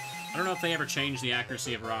 I don't know if they ever changed the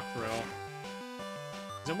accuracy of rock throw.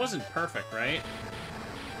 'Cause it wasn't perfect, right?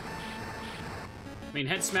 I mean,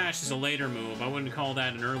 head smash is a later move. I wouldn't call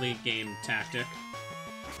that an early game tactic.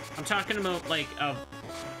 I'm talking about, like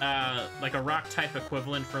a rock type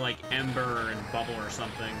equivalent for, like, Ember and Bubble or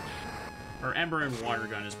something. Or Ember and Water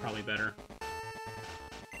Gun is probably better.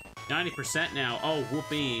 90% now. Oh,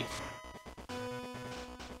 whoopee.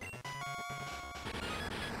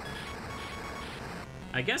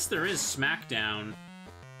 I guess there is Smackdown.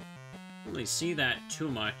 Don't really see that too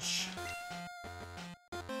much.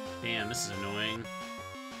 Damn, this is annoying.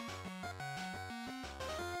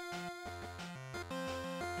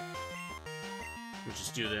 We'll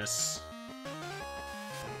just do this.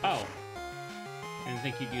 Oh. I didn't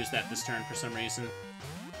think you'd use that this turn for some reason.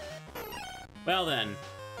 Well then.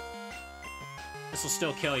 This'll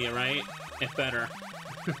still kill you, right? If better.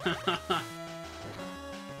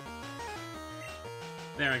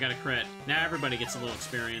 There, I got a crit. Now everybody gets a little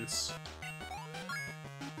experience.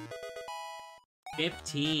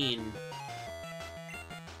 15.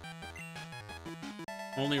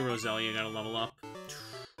 Only Roselia got a level up.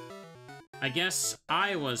 I guess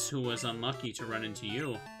I was who was unlucky to run into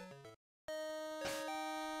you.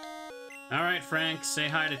 Alright, Frank, say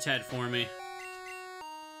hi to Ted for me.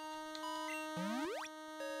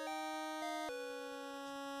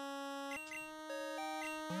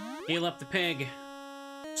 Heal up the pig.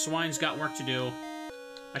 Swine's got work to do.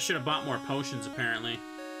 I should have bought more potions, apparently.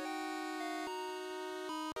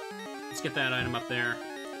 Let's get that item up there.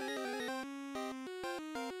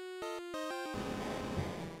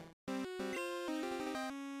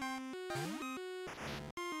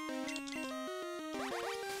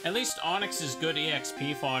 At least Onyx is good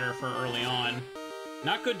EXP fodder for early on.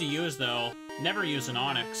 Not good to use, though. Never use an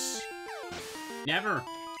Onyx. Never,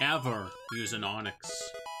 ever use an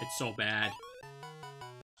Onyx. It's so bad.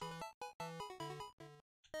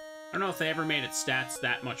 I don't know if they ever made its stats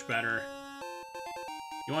that much better.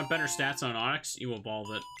 You want better stats on Onyx? You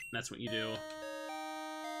evolve it. That's what you do.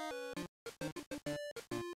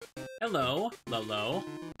 Hello, Lolo.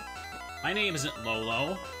 My name isn't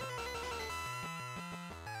Lolo.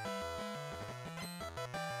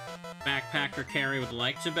 Backpacker Carry would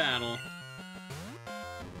like to battle.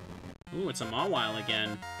 Ooh, it's a Mawile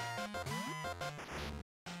again.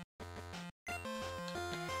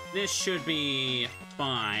 This should be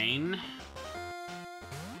fine.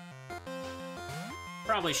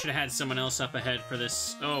 Probably should have had someone else up ahead for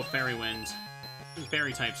this. Oh, Fairy Wind.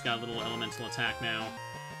 Fairy type's got a little elemental attack now.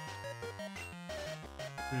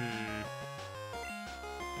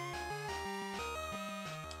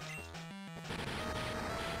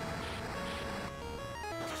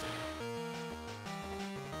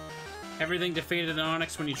 Everything defeated in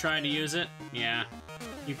Onyx when you tried to use it? Yeah.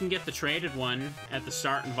 You can get the traded one at the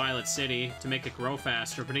start in Violet City to make it grow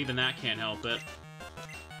faster, but even that can't help it.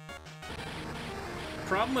 The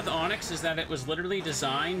problem with Onyx is that it was literally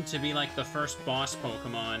designed to be like the first boss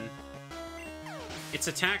Pokemon. Its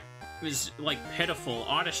attack is, like, pitiful.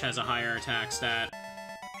 Oddish has a higher attack stat.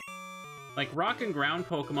 Like, Rock and Ground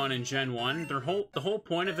Pokemon in Gen 1, the whole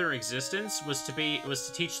point of their existence was to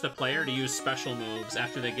teach the player to use special moves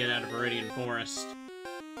after they get out of Viridian Forest.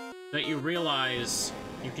 That you realize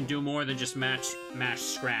you can do more than just mash,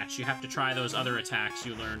 scratch. You have to try those other attacks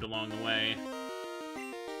you learned along the way.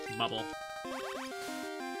 Bubble.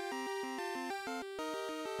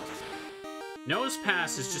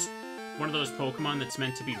 Nosepass is just one of those Pokemon that's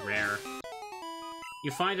meant to be rare.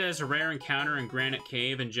 You find it as a rare encounter in Granite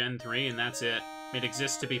Cave in Gen 3, and that's it. It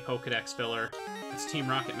exists to be Pokedex filler. It's Team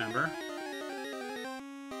Rocket member.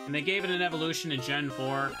 And they gave it an evolution in Gen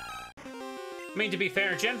 4. I mean, to be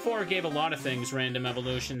fair, Gen 4 gave a lot of things random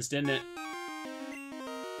evolutions, didn't it?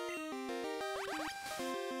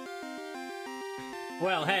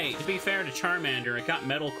 Well, hey, to be fair to Charmander, it got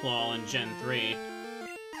Metal Claw in Gen 3.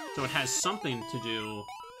 So it has something to do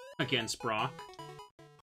against Brock.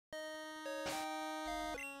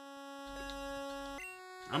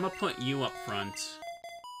 I'm gonna put you up front.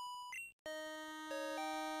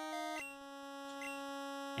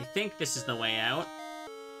 I think this is the way out.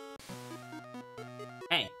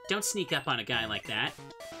 Hey, don't sneak up on a guy like that.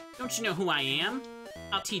 Don't you know who I am?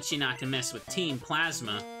 I'll teach you not to mess with Team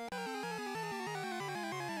Plasma.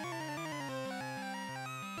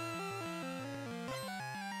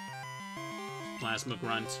 Plasma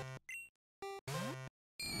Grunt.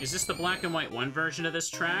 Is this the black and white 1 version of this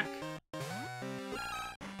track?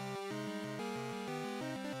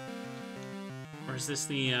 Or is this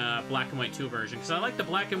the black and white 2 version? Because I like the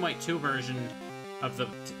black and white 2 version of the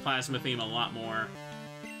Plasma theme a lot more.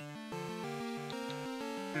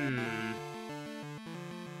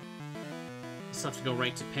 Still have to go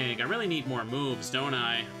right to Pig. I really need more moves, don't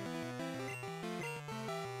I?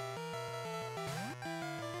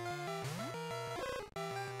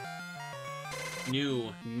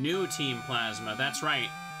 New Team Plasma. That's right.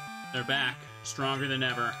 They're back. Stronger than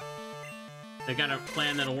ever. They got a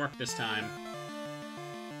plan that'll work this time.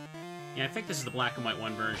 Yeah, I think this is the black and white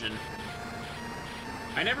 1 version.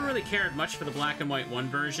 I never really cared much for the black and white 1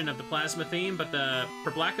 version of the Plasma theme, but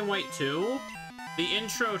for black and white 2, the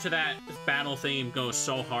intro to that battle theme goes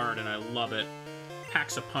so hard, and I love it.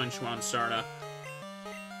 Packs a punch on startup.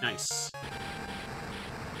 Nice.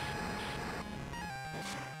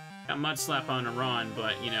 Got Mud Slap on Iran,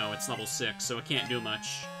 but, you know, it's level 6, so it can't do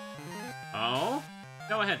much. Oh?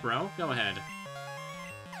 Go ahead, bro. Go ahead.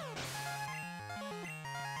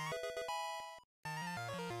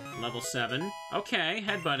 Level 7. Okay,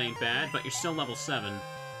 Headbutt ain't bad, but you're still level 7.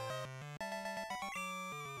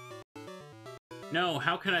 No,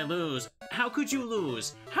 how could I lose? How could you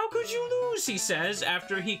lose? How could you lose, he says,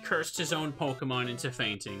 after he cursed his own Pokemon into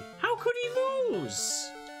fainting. How could he lose?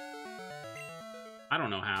 I don't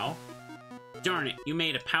know how. Darn it, you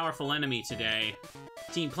made a powerful enemy today.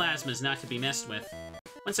 Team Plasma's not to be messed with.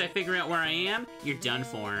 Once I figure out where I am, you're done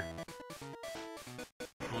for.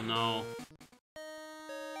 Oh no.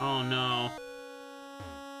 Oh no.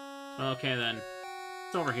 Okay then.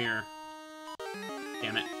 It's over here.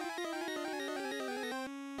 Damn it.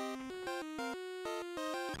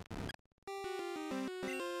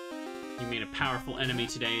 You made a powerful enemy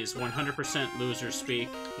today is 100% loser speak.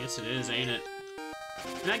 Yes it is, ain't it?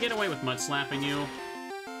 Can I get away with mud slapping you?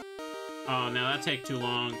 Oh, no, that'd take too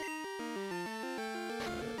long.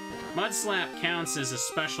 Mud slap counts as a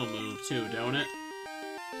special move too, don't it?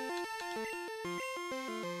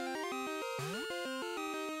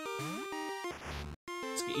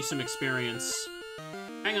 Let's get you some experience.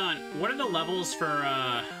 Hang on, what are the levels for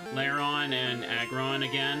Lairon and Aggron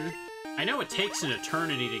again? I know it takes an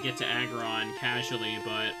eternity to get to Aggron casually,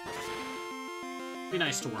 but it'd be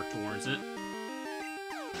nice to work towards it.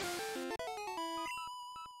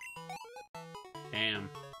 Damn.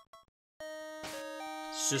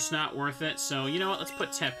 It's just not worth it, so you know what, let's put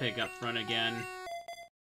Tepig up front again.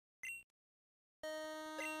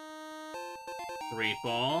 Great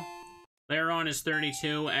Ball. Lairon is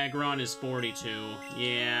 32, Aggron is 42.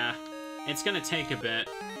 Yeah, it's gonna take a bit.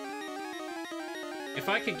 If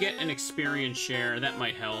I could get an experience share, that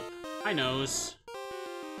might help. Hi, Nose.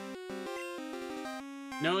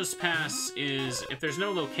 Nose Pass is, if there's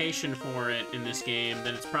no location for it in this game,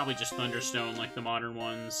 then it's probably just Thunderstone like the modern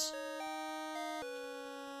ones.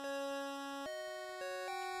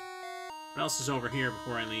 What else is over here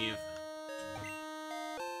before I leave?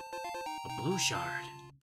 A blue shard.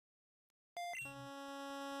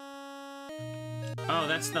 Oh,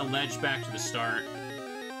 that's the ledge back to the start.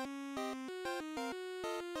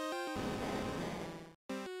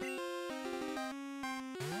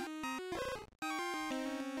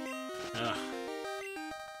 Ugh.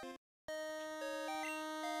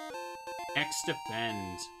 X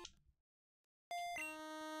defend.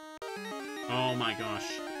 Oh my gosh.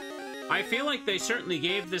 I feel like they certainly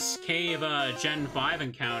gave this cave a Gen 5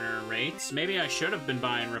 encounter rates. Maybe I should have been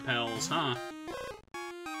buying repels, huh?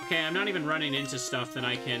 Okay, I'm not even running into stuff that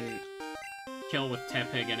I can kill with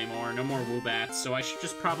Tepig anymore. No more Woobats, so I should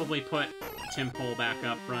just probably put Timpole back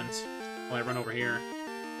up front while I run over here.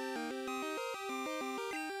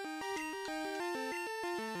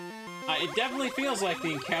 It definitely feels like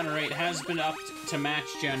the encounter rate has been upped to match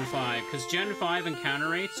Gen 5, because Gen 5 encounter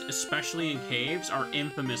rates, especially in caves, are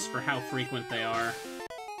infamous for how frequent they are.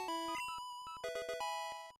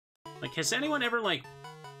 Like, has anyone ever, like,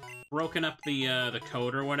 broken up the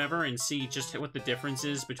code or whatever and see just what the difference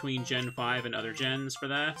is between Gen 5 and other gens for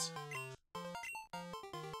that?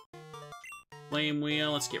 Flame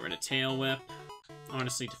Wheel, let's get rid of Tail Whip.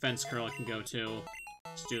 Honestly, Defense Curl can go too.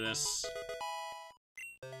 Let's do this.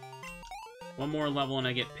 One more level and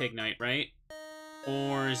I get Pig Knight, right?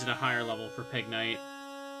 Or is it a higher level for Pig Knight?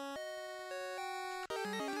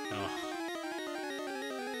 Ugh.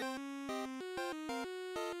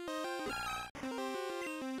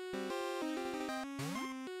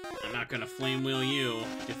 I'm not gonna flame wheel you,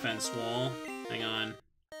 defense wall. Hang on.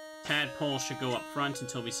 Tadpole should go up front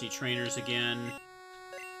until we see trainers again.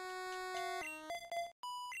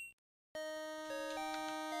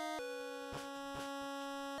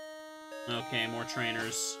 Okay, more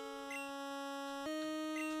trainers.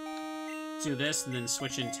 Do this and then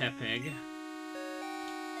switch in Tepig.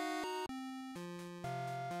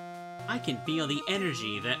 I can feel the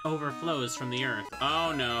energy that overflows from the earth.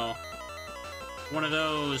 Oh no. One of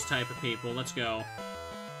those type of people. Let's go.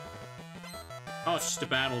 Oh, it's just a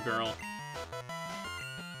battle girl.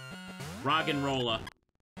 Roggenrola.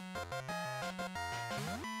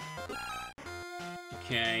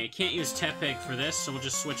 Okay, can't use Tepig for this, so we'll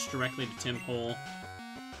just switch directly to Timpole.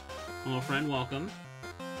 Hello, friend, welcome.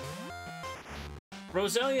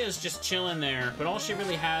 Roselia is just chilling there, but all she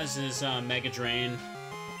really has is Mega Drain.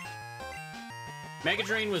 Mega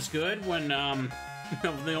Drain was good when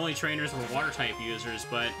the only trainers were Water-type users,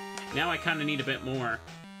 but now I kind of need a bit more.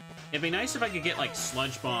 It'd be nice if I could get, like,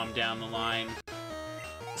 Sludge Bomb down the line.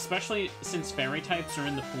 Especially since Fairy types are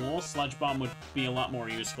in the pool, Sludge Bomb would be a lot more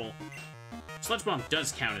useful. Sludge Bomb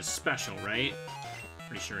does count as special, right?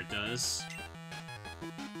 Pretty sure it does.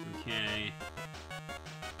 Okay.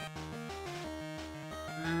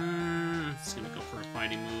 It's gonna go for a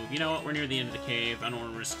fighting move. You know what? We're near the end of the cave. I don't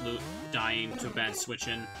want to risk dying to a bad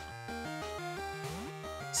switch-in.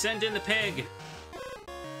 Send in the pig!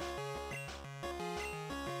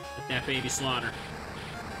 Let that baby slaughter.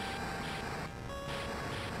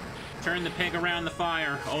 Turn the pig around the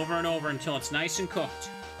fire over and over until it's nice and cooked.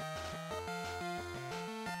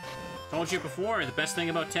 Told you before, the best thing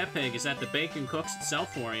about Tepig is that the bacon cooks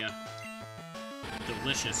itself for you.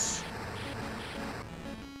 Delicious.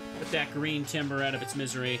 Put that green timber out of its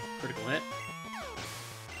misery. Critical hit.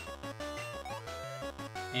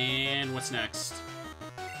 And what's next?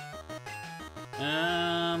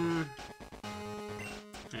 Hang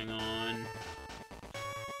on.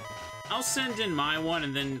 I'll send in my one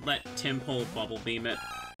and then let Timpole Bubble Beam it.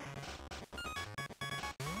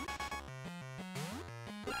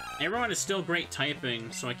 Everyone is still great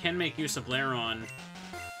typing, so I can make use of Lairon.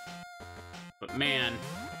 But man,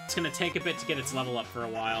 it's gonna take a bit to get its level up for a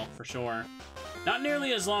while, for sure. Not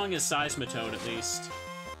nearly as long as Seismitoad, at least.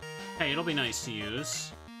 Hey, it'll be nice to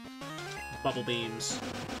use. Bubble Beams.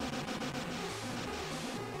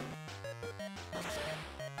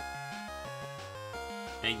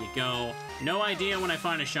 There you go. No idea when I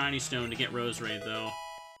find a Shiny Stone to get Rose Raid, though.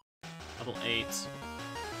 Level 8.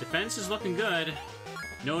 Defense is looking good.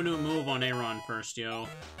 No new move on Aron first, yo.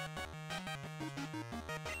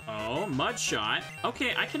 Oh, Mud Shot.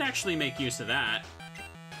 Okay, I can actually make use of that.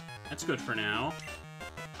 That's good for now.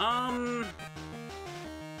 I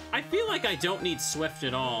feel like I don't need Swift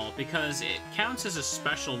at all, because it counts as a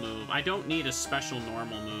special move. I don't need a special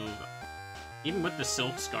normal move. Even with the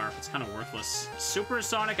Silk Scarf, it's kind of worthless.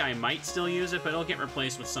 Supersonic, I might still use it, but it'll get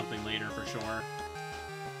replaced with something later for sure.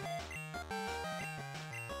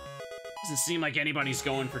 Doesn't seem like anybody's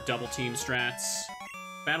going for double team strats.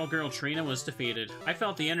 Battle Girl Trina was defeated. I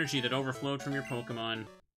felt the energy that overflowed from your Pokemon.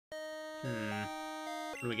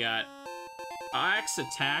 What do we got? Axe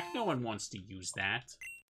attack? No one wants to use that.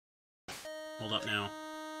 Hold up now.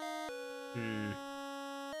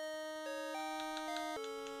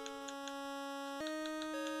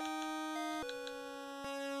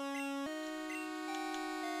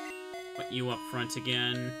 Put you up front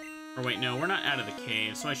again. Or wait, no, we're not out of the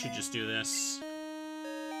cave, so I should just do this.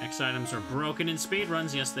 X items are broken in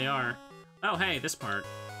speedruns. Yes, they are. Oh, hey, this part.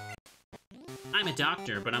 I'm a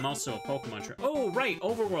doctor, but I'm also a Pokemon trainer. Oh, right,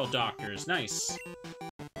 Overworld Doctors. Nice.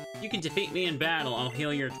 You can defeat me in battle. I'll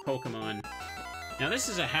heal your Pokemon. Now, this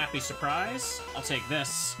is a happy surprise. I'll take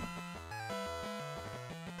this.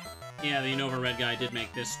 Yeah, the Unova Red guy did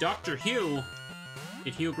make this. Dr. Hugh.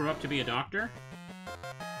 Did Hugh grow up to be a doctor?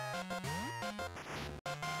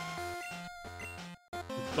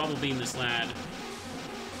 Bubble Beam this lad.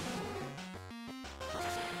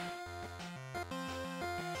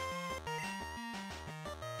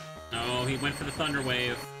 Oh, he went for the Thunder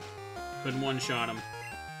Wave. Couldn't one-shot him.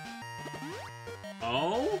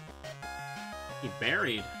 Oh? He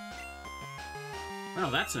buried. Oh,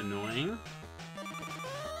 that's annoying.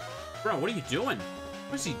 Bro, what are you doing?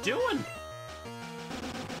 What is he doing?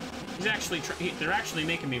 He's actually they're actually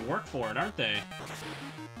making me work for it, aren't they?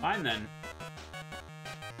 Fine then.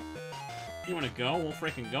 You wanna go? We'll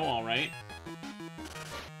freaking go, alright.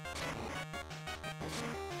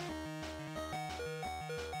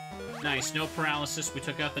 Nice, no paralysis. We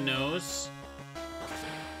took out the nose.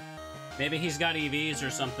 Maybe he's got EVs or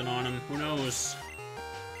something on him. Who knows?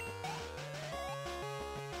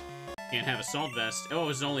 Can't have Assault Vest. Oh,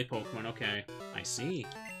 it's only Pokemon. Okay. I see.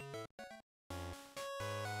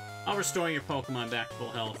 I'll restore your Pokemon back to full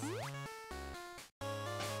health.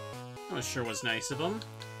 That sure was nice of him.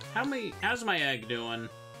 How's my egg doing?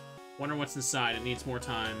 Wonder what's inside. It needs more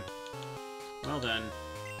time. Well then.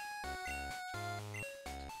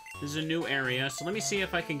 This is a new area, so let me see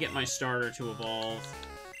if I can get my starter to evolve.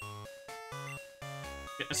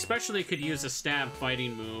 It especially could use a stab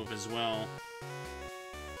fighting move as well.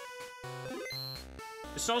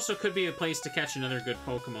 This also could be a place to catch another good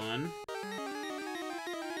Pokemon.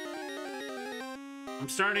 I'm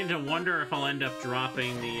starting to wonder if I'll end up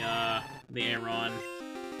dropping the Aeron.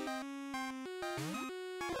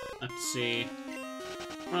 Let's see.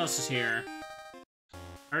 What else is here?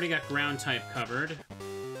 Already got ground type covered.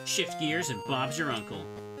 Shift gears and Bob's your uncle.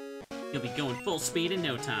 You'll be going full speed in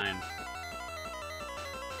no time.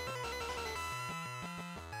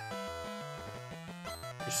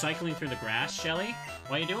 You're cycling through the grass, Shelly?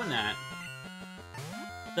 Why are you doing that?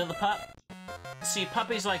 See,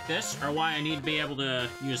 puppies like this are why I need to be able to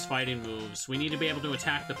use fighting moves. We need to be able to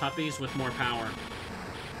attack the puppies with more power.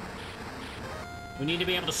 We need to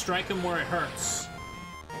be able to strike them where it hurts.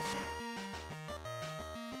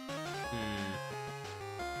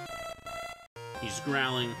 He's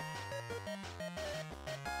growling.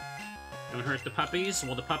 Don't hurt the puppies?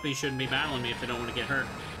 Well, the puppies shouldn't be battling me if they don't want to get hurt.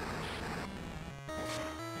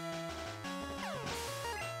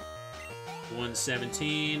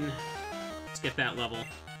 $117. Let's get that level.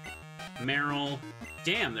 Meryl.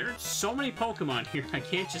 Damn, there are so many Pokemon here. I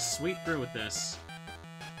can't just sweep through with this.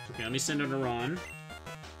 Okay, let me send out a Ron.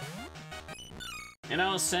 And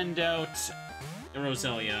I'll send out a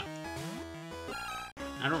Roselia.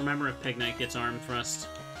 I don't remember if Pignite gets Arm Thrust.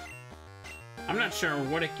 I'm not sure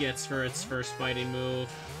what it gets for its first fighting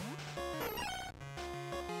move.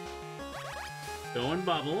 Going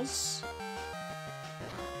Bubbles.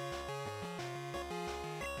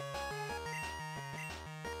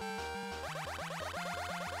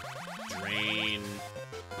 Drain.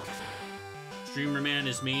 Streamer Man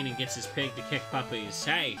is mean and gets his pig to kick puppies.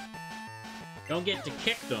 Hey! Don't get to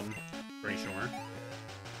kick them. Pretty sure.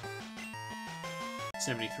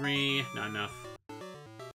 73, not enough.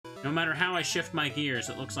 No matter how I shift my gears,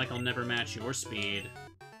 it looks like I'll never match your speed.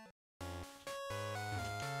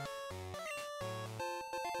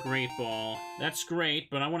 Great Ball. That's great,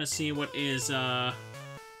 but I want to see what is,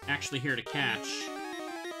 actually here to catch.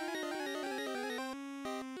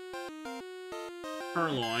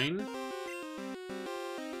 Purloin.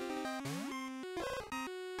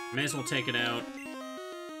 May as well take it out.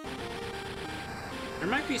 There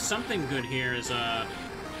might be something good here as a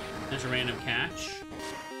random catch.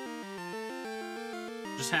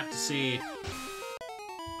 Just have to see.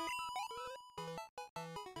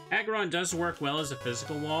 Aggron does work well as a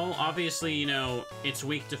physical wall. Obviously, you know, it's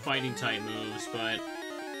weak to fighting type moves, but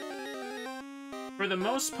for the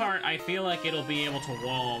most part, I feel like it'll be able to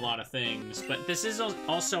wall a lot of things. But this is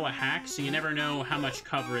also a hack, so you never know how much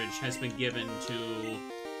coverage has been given to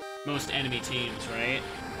most enemy teams, right?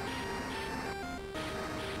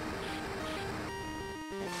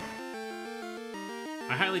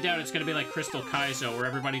 I highly doubt it's gonna be like Crystal Kaizo, where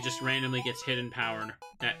everybody just randomly gets hidden powered.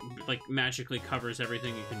 That, like, magically covers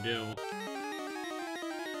everything you can do.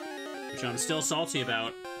 Which I'm still salty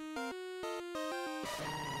about.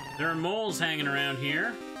 There are moles hanging around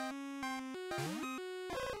here.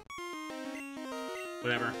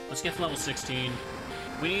 Whatever. Let's get to level 16.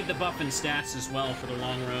 We need the buff and stats as well for the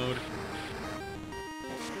long road.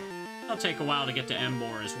 It'll take a while to get to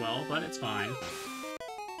Embor as well, but it's fine.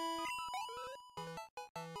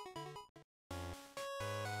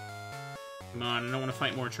 Come on, I don't want to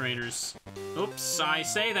fight more trainers. Oops, I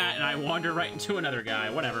say that and I wander right into another guy.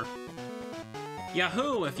 Whatever.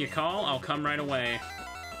 Yahoo! If you call, I'll come right away.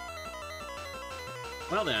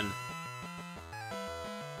 Well then.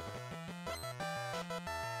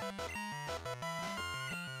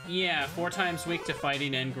 Yeah, 4 times weak to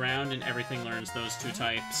fighting and ground, and everything learns those 2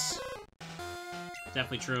 types.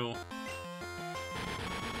 Definitely true.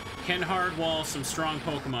 Can hardwall some strong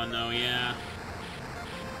Pokemon, though, yeah.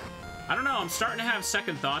 I don't know, I'm starting to have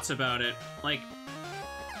second thoughts about it. Like,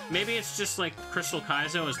 maybe it's just, like, Crystal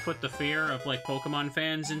Kaizo has put the fear of, like, Pokemon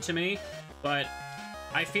fans into me, but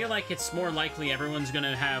I feel like it's more likely everyone's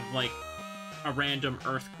gonna have, like, a random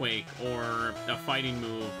Earthquake or a fighting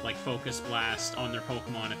move like Focus Blast on their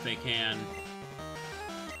Pokemon if they can.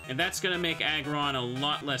 And that's gonna make Aggron a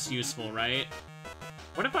lot less useful, right?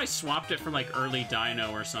 What if I swapped it for, like, early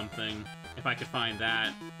Dino or something? If I could find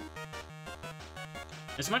that.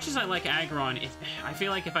 As much as I like Aggron, I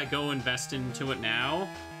feel like if I go invest into it now,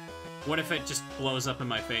 what if it just blows up in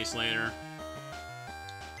my face later?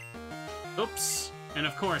 Oops. And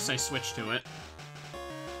of course, I switched to it.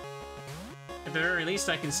 At the very least,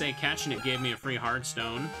 I can say catching it gave me a free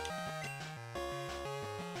Heartstone.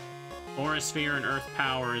 Aura Sphere and Earth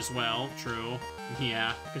Power as well. True.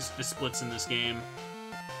 Yeah, because the splits in this game.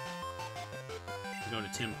 Go to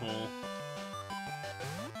Timpole.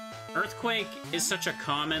 Earthquake is such a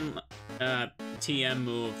common TM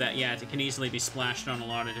move that, yeah, it can easily be splashed on a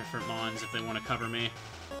lot of different mons if they want to cover me.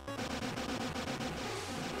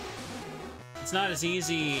 It's not as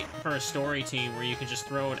easy for a story team where you can just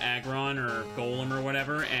throw at Aggron or Golem or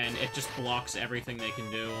whatever, and it just blocks everything they can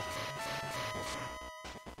do.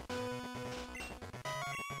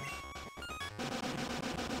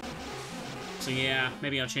 So yeah,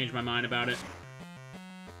 maybe I'll change my mind about it.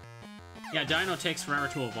 Yeah, Dino takes forever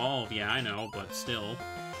to evolve, yeah, I know, but still.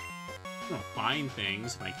 I'm gonna find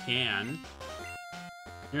things if I can.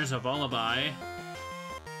 Here's a Vullaby.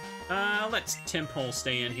 Let's Timpole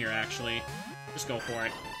stay in here, actually. Just go for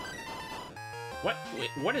it.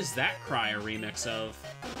 What is that cry a remix of?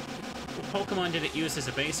 What Pokemon did it use as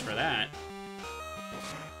a base for that?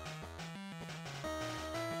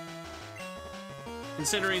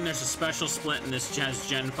 Considering there's a special split and this has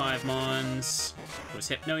Gen 5 Mons. Was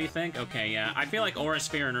Hypno, you think? Okay, yeah. I feel like Aura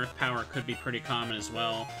Sphere and Earth Power could be pretty common as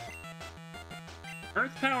well.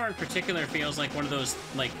 Earth Power in particular feels like one of those,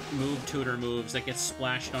 like, move tutor moves that gets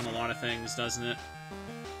splashed on a lot of things, doesn't it?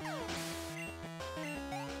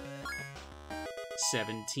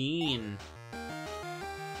 17.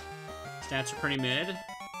 Stats are pretty mid.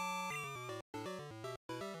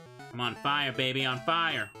 I'm on fire, baby, on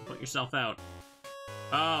fire. Put yourself out.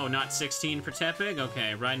 Oh, not 16 for Tepig?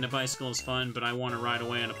 Okay, riding a bicycle is fun, but I want to ride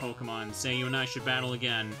away on a Pokemon. Say you and I should battle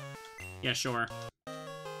again. Yeah, sure.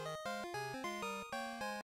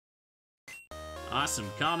 Awesome.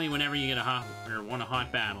 Call me whenever you get a hot, or want a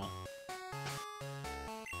hot battle.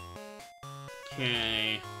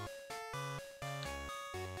 Okay.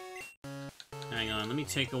 Hang on, let me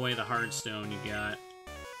take away the Hardstone you got.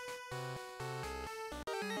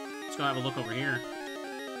 Let's go have a look over here.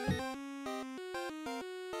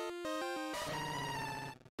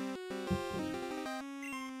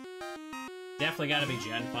 Definitely gotta be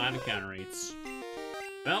Gen 5 encounter rates.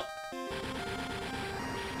 Well,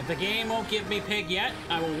 if the game won't give me Pig yet,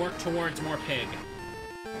 I will work towards more Pig.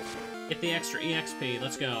 Get the extra EXP,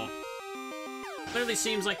 let's go. Clearly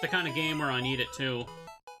seems like the kind of game where I need it too.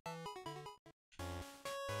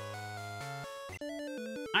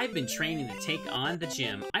 I've been training to take on the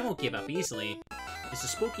gym. I won't give up easily. Is the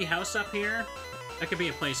spooky house up here? That could be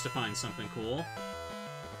a place to find something cool.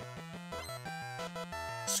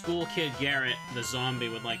 School kid Garrett, the zombie,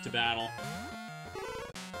 would like to battle.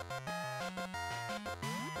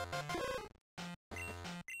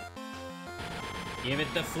 Give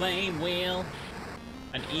it the flame wheel.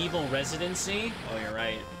 An evil residency? Oh, you're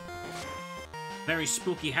right. Very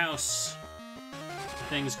spooky house.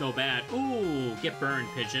 Things go bad. Ooh, get burned,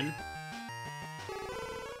 pigeon.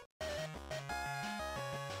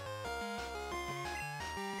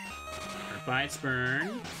 Hurt by its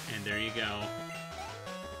burn, and there you go.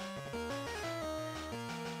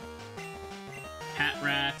 Hat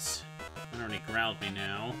rats. It already growled me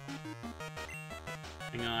now.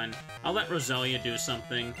 Hang on. I'll let Roselia do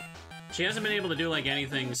something. She hasn't been able to do, like,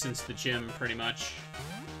 anything since the gym, pretty much.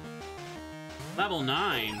 Level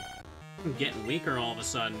 9. I'm getting weaker all of a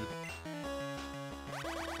sudden.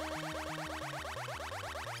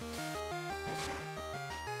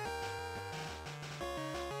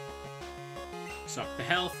 Suck the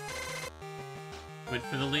health. Went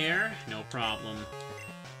for the Leer. No problem.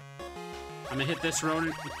 I'm gonna hit this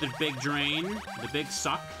rodent with the big drain, the big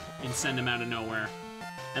suck, and send him out of nowhere.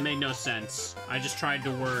 That made no sense. I just tried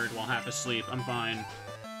to word while half asleep. I'm fine.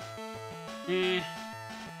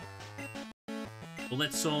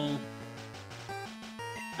 Blitzel.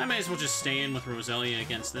 I may as well just stay in with Roselia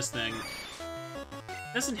against this thing.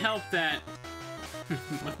 Doesn't help that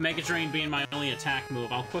with Mega Drain being my only attack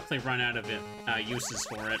move, I'll quickly run out of it, uses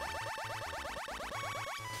for it.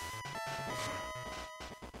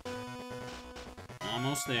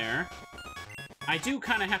 Almost there. I do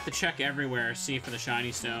kind of have to check everywhere, see for the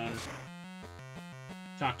shiny stone.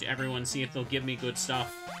 Talk to everyone, see if they'll give me good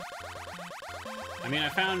stuff. I mean, I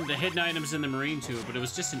found the hidden items in the marine tube, but it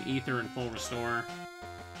was just an ether and full restore.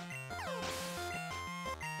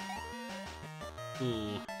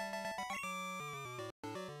 Ooh.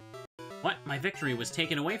 What? My victory was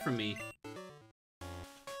taken away from me.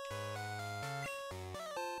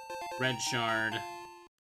 Red shard.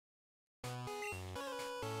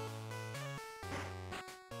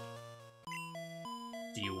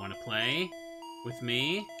 Do you want to play with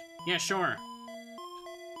me? Yeah, sure.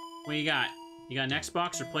 What you got? You got an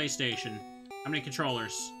Xbox or PlayStation? How many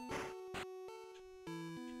controllers?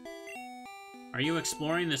 Are you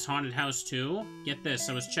exploring this haunted house too? Get this,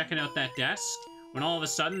 I was checking out that desk when all of a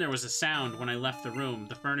sudden there was a sound when I left the room.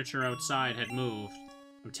 The furniture outside had moved.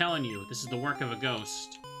 I'm telling you, this is the work of a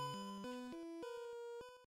ghost.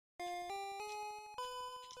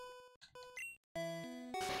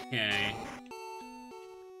 Okay.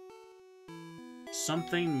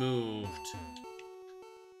 Something moved.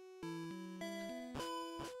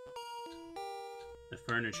 The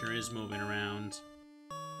furniture is moving around.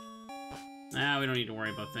 We don't need to worry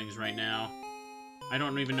about things right now. I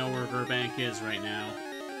don't even know where Burbank is right now.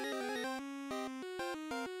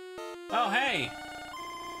 Oh, hey!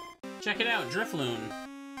 Check it out, Drifloon.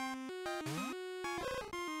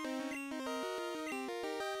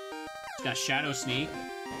 It's got Shadow Sneak.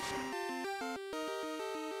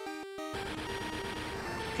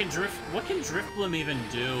 What can Drifblim even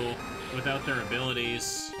do without their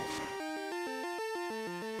abilities?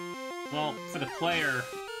 Well, for the player,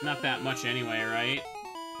 not that much anyway, right?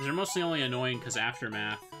 Because they're mostly only annoying because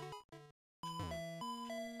Aftermath.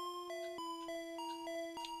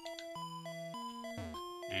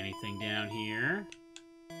 Anything down here?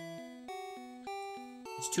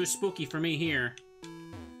 It's too spooky for me here.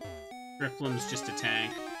 Drifblim's just a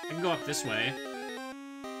tank. I can go up this way.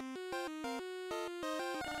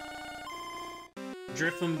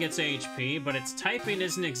 Drifblim gets HP, but its typing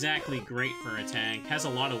isn't exactly great for a tank. Has a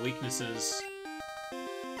lot of weaknesses.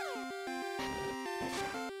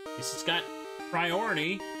 It's got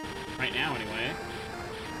priority. Right now, anyway.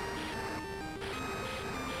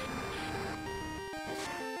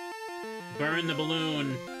 Burn the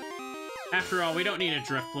balloon. After all, we don't need a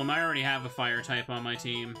Drifblim. I already have a fire type on my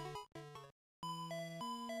team.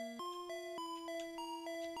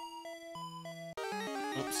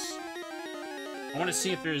 Oops. I want to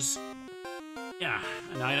see if there's... yeah,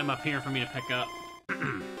 an item up here for me to pick up.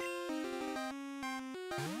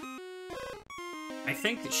 I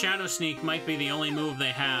think that Shadow Sneak might be the only move they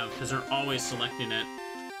have, because they're always selecting it.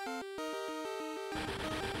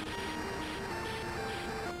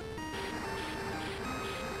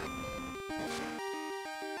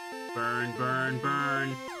 Burn, burn,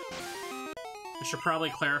 burn. I should probably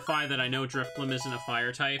clarify that I know Drifblim isn't a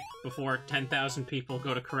fire type before 10,000 people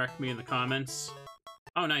go to correct me in the comments.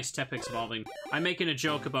 Oh, nice, Tepig's evolving. I'm making a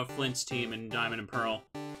joke about Flint's team in Diamond and Pearl.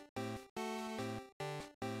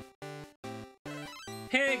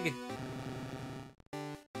 Pig!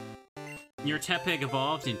 Your Tepig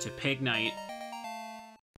evolved into Pig Knight.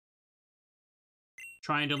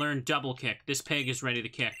 Trying to learn double kick. This pig is ready to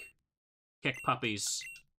kick. Kick puppies.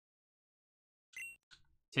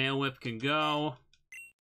 Tail Whip can go.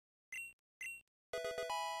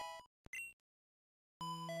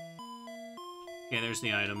 Okay, there's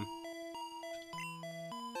the item.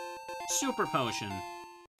 Super Potion.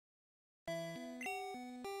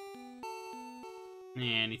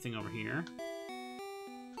 Anything over here?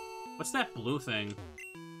 What's that blue thing?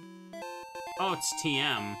 Oh, it's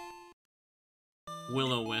TM.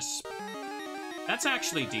 Will-O-Wisp. That's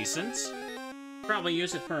actually decent. Probably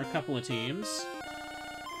use it for a couple of teams.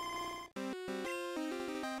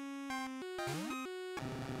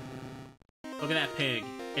 Look at that pig.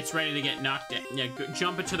 It's ready to get knocked out. Yeah,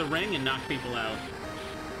 jump into the ring and knock people out.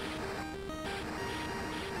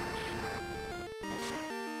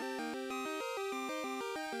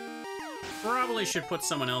 Probably should put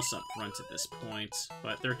someone else up front at this point,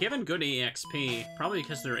 but they're given good EXP, probably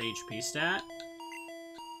because of their HP stat.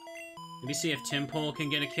 Maybe see if Timpole can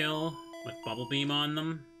get a kill with Bubble Beam on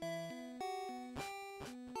them.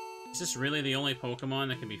 Is this really the only Pokemon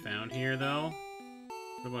that can be found here, though?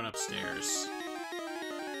 What about upstairs?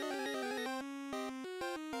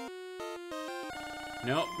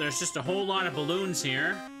 Nope, there's just a whole lot of balloons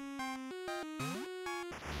here.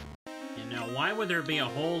 And now, why would there be a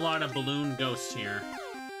whole lot of balloon ghosts here?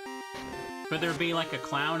 Could there be, like, a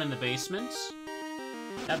clown in the basement?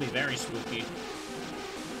 That'd be very spooky.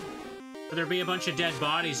 Could there be a bunch of dead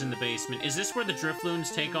bodies in the basement? Is this where the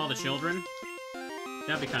Drifloons take all the children?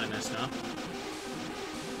 That'd be kind of messed up.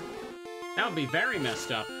 That would be very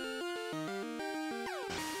messed up.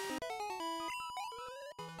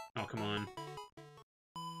 Oh, come on.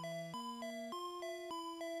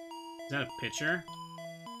 that a picture?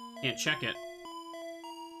 Can't check it.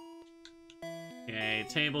 Okay,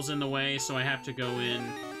 table's in the way, so I have to go in.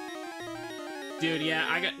 Dude, yeah,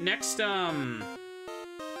 I got next town,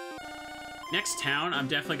 I'm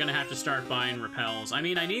definitely gonna have to start buying repels. I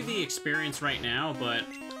mean, I need the experience right now, but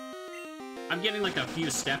I'm getting like a few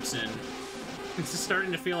steps in. It's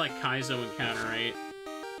starting to feel like Kaizo encounter, right?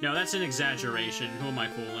 No, that's an exaggeration. Who am I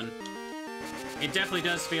fooling? It definitely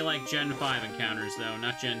does feel like Gen 5 encounters, though,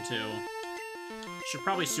 not Gen 2. Should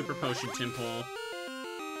probably Super Potion Timpole.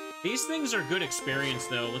 These things are good experience,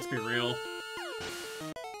 though, let's be real.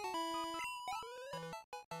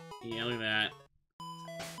 Yeah, look at that.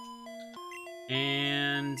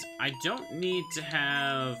 And I don't need to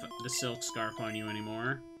have the Silk Scarf on you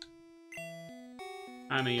anymore.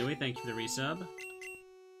 Hi, Mayui, thank you for the resub.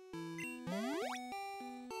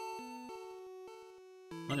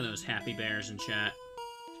 Look at those happy bears in chat.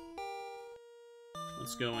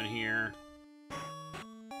 Let's go in here.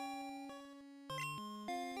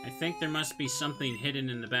 I think there must be something hidden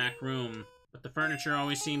in the back room, but the furniture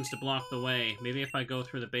always seems to block the way. Maybe if I go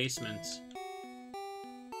through the basement.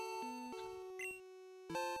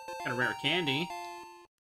 Got a rare candy.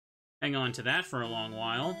 Hang on to that for a long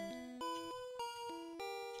while.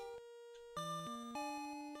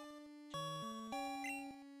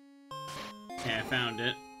 Okay, I found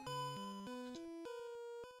it.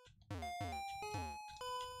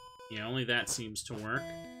 Yeah, only that seems to work.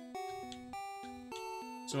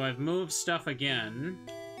 So I've moved stuff again.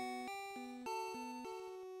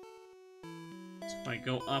 So if I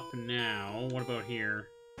go up now, what about here?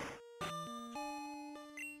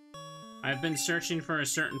 I've been searching for a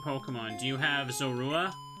certain Pokemon. Do you have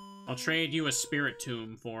Zorua? I'll trade you a Spirit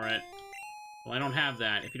Tomb for it. Well, I don't have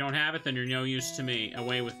that. If you don't have it, then you're no use to me.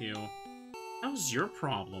 Away with you. That was your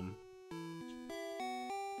problem.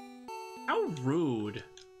 How rude.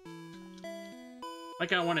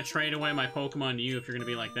 Like I want to trade away my Pokemon to you if you're gonna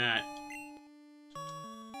be like that.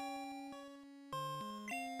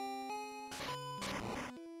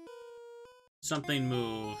 Something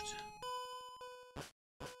moved.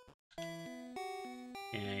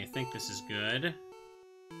 Okay, I think this is good.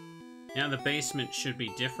 Now the basement should be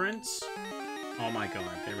different. Oh my god,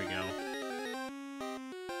 there we go.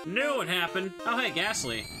 Knew what happened. Oh hey,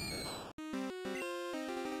 Ghastly.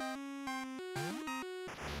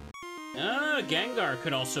 Gengar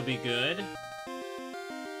could also be good.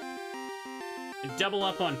 Double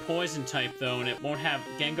up on poison type though, and it won't have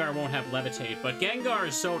Gengar won't have levitate. But Gengar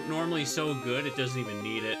is normally so good it doesn't even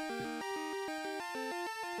need it.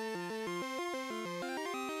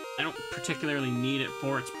 I don't particularly need it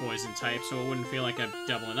for its poison type, so it wouldn't feel like I'm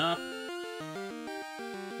doubling up.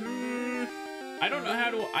 I don't know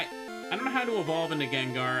how to I don't know how to evolve into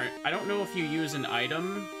Gengar. I don't know if you use an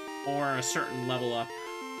item or a certain level up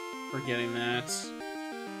for getting that.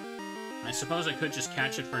 I suppose I could just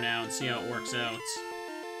catch it for now and see how it works out.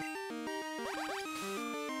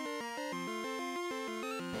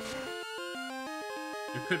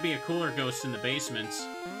 There could be a cooler ghost in the basement.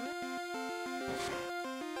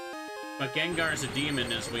 But Gengar's a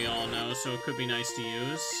demon, as we all know, so it could be nice to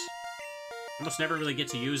use. Almost never really get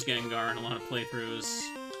to use Gengar in a lot of playthroughs.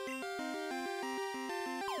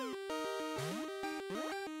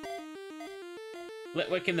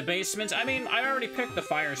 Litwick in the basement? I mean, I already picked the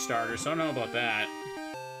fire starter, so I don't know about that.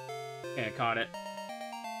 Okay, I caught it.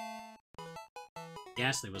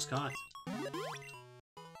 Ghastly was caught.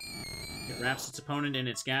 It wraps its opponent in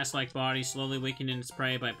its gas-like body, slowly weakening its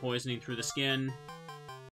prey by poisoning through the skin.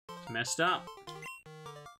 It's messed up.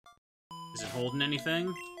 Is it holding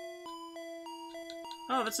anything?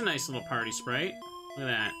 Oh, that's a nice little party sprite. Look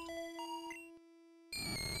at that.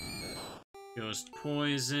 Ghost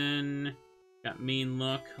Poison. Got Mean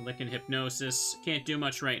Look, Lick and Hypnosis. Can't do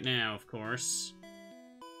much right now, of course.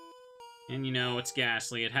 And you know, it's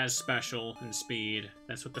Ghastly. It has Special and Speed.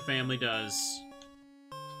 That's what the family does.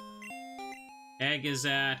 Egg is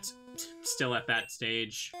still at that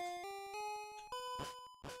stage.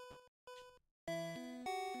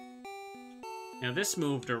 Now this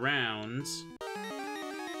moved around.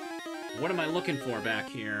 What am I looking for back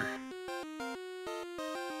here?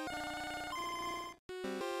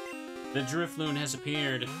 The Drifloon has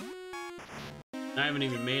appeared. I haven't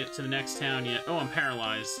even made it to the next town yet. Oh, I'm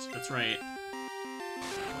paralyzed. That's right.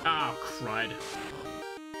 Oh, crud.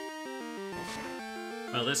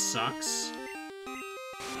 Well, this sucks.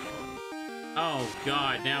 Oh,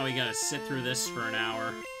 God. Now we gotta sit through this for an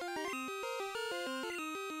hour.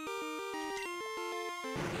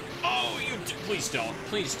 Oh, please don't.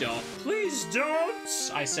 Please don't. Please don't!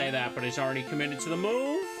 I say that, but he's already committed to the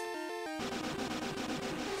move.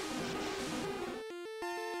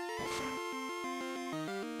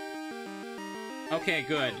 Okay,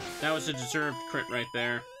 good. That was a deserved crit right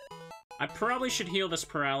there. I probably should heal this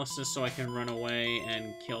paralysis so I can run away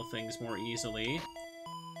and kill things more easily.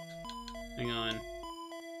 Hang on.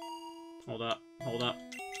 Hold up. Hold up.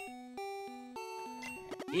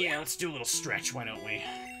 Yeah, let's do a little stretch, why don't we?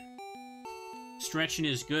 Stretching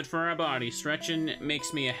is good for our body. Stretching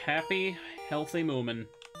makes me a happy, healthy moomin.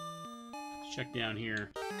 Let's check down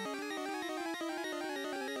here.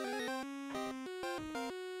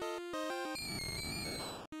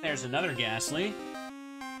 There's another Ghastly.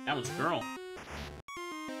 That was a girl.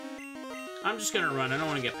 I'm just gonna run. I don't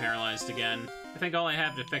want to get paralyzed again. I think all I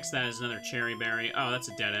have to fix that is another cherry berry. Oh, that's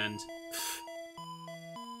a dead end.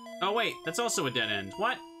 Oh, wait. That's also a dead end.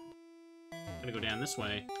 What? Gotta go down this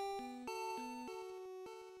way.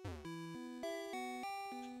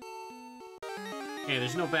 Okay,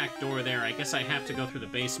 there's no back door there. I guess I have to go through the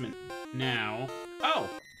basement now. Oh!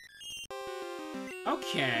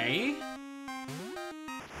 Okay.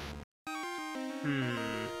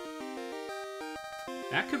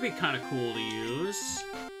 That could be kind of cool to use.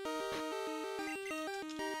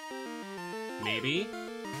 Maybe.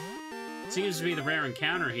 Seems to be the rare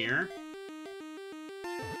encounter here.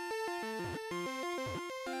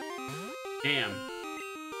 Damn.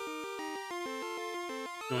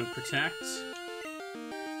 Go and protect.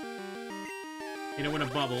 Hit it with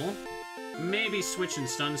a bubble. Maybe switch and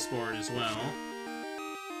stun spore as well.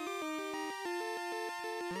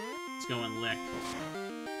 Let's go and lick.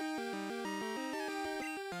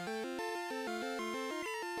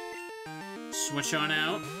 Switch on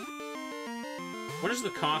out. What does the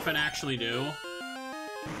coffin actually do?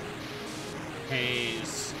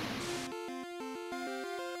 Haze.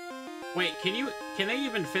 Wait, can they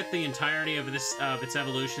even fit the entirety of its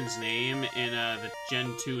evolution's name in the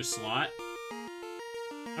Gen 2 slot?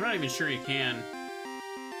 I'm not even sure you can.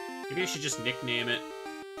 Maybe I should just nickname it.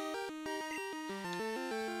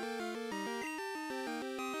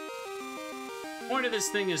 The point of this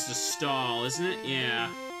thing is to stall, isn't it? Yeah.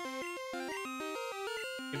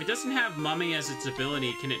 If it doesn't have Mummy as its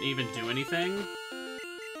ability, can it even do anything?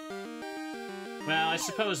 Well, I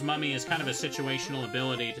suppose Mummy is kind of a situational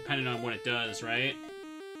ability, depending on what it does, right?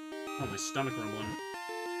 Oh, my stomach rumbling.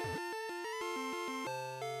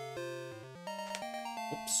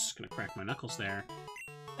 Oops, gonna crack my knuckles there.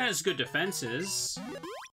 It has good defenses.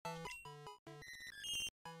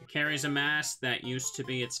 It carries a mask that used to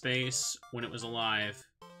be its face when it was alive.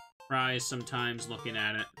 Cries sometimes looking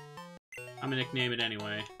at it. I'm gonna nickname it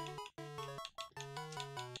anyway.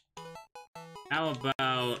 How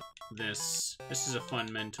about this? This is a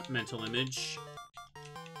fun mental image.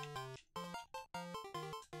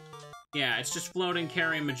 Yeah, it's just floating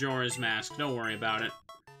carrying Majora's Mask. Don't worry about it.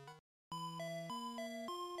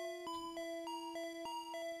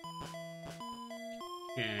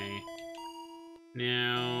 Okay.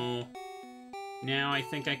 Now I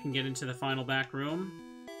think I can get into the final back room.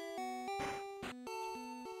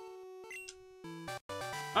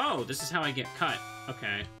 Oh, this is how I get cut.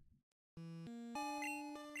 Okay.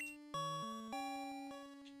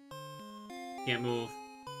 Can't move.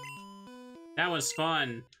 That was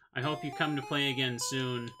fun. I hope you come to play again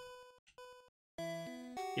soon.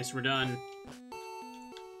 Guess we're done.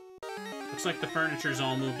 Looks like the furniture's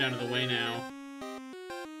all moved out of the way now.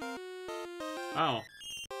 Oh.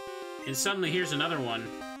 And suddenly here's another one.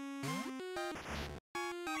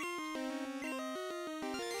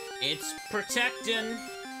 It's protecting.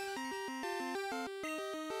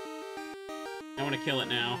 I want to kill it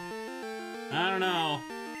now. I don't know.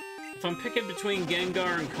 If I'm picking between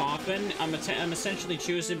Gengar and Coffin, I'm essentially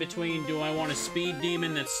choosing between do I want a speed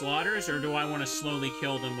demon that slaughters or do I want to slowly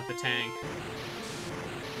kill them with a tank?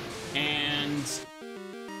 And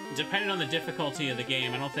depending on the difficulty of the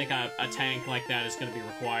game, I don't think a tank like that is going to be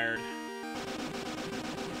required.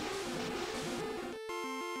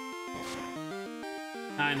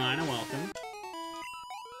 Hi, Mina, welcome.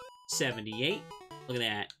 78. Look at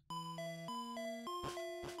that.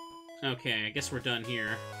 Okay, I guess we're done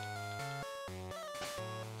here.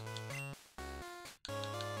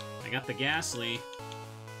 I got the Ghastly.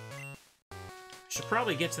 Should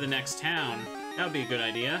probably get to the next town. That would be a good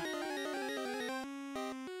idea.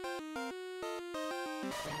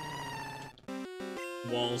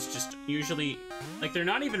 Walls just usually... like, they're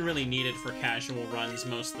not even really needed for casual runs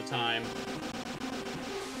most of the time.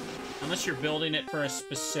 Unless you're building it for a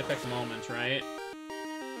specific moment, right?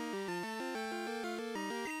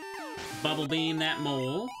 Bubble beam that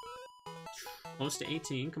mole. Close to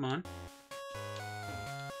 18, come on.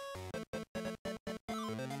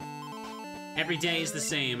 Every day is the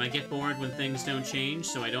same. I get bored when things don't change,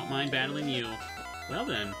 so I don't mind battling you. Well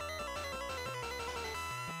then.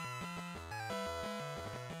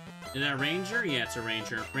 Is that a ranger? Yeah, it's a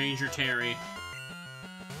ranger. Ranger Terry.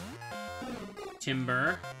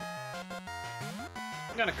 Timber.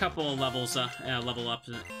 Got a couple of levels, level up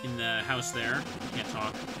in the house there. Can't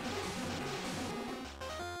talk.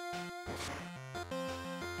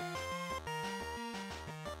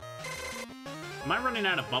 Am I running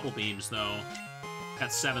out of bubble beams, though?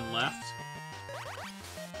 Got 7 left.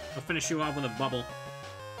 I'll finish you off with a bubble.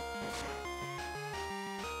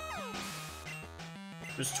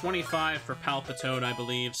 There's 25 for Palpitoad, I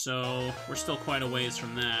believe, so we're still quite a ways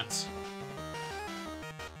from that.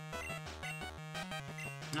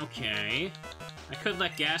 Okay. I could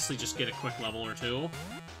let Ghastly just get a quick level or two.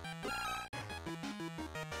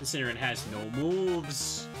 Considering it has no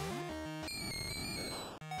moves.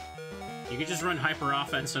 You could just run Hyper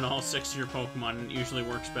Offense on all 6 of your Pokemon. It usually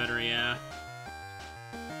works better, yeah.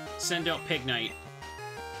 Send out Pignite.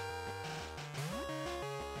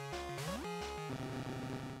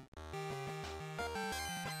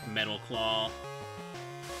 Metal Claw.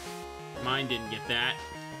 Mine didn't get that.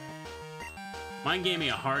 Mine gave me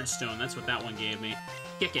a Hard Stone. That's what that one gave me.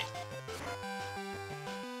 Kick it.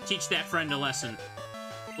 Teach that friend a lesson.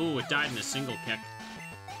 Ooh, it died in a single kick.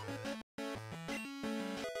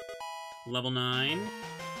 Level 9.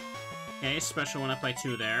 Okay, special one up by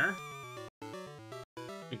 2 there.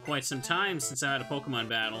 Been quite some time since I had a Pokemon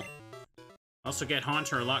battle. Also get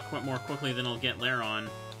Haunter a lot more quickly than I'll get Lairon.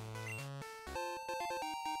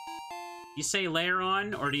 You say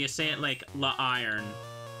Lairon, or do you say it like La Iron?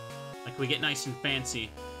 Like we get nice and fancy.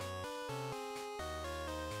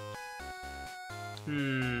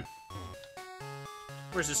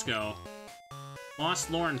 Where's this go? Lost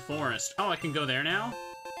Lauren Forest. Oh, I can go there now?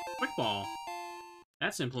 Quick Ball.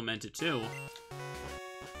 That's implemented too.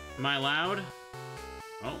 Am I allowed?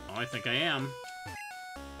 Oh, I think I am.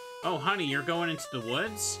 Oh, honey, you're going into the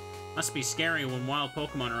woods? Must be scary when wild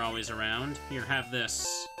Pokemon are always around. Here, have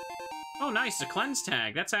this. Oh, nice, a Cleanse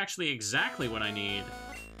Tag. That's actually exactly what I need.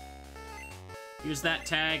 Use that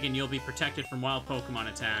tag and you'll be protected from wild Pokemon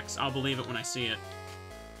attacks. I'll believe it when I see it.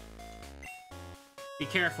 Be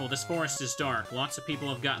careful, this forest is dark. Lots of people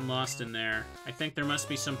have gotten lost in there. I think there must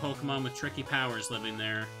be some Pokemon with tricky powers living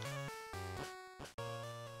there.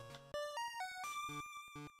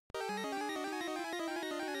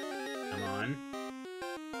 Come on.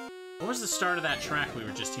 What was the start of that track we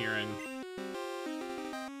were just hearing?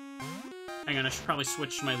 Hang on, I should probably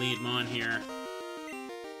switch my lead Mon here.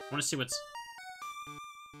 I want to see what's...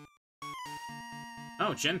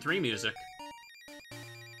 Oh, Gen 3 music.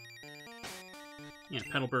 Yeah,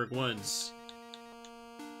 Petalburg Woods.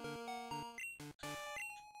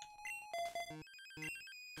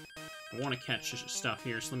 I want to catch stuff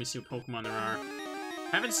here, so let me see what Pokemon there are.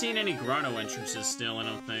 Haven't seen any grotto entrances still, I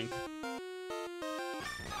don't think.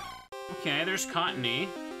 Okay, there's Cottony.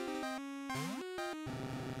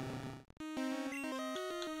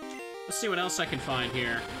 Let's see what else I can find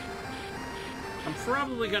here. I'm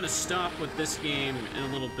probably gonna stop with this game in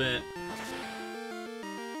a little bit.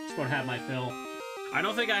 Just won't have my fill. I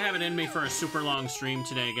don't think I have it in me for a super long stream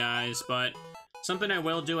today, guys, but something I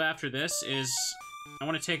will do after this is I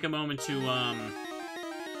want to take a moment to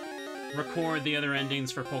record the other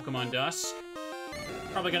endings for Pokemon Dusk.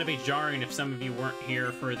 Probably gonna be jarring if some of you weren't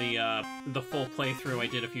here for the full playthrough I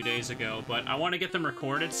did a few days ago, but I want to get them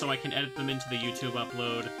recorded so I can edit them into the YouTube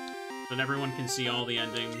upload, so that everyone can see all the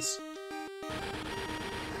endings.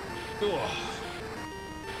 Ugh.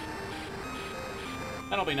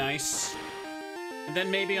 That'll be nice. And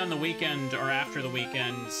then maybe on the weekend, or after the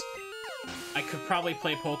weekends, I could probably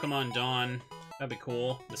play Pokemon Dawn. That'd be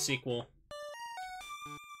cool. The sequel.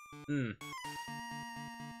 Anything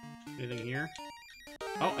here?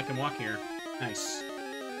 Oh, I can walk here. Nice.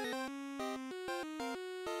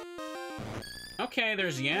 Okay,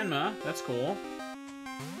 there's Yanma. That's cool.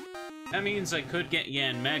 That means I could get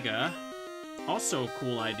Yanmega. Also a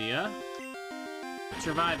cool idea.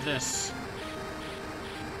 Survive this.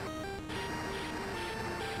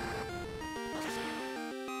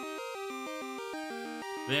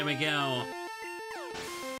 There we go.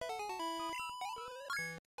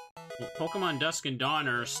 Well, Pokemon Dusk and Dawn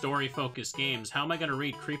are story-focused games. How am I gonna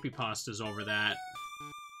read creepypastas over that?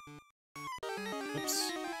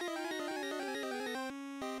 Oops.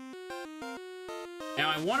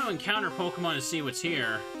 Now, I want to encounter Pokemon to see what's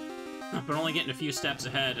here, but only getting a few steps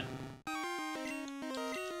ahead.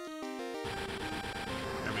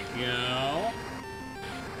 There we go.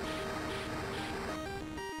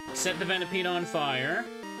 Set the Venipede on fire.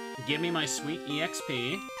 Give me my sweet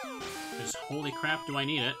EXP. Because holy crap, do I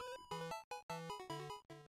need it.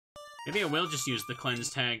 Maybe I will just use the Cleanse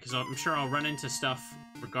Tag, because I'm sure I'll run into stuff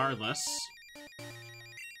regardless.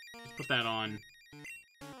 put that on.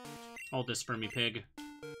 Hold this for me, pig.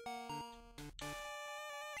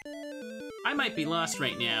 I might be lost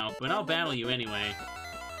right now, but I'll battle you anyway.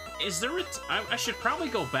 Is there a... I should probably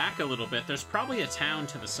go back a little bit. There's probably a town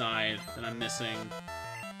to the side that I'm missing.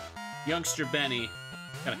 Youngster Benny.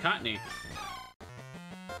 Got a Cottony.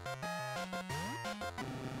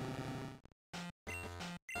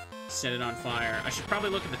 Set it on fire. I should probably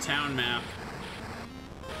look at the town map.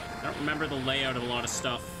 I don't remember the layout of a lot of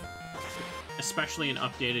stuff. Especially in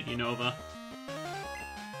updated Unova.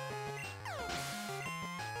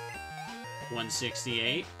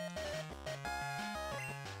 168.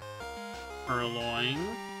 Purloin.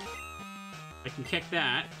 I can kick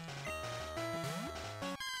that.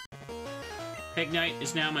 Pignite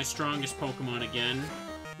is now my strongest Pokemon again.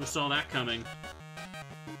 Who saw that coming?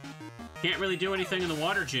 Can't really do anything in the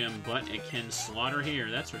water gym, but it can slaughter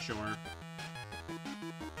here, that's for sure.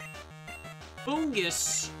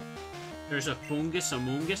 Foongus! There's a Foongus, a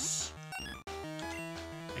Moongus?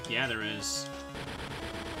 Heck yeah, there is.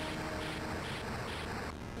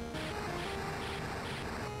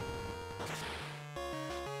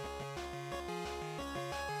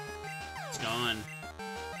 It's gone.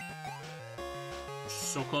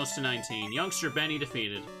 So close to 19. Youngster Benny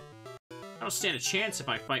defeated. I don't stand a chance if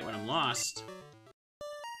I fight when I'm lost.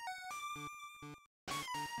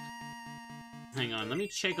 Hang on, let me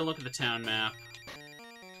take a look at the town map.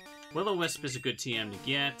 Will-O-Wisp is a good TM to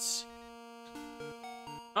get.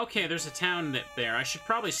 Okay, there's a town there. I should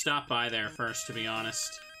probably stop by there first, to be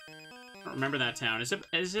honest. I don't remember that town.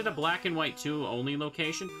 Is it a Black and White 2 only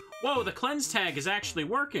location? Whoa, the cleanse tag is actually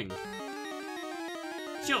working!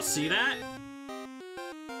 Did y'all see that?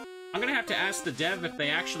 I'm gonna have to ask the dev if they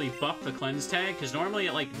actually buff the cleanse tag, because normally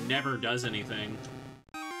it, like, never does anything.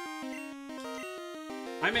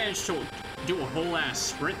 I managed to do a whole-ass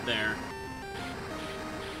sprint there.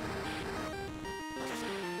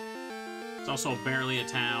 It's also barely a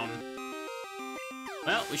town.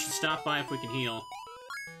 Well, we should stop by if we can heal.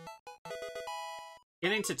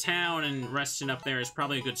 Getting to town and resting up there is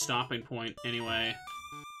probably a good stopping point, anyway.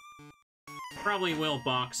 Probably will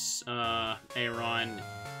box, Aeron.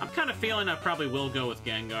 I'm kind of feeling I probably will go with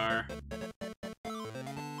Gengar.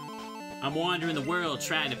 I'm wandering the world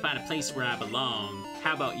trying to find a place where I belong.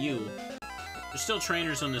 How about you? There's still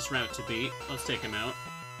trainers on this route to beat. Let's take him out.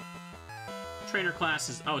 Trainer class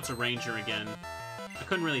is... Oh, it's a ranger again. I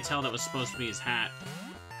couldn't really tell that was supposed to be his hat.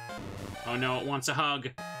 Oh no, it wants a hug.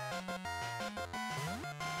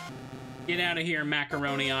 Get out of here,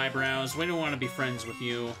 macaroni eyebrows. We don't want to be friends with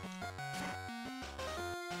you.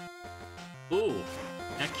 Ooh.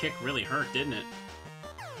 That kick really hurt, didn't it?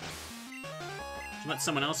 Should let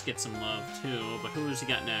someone else get some love, too, but who's he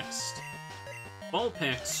got next?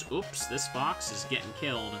 Bullpix. Oops, this fox is getting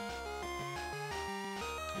killed.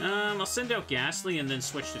 I'll send out Ghastly and then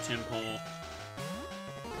switch to Tympole.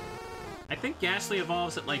 I think Ghastly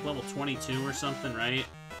evolves at, like, level 22 or something, right?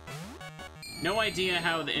 No idea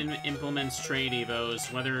how it implements trade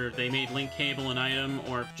evos, whether they made Link Cable an item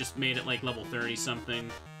or just made it, like, level 30-something.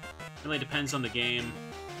 Really depends on the game.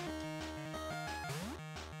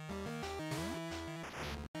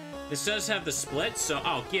 This does have the split, so...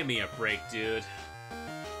 Oh, give me a break, dude.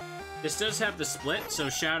 This does have the split, so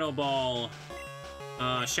Shadow Ball...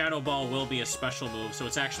 Shadow Ball will be a special move, so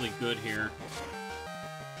it's actually good here.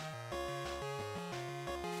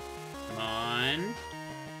 Come on.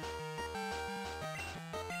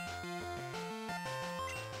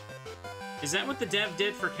 Is that what the dev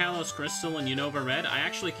did for Kalos Crystal and Unova Red? I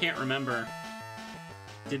actually can't remember.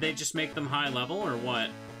 Did they just make them high level, or what?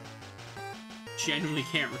 Genuinely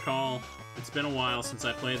can't recall. It's been a while since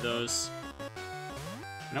I played those.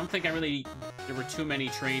 I don't think I really... There were too many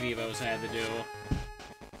trade evos I had to do.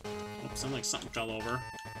 Oops, sounds like something fell over.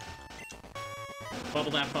 Bubble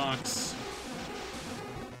that fox.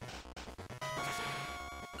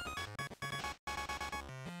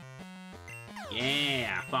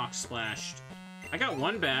 Yeah, fox splashed. I got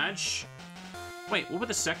one badge. Wait, what would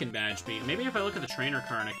the second badge be? Maybe if I look at the trainer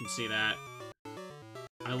card, I can see that.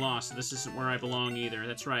 I lost. This isn't where I belong either.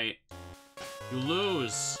 That's right. You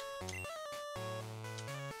lose.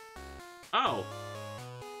 Oh.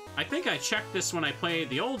 I think I checked this when I played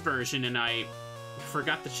the old version, and I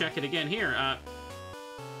forgot to check it again here.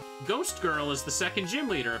 Ghost Girl is the second gym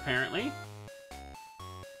leader, apparently.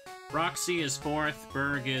 Roxy is 4th.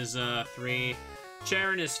 Berg is 3.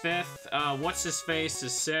 Sharon is 5th. What's-His-Face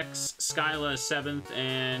is 6th. Skyla is 7th.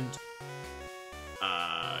 And...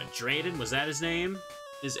 Drayden, was that his name?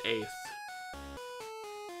 Is 8th.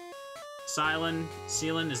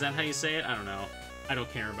 Sealan, is that how you say it? I don't know. I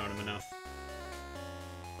don't care about him enough.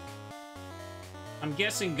 I'm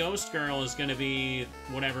guessing Ghost Girl is gonna be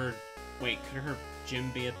whatever... Wait, could her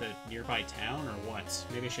gym be at the nearby town, or what?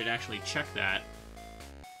 Maybe I should actually check that.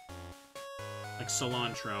 Like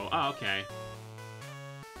cilantro. Oh, okay.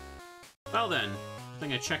 Well then, I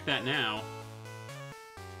think I check that now.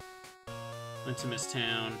 Intimus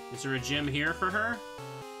Town. Is there a gym here for her?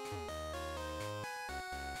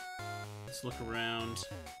 Let's look around.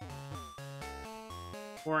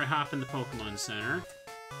 Or I hop in the Pokemon Center.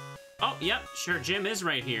 Oh, yep, sure, gym is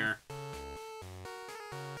right here.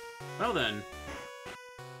 Well then.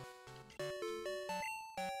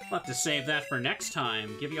 We'll have to save that for next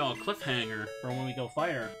time. Give you all a cliffhanger for when we go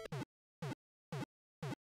fire.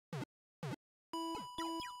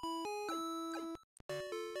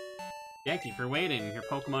 Thank you for waiting. Your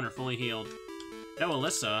Pokemon are fully healed. No,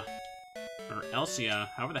 Alyssa. Or Elsia,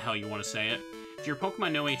 however the hell you want to say it. Do your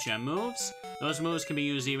Pokemon know HM moves? Those moves can be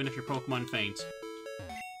used even if your Pokemon faint.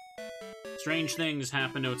 Strange things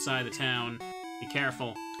happened outside the town. Be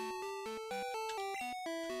careful.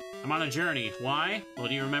 I'm on a journey. Why? Well,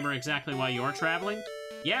 do you remember exactly why you're traveling?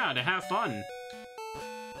 Yeah, to have fun.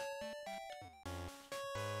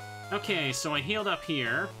 Okay, so I healed up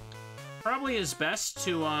here. Probably is best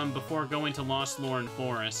to, before going to Lost Lauren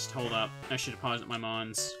Forest. Hold up. I should deposit my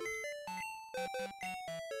Mons.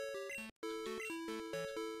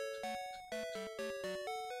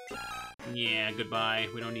 Yeah, goodbye.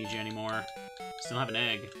 We don't need you anymore. Still have an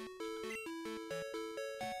egg.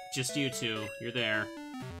 Just you two. You're there.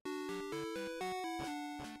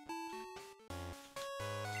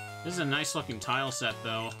 This is a nice-looking tile set,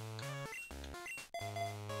 though.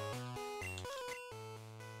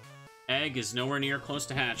 Egg is nowhere near close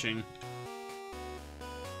to hatching.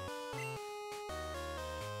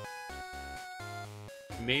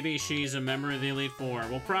 Maybe she's a member of the Elite Four.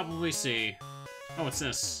 We'll probably see. Oh, what's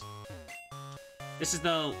this? This is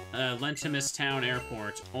the Lentimus Town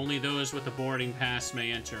Airport. Only those with a boarding pass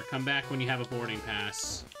may enter. Come back when you have a boarding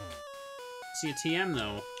pass. See a TM,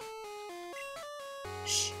 though.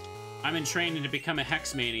 Shh. I'm in training to become a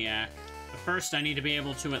Hex Maniac. But first, I need to be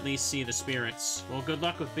able to at least see the spirits. Well, good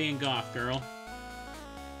luck with being goth, girl.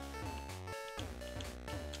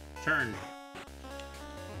 Turn.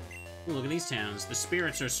 Ooh, look at these towns. The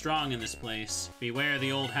spirits are strong in this place. Beware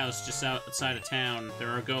the old house just outside of town. There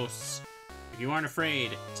are ghosts. If you aren't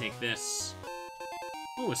afraid, take this.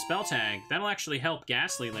 Ooh, a spell tag. That'll actually help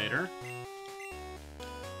Ghastly later.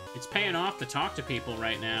 It's paying off to talk to people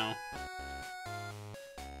right now.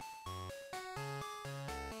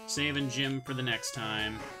 Saving Jim for the next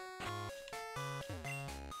time.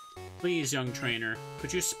 Please, young trainer,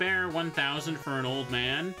 could you spare 1,000 for an old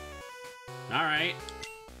man? Alright.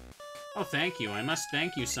 Oh, thank you. I must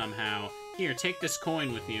thank you somehow. Here, take this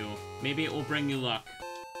coin with you. Maybe it will bring you luck.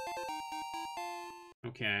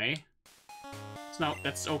 Okay. No,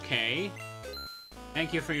 that's okay.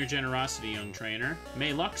 Thank you for your generosity, young trainer.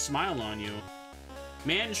 May luck smile on you.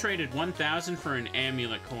 Man traded 1,000 for an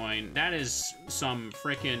amulet coin. That is some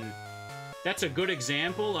frickin'... That's a good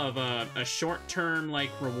example of a short-term, like,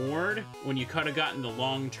 reward when you could have gotten the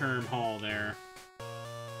long-term haul there.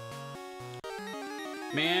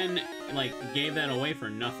 Man, like, gave that away for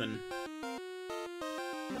nothing.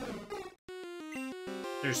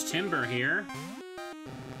 There's Timber here.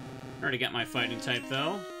 Already got my fighting type,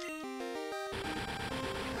 though.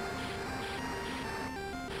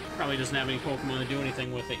 Probably doesn't have any Pokemon to do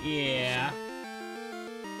anything with it. Yeah.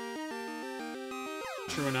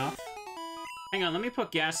 True enough. Hang on, let me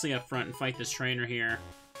put Ghastly up front and fight this trainer here.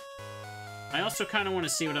 I also kind of want to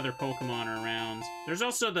see what other Pokemon are around. There's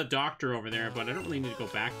also the Doctor over there, but I don't really need to go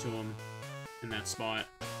back to him in that spot.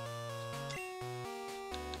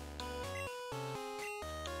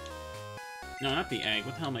 No, not the egg.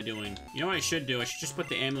 What the hell am I doing? You know what I should do? I should just put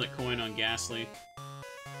the amulet coin on Ghastly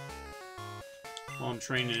while I'm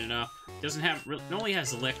training it up. It doesn't have... It only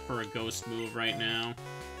has Lick for a ghost move right now.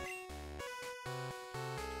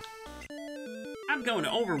 I'm going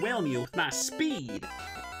to overwhelm you with my speed!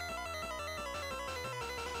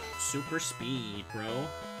 Super speed, bro.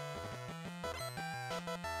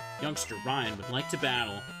 Youngster Ryan would like to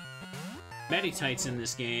battle. Meditite's in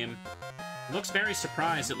this game. It looks very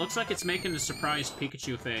surprised. It looks like it's making a surprised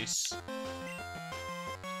Pikachu face.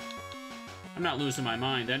 I'm not losing my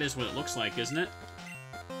mind. That is what it looks like, isn't it?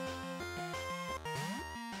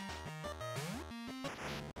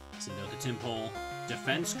 Send out the Timpole.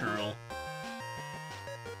 Defense Curl.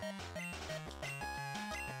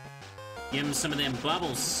 Give him some of them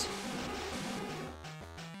bubbles.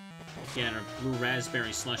 Get our blue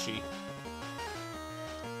raspberry slushy.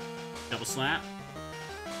 Double slap.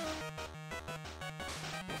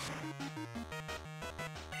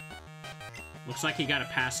 Looks like he got a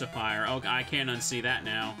pacifier. Oh, I can't unsee that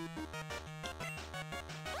now.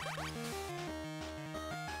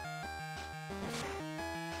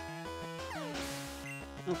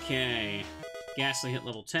 Okay. Ghastly hit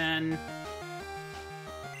level 10.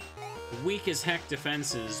 Weak as heck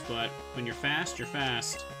defenses, but when you're fast, you're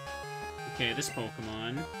fast. Okay, this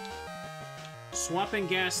Pokemon. Swapping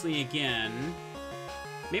Ghastly again.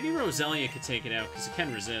 Maybe Roselia could take it out, because it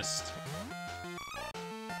can resist.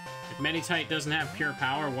 If Meditite doesn't have pure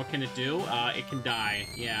power, what can it do? It can die,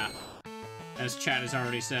 yeah. As chat has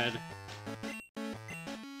already said.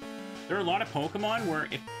 There are a lot of Pokemon where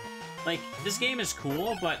if... Like, this game is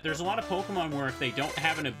cool, but there's a lot of Pokemon where if they don't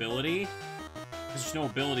have an ability... There's no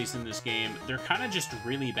abilities in this game. They're kind of just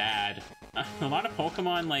really bad. A lot of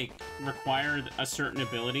Pokemon, like, require a certain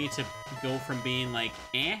ability to go from being, like,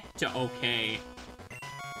 eh to okay.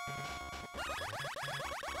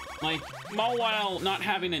 Like, Mawile not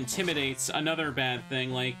having Intimidate's another bad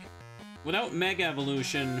thing. Like, without Mega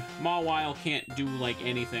Evolution, Mawile can't do, like,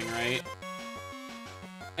 anything, right?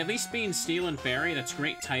 At least being Steel and Fairy, that's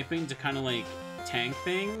great typing to kind of, like, tank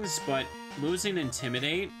things, but losing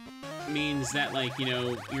Intimidate means that, like, you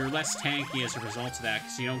know, you're less tanky as a result of that,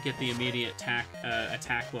 because you don't get the immediate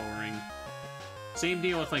attack lowering. Same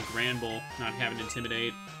deal with, like, Granbull not having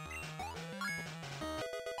Intimidate.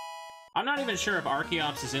 I'm not even sure if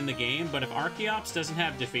Archeops is in the game, but if Archeops doesn't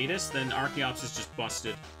have Defeatist, then Archeops is just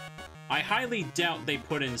busted. I highly doubt they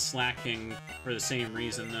put in Slacking for the same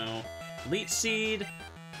reason, though. Leech Seed,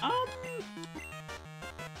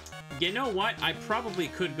 you know what? I probably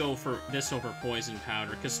could go for this over Poison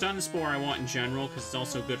Powder, because Stun Spore I want in general, because it's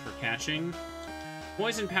also good for catching.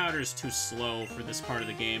 Poison Powder is too slow for this part of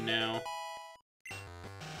the game now.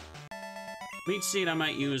 Leech Seed I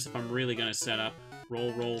might use if I'm really gonna set up.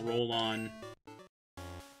 Roll, roll, roll on.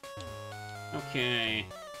 Okay.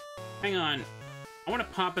 Hang on. I want to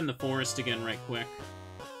pop in the forest again right quick.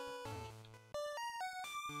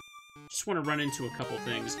 Just want to run into a couple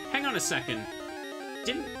things. Hang on a second.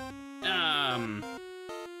 Didn't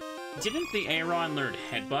the Aeron learn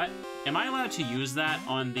Headbutt? Am I allowed to use that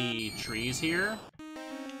on the trees here?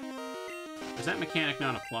 Does that mechanic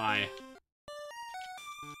not apply?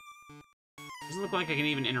 Doesn't look like I can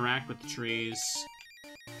even interact with the trees.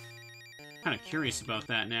 Kind of curious about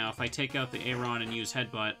that now. If I take out the Aeron and use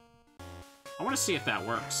Headbutt, I want to see if that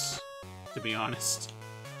works, to be honest.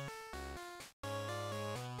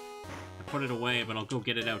 I put it away, but I'll go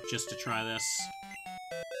get it out just to try this.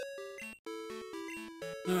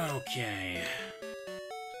 Okay.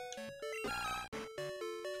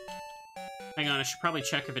 Hang on, I should probably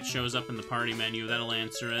check if it shows up in the party menu. That'll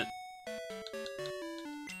answer it.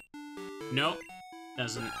 Nope.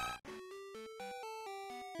 Doesn't.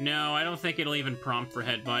 No, I don't think it'll even prompt for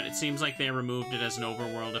Headbutt. It seems like they removed it as an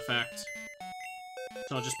overworld effect.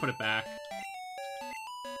 So I'll just put it back.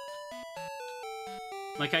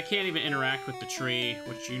 Like, I can't even interact with the tree,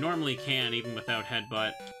 which you normally can even without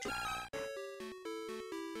Headbutt.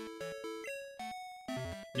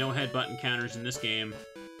 No Headbutt encounters in this game.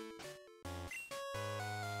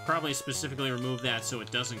 Probably specifically remove that so it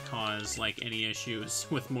doesn't cause, like, any issues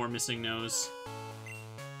with more missing nose.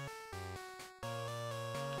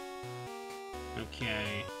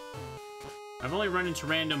 Okay. I've only run into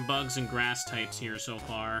random bugs and grass types here so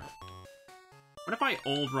far. What if I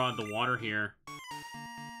Old Rod the water here?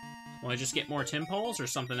 Will I just get more Timpoles or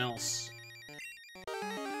something else?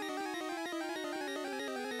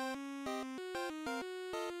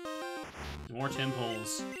 More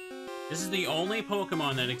Timpoles. This is the only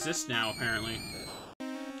Pokemon that exists now, apparently.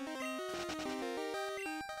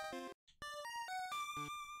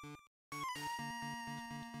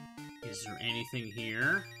 Is there anything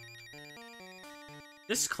here?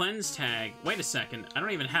 This cleanse tag... Wait a second, I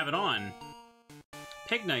don't even have it on.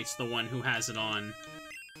 Pignite's the one who has it on.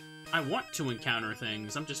 I want to encounter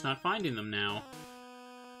things, I'm just not finding them now.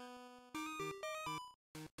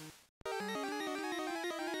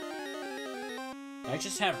 Did I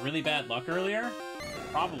just have really bad luck earlier?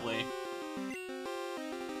 Probably.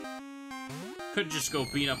 Could just go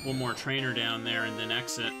beat up one more trainer down there and then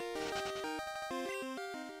exit.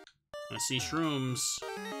 I see shrooms.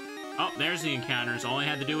 Oh, there's the encounters. All I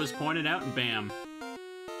had to do was point it out and bam.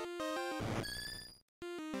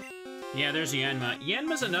 Yeah, there's Yanma.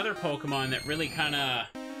 Yanma's another Pokemon that really kinda...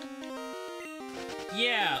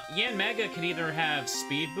 Yeah, Yanmega can either have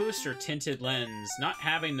Speed Boost or Tinted Lens. Not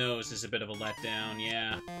having those is a bit of a letdown,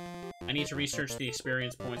 yeah. I need to research the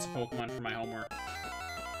experience points of Pokemon for my homework.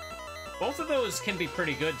 Both of those can be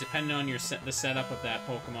pretty good depending on your the setup of that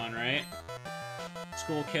Pokemon, right?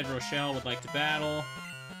 School Kid Rochelle would like to battle.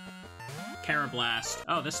 Carablast.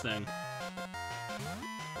 Oh, this thing.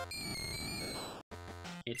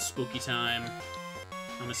 spooky time.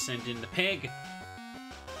 I'm gonna send in the pig.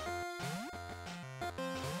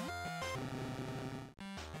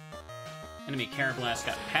 Enemy Carablast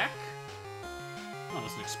got Peck. Oh, I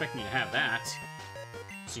wasn't expecting you to have that.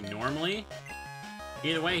 See, normally?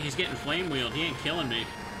 Either way, he's getting flame wheeled. He ain't killing me.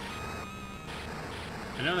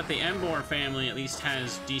 I know that the Embor family at least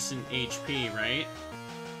has decent HP, right?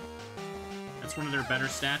 That's one of their better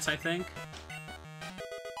stats, I think.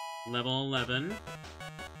 Level 11.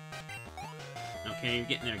 Okay, you're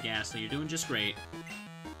getting there, Ghastly. You're doing just great.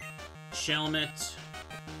 Shelmet.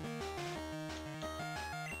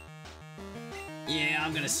 Yeah,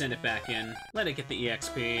 I'm gonna send it back in. Let it get the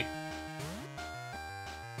EXP.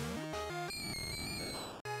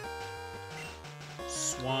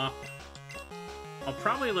 Swap. I'll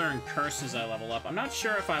probably learn Curse as I level up. I'm not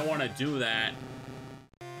sure if I want to do that.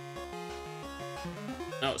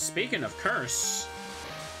 Oh, speaking of Curse...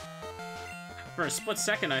 For a split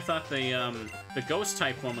second, I thought the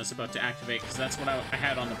Ghost-type one was about to activate, because that's what I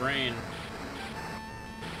had on the brain.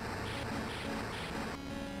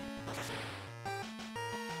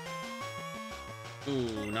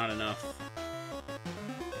 Ooh, not enough.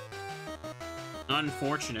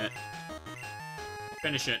 Unfortunate.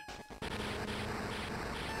 Finish it.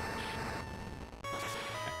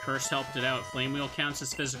 That Curse helped it out. Flame Wheel counts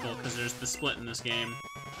as physical, because there's the split in this game.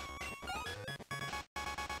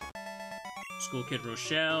 School Kid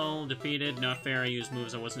Rochelle, defeated. Not fair, I used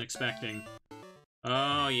moves I wasn't expecting.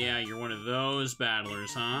 Oh yeah, you're one of those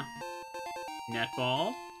battlers, huh?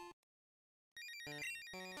 Netball.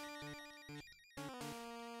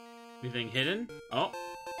 Anything hidden? Oh,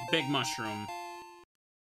 big mushroom.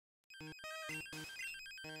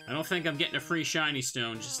 I don't think I'm getting a free shiny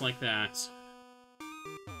stone just like that.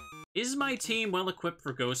 Is my team well equipped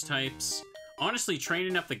for ghost types? Honestly,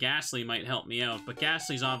 training up the Ghastly might help me out, but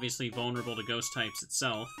Ghastly's obviously vulnerable to ghost types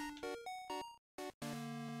itself.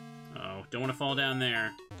 Oh, don't want to fall down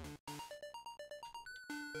there.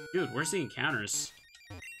 Dude, where's the encounters?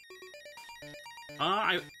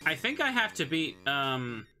 I think I have to beat,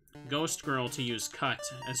 Ghost Girl to use Cut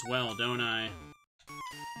as well, don't I?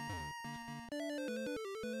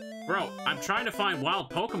 Bro, I'm trying to find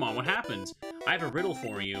wild Pokemon. What happened? I have a riddle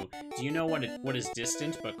for you. Do you know what is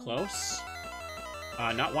distant but close?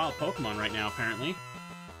 Not wild Pokemon right now, apparently.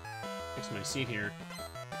 Fix my seat here.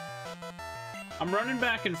 I'm running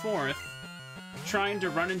back and forth, trying to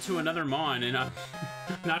run into another Mon, and I'm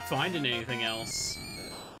not finding anything else.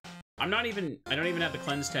 I don't even have the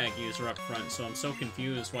Cleanse Tag user up front, so I'm so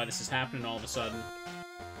confused why this is happening all of a sudden.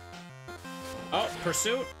 Oh,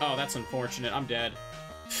 Pursuit? Oh, that's unfortunate. I'm dead.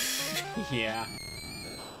 Yeah.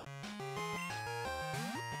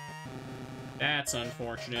 That's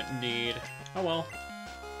unfortunate indeed. Oh well.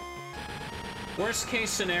 Worst case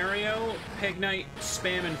scenario, Pignite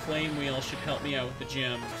Spam and Flame Wheel should help me out with the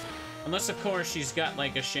gym. Unless, of course, she's got,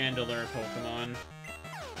 like, a Chandelure Pokemon.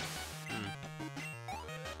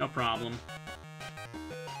 No problem.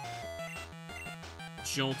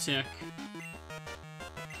 Joltik.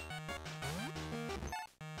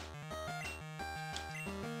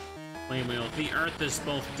 Flame Wheel. The Earth is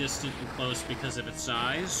both distant and close because of its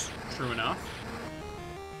size. True enough.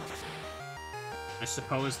 I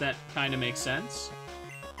suppose that kind of makes sense.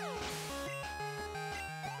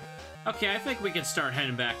 Okay, I think we can start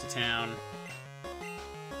heading back to town.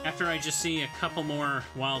 After I just see a couple more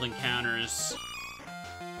wild encounters.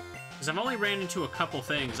 Because I've only ran into a couple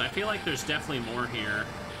things. I feel like there's definitely more here.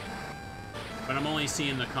 But I'm only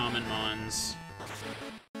seeing the common mons.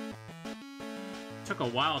 Took a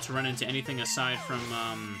while to run into anything aside from,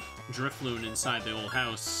 Drifloon inside the old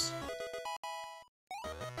house.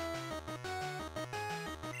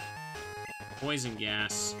 Poison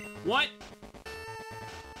gas. What?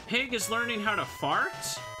 Pig is learning how to fart?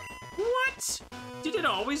 What? Did it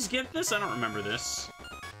always get this? I don't remember this.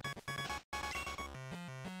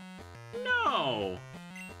 No!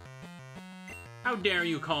 How dare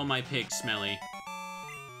you call my pig smelly?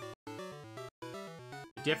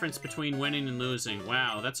 The difference between winning and losing.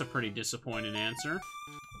 Wow, that's a pretty disappointing answer.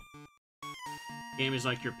 Game is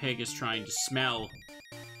like your pig is trying to smell.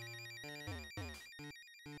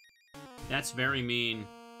 That's very mean.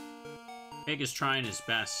 Pig is trying his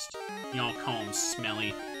best. Y'all call him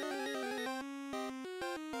smelly.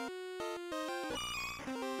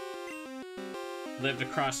 Lived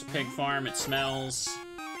across a pig farm, it smells.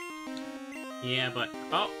 Yeah, but...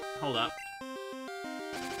 Oh, hold up.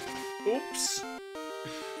 Oops.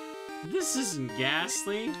 This isn't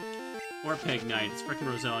Ghastly. Or Pignite, it's frickin'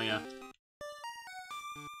 Roselia.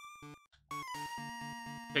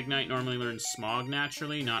 Pignite normally learns Smog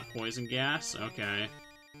naturally, not Poison Gas. Okay.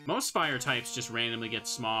 Most fire types just randomly get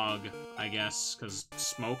smog, I guess, because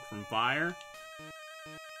smoke from fire.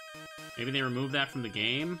 Maybe they removed that from the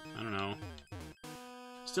game? I don't know.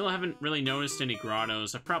 Still haven't really noticed any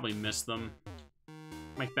grottos. I've probably missed them.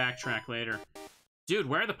 Might backtrack later. Dude,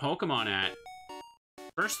 where are the Pokemon at?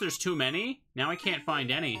 First there's too many, now I can't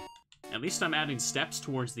find any. At least I'm adding steps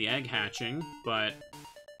towards the egg hatching, but...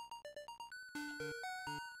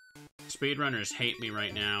 Speedrunners hate me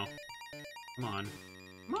right now. Come on.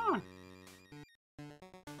 Come on!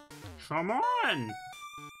 Come on!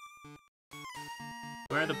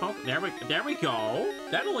 Where are the Pokemon? There we go!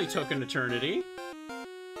 That only took an eternity.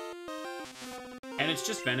 And it's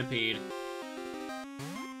just Venipede.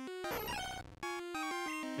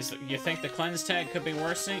 You think the cleanse tag could be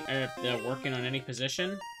working on any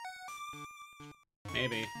position?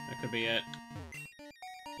 Maybe. That could be it.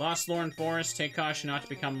 Lost Lorn Forest. Take caution not to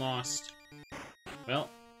become lost. Well.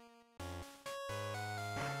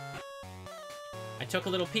 I took a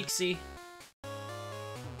little peek-see.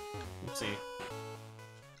 Oopsie.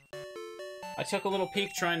 I took a little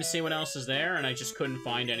peek trying to see what else is there, and I just couldn't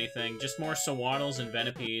find anything. Just more Sawaddles and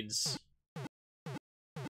Venipedes.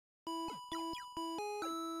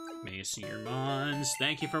 Macier Mons,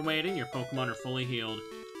 thank you for waiting. Your Pokemon are fully healed.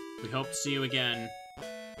 We hope to see you again.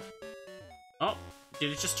 Oh,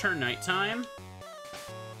 did it just turn nighttime?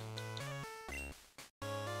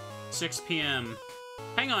 6 p.m.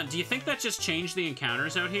 Hang on, do you think that just changed the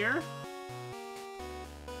encounters out here?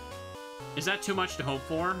 Is that too much to hope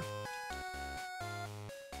for?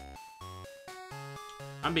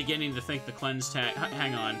 I'm beginning to think the cleanse tag...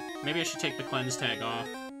 Hang on. Maybe I should take the cleanse tag off.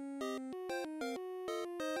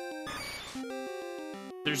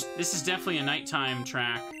 This is definitely a nighttime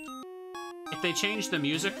track. If they change the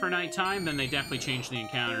music for nighttime, then they definitely change the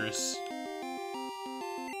encounters.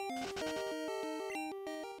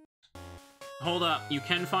 Hold up. You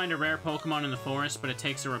can find a rare Pokemon in the forest, but it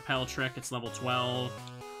takes a Repel Trick. It's level 12.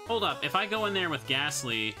 Hold up. If I go in there with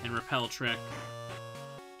Ghastly and Repel Trick...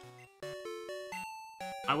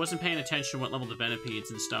 I wasn't paying attention what level the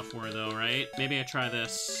Venipedes and stuff were, though, right? Maybe I try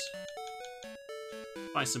this.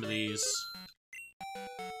 Buy some of these.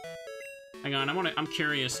 Hang on, I'm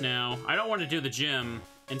curious now. I don't want to do the gym,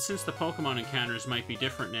 and since the Pokemon encounters might be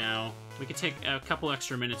different now, we could take a couple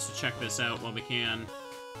extra minutes to check this out while we can.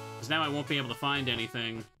 Because now I won't be able to find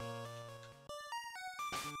anything.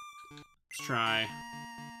 Let's try.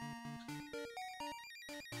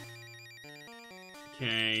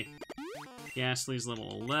 Okay. Ghastly's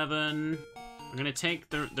level 11. I'm gonna take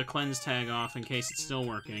the cleanse tag off in case it's still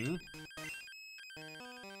working.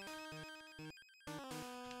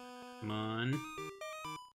 Come on.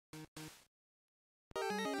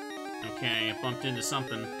 Okay, I bumped into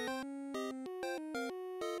something.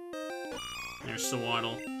 There's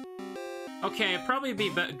Sawaddle. Okay, it'd probably be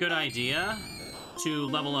a good idea to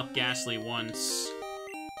level up Ghastly once.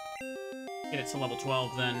 Get it to level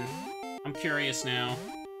 12 then. I'm curious now.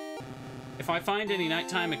 If I find any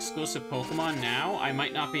nighttime exclusive Pokemon now, I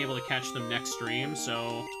might not be able to catch them next stream,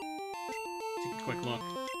 so... take a quick look.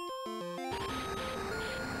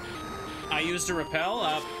 I used a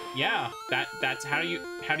Repel? Yeah, that's how do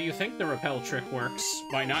you think the Repel trick works?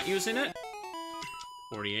 By not using it?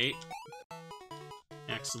 48.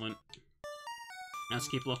 Excellent. Let's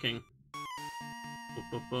keep looking. Boop,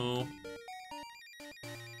 boop, boop.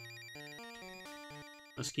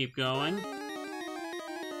 Let's keep going.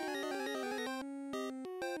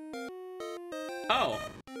 Oh!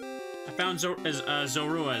 I found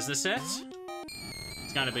Zorua. Is this it?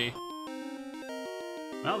 It's gotta be.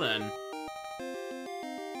 Well then.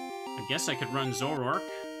 I guess I could run Zoroark.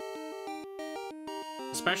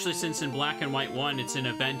 Especially since in Black and White 1, it's an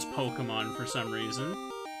event Pokemon for some reason.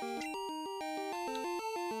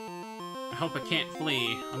 I hope it can't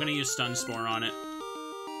flee. I'm gonna use Stun Spore on it.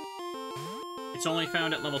 It's only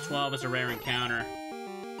found at level 12 as a rare encounter.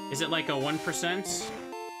 Is it like a 1%?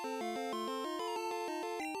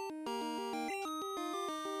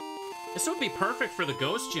 This would be perfect for the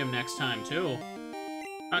Ghost Gym next time, too.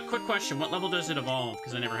 Quick question, what level does it evolve?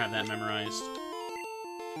 Because I never have that memorized.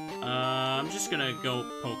 I'm just gonna go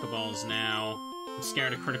Pokeballs now. I'm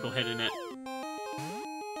scared of critical hit in it.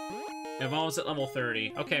 It evolves at level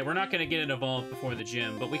 30. Okay, we're not gonna get it evolved before the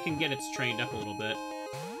gym, but we can get it trained up a little bit.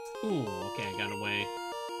 Ooh, okay, I got away.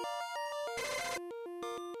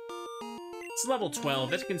 It's level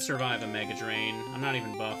 12, it can survive a Mega Drain. I'm not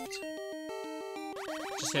even buffed.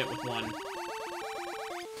 Just hit with one.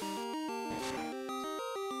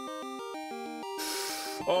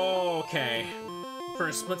 Okay. For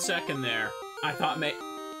a split second there, I thought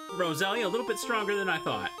Roselia a little bit stronger than I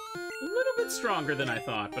thought. A little bit stronger than I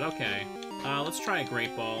thought, but okay. Let's try a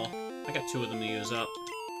Great Ball. I got 2 of them to use up.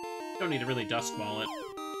 Don't need to really Dust Ball it.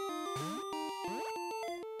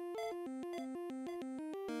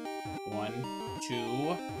 1,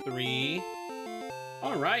 2, 3.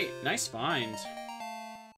 Alright, nice find.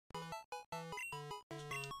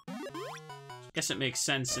 Guess it makes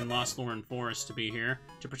sense in Lost Lauren Forest to be here.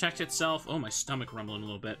 To protect itself... Oh, my stomach rumbling a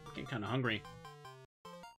little bit. Getting kind of hungry.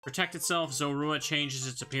 Protect itself, Zorua changes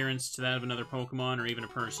its appearance to that of another Pokemon or even a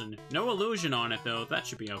person. No illusion on it, though. That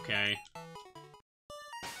should be okay.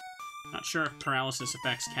 Not sure if paralysis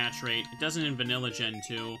affects catch rate. It doesn't in Vanilla Gen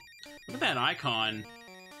 2. Look at that icon.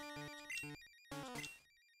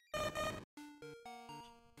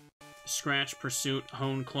 Scratch, Pursuit,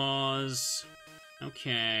 Hone Claws.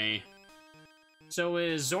 Okay. So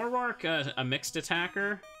is Zoroark a mixed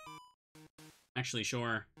attacker? Actually,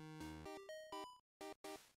 sure.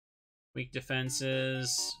 Weak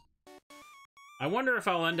defenses. I wonder if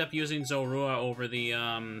I'll end up using Zorua over the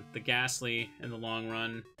Ghastly in the long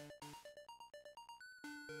run.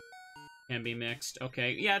 Can be mixed.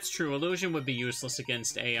 Okay, yeah, it's true. Illusion would be useless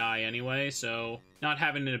against AI anyway, so not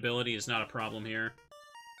having an ability is not a problem here.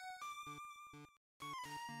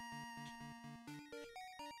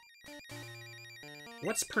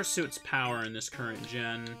 What's Pursuit's power in this current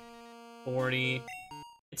gen? 40.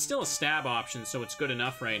 It's still a stab option, so it's good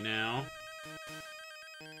enough right now.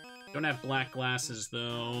 Don't have black glasses,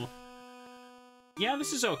 though. Yeah,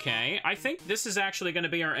 this is okay. I think this is actually going to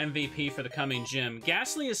be our MVP for the coming gym.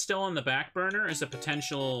 Ghastly is still on the back burner as a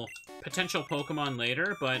potential Pokemon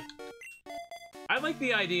later, but I like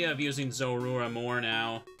the idea of using Zorua more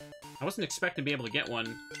now. I wasn't expecting to be able to get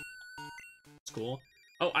one. It's cool.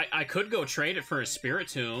 Oh, I could go trade it for a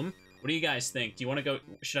Spiritomb. What do you guys think? Do you want to go...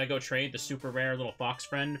 Should I go trade the super rare little fox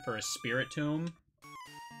friend for a Spiritomb?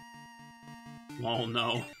 Oh,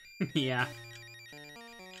 no. Yeah.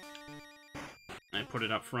 I put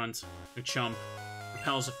it up front. A chump.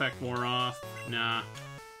 Repel's effect wore off. Nah.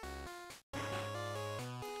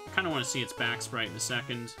 Kind of want to see its back sprite in a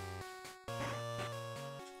second.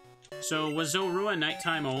 So, was Zorua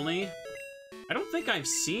nighttime only? I don't think I've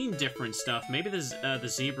seen different stuff. Maybe the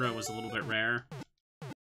zebra was a little bit rare.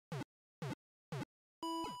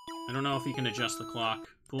 I don't know if you can adjust the clock.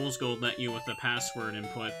 Fool's Gold let you with the password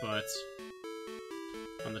input, but...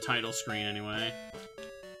 on the title screen, anyway.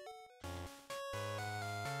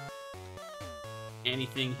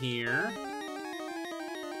 Anything here?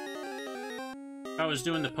 If I was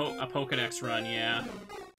doing a Pokedex run, yeah.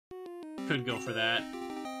 Could go for that.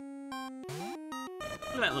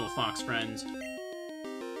 Look at that little fox friend.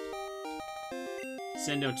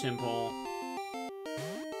 Sendo Timple.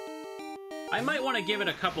 I might want to give it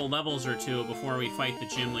a couple levels or 2 before we fight the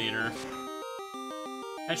gym leader.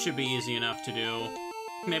 That should be easy enough to do.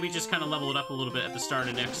 Maybe just kind of level it up a little bit at the start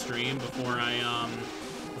of next stream before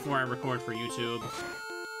I record for YouTube.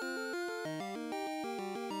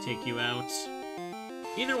 Take you out.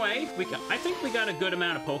 Either way, I think we got a good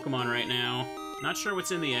amount of Pokemon right now. Not sure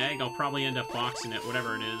what's in the egg. I'll probably end up boxing it,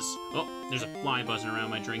 whatever it is. Oh, there's a fly buzzing around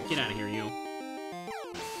my drink. Get out of here, you.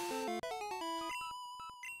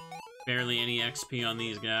 Barely any XP on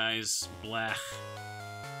these guys. Blech.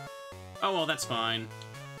 Oh, well, that's fine.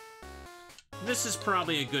 This is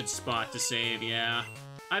probably a good spot to save, yeah.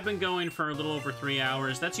 I've been going for a little over 3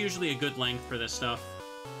 hours. That's usually a good length for this stuff.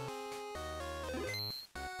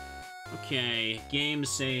 Okay, game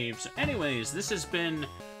saves. Anyways, this has been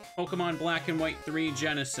Pokemon Black and White 3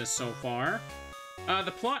 Genesis so far.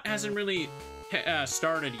 The plot hasn't really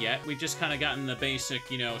started yet. We've just kind of gotten the basic,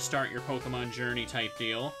 you know, start your Pokemon journey type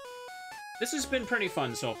deal. This has been pretty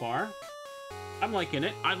fun so far. I'm liking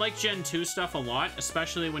it. I like Gen 2 stuff a lot,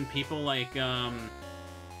 especially when people like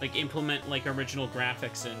implement like original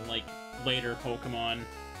graphics in like later Pokemon.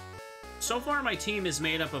 So far, my team is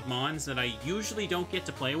made up of Mons that I usually don't get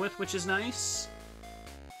to play with, which is nice.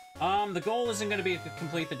 The goal isn't going to be to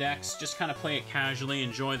complete the decks, just kind of play it casually,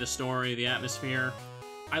 enjoy the story, the atmosphere.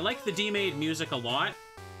 I like the D-Made music a lot.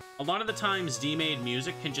 A lot of the times, D-Made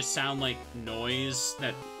music can just sound like noise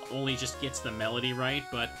that only just gets the melody right,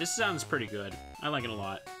 but this sounds pretty good. I like it a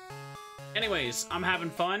lot. Anyways, I'm having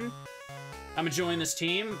fun. I'm enjoying this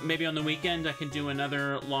team. Maybe on the weekend I can do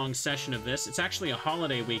another long session of this. It's actually a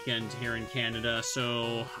holiday weekend here in Canada,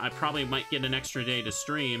 so I probably might get an extra day to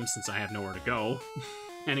stream since I have nowhere to go.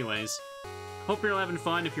 Anyways, hope you're all having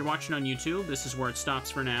fun. If you're watching on YouTube, this is where it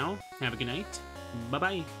stops for now. Have a good night.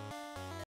 Bye-bye.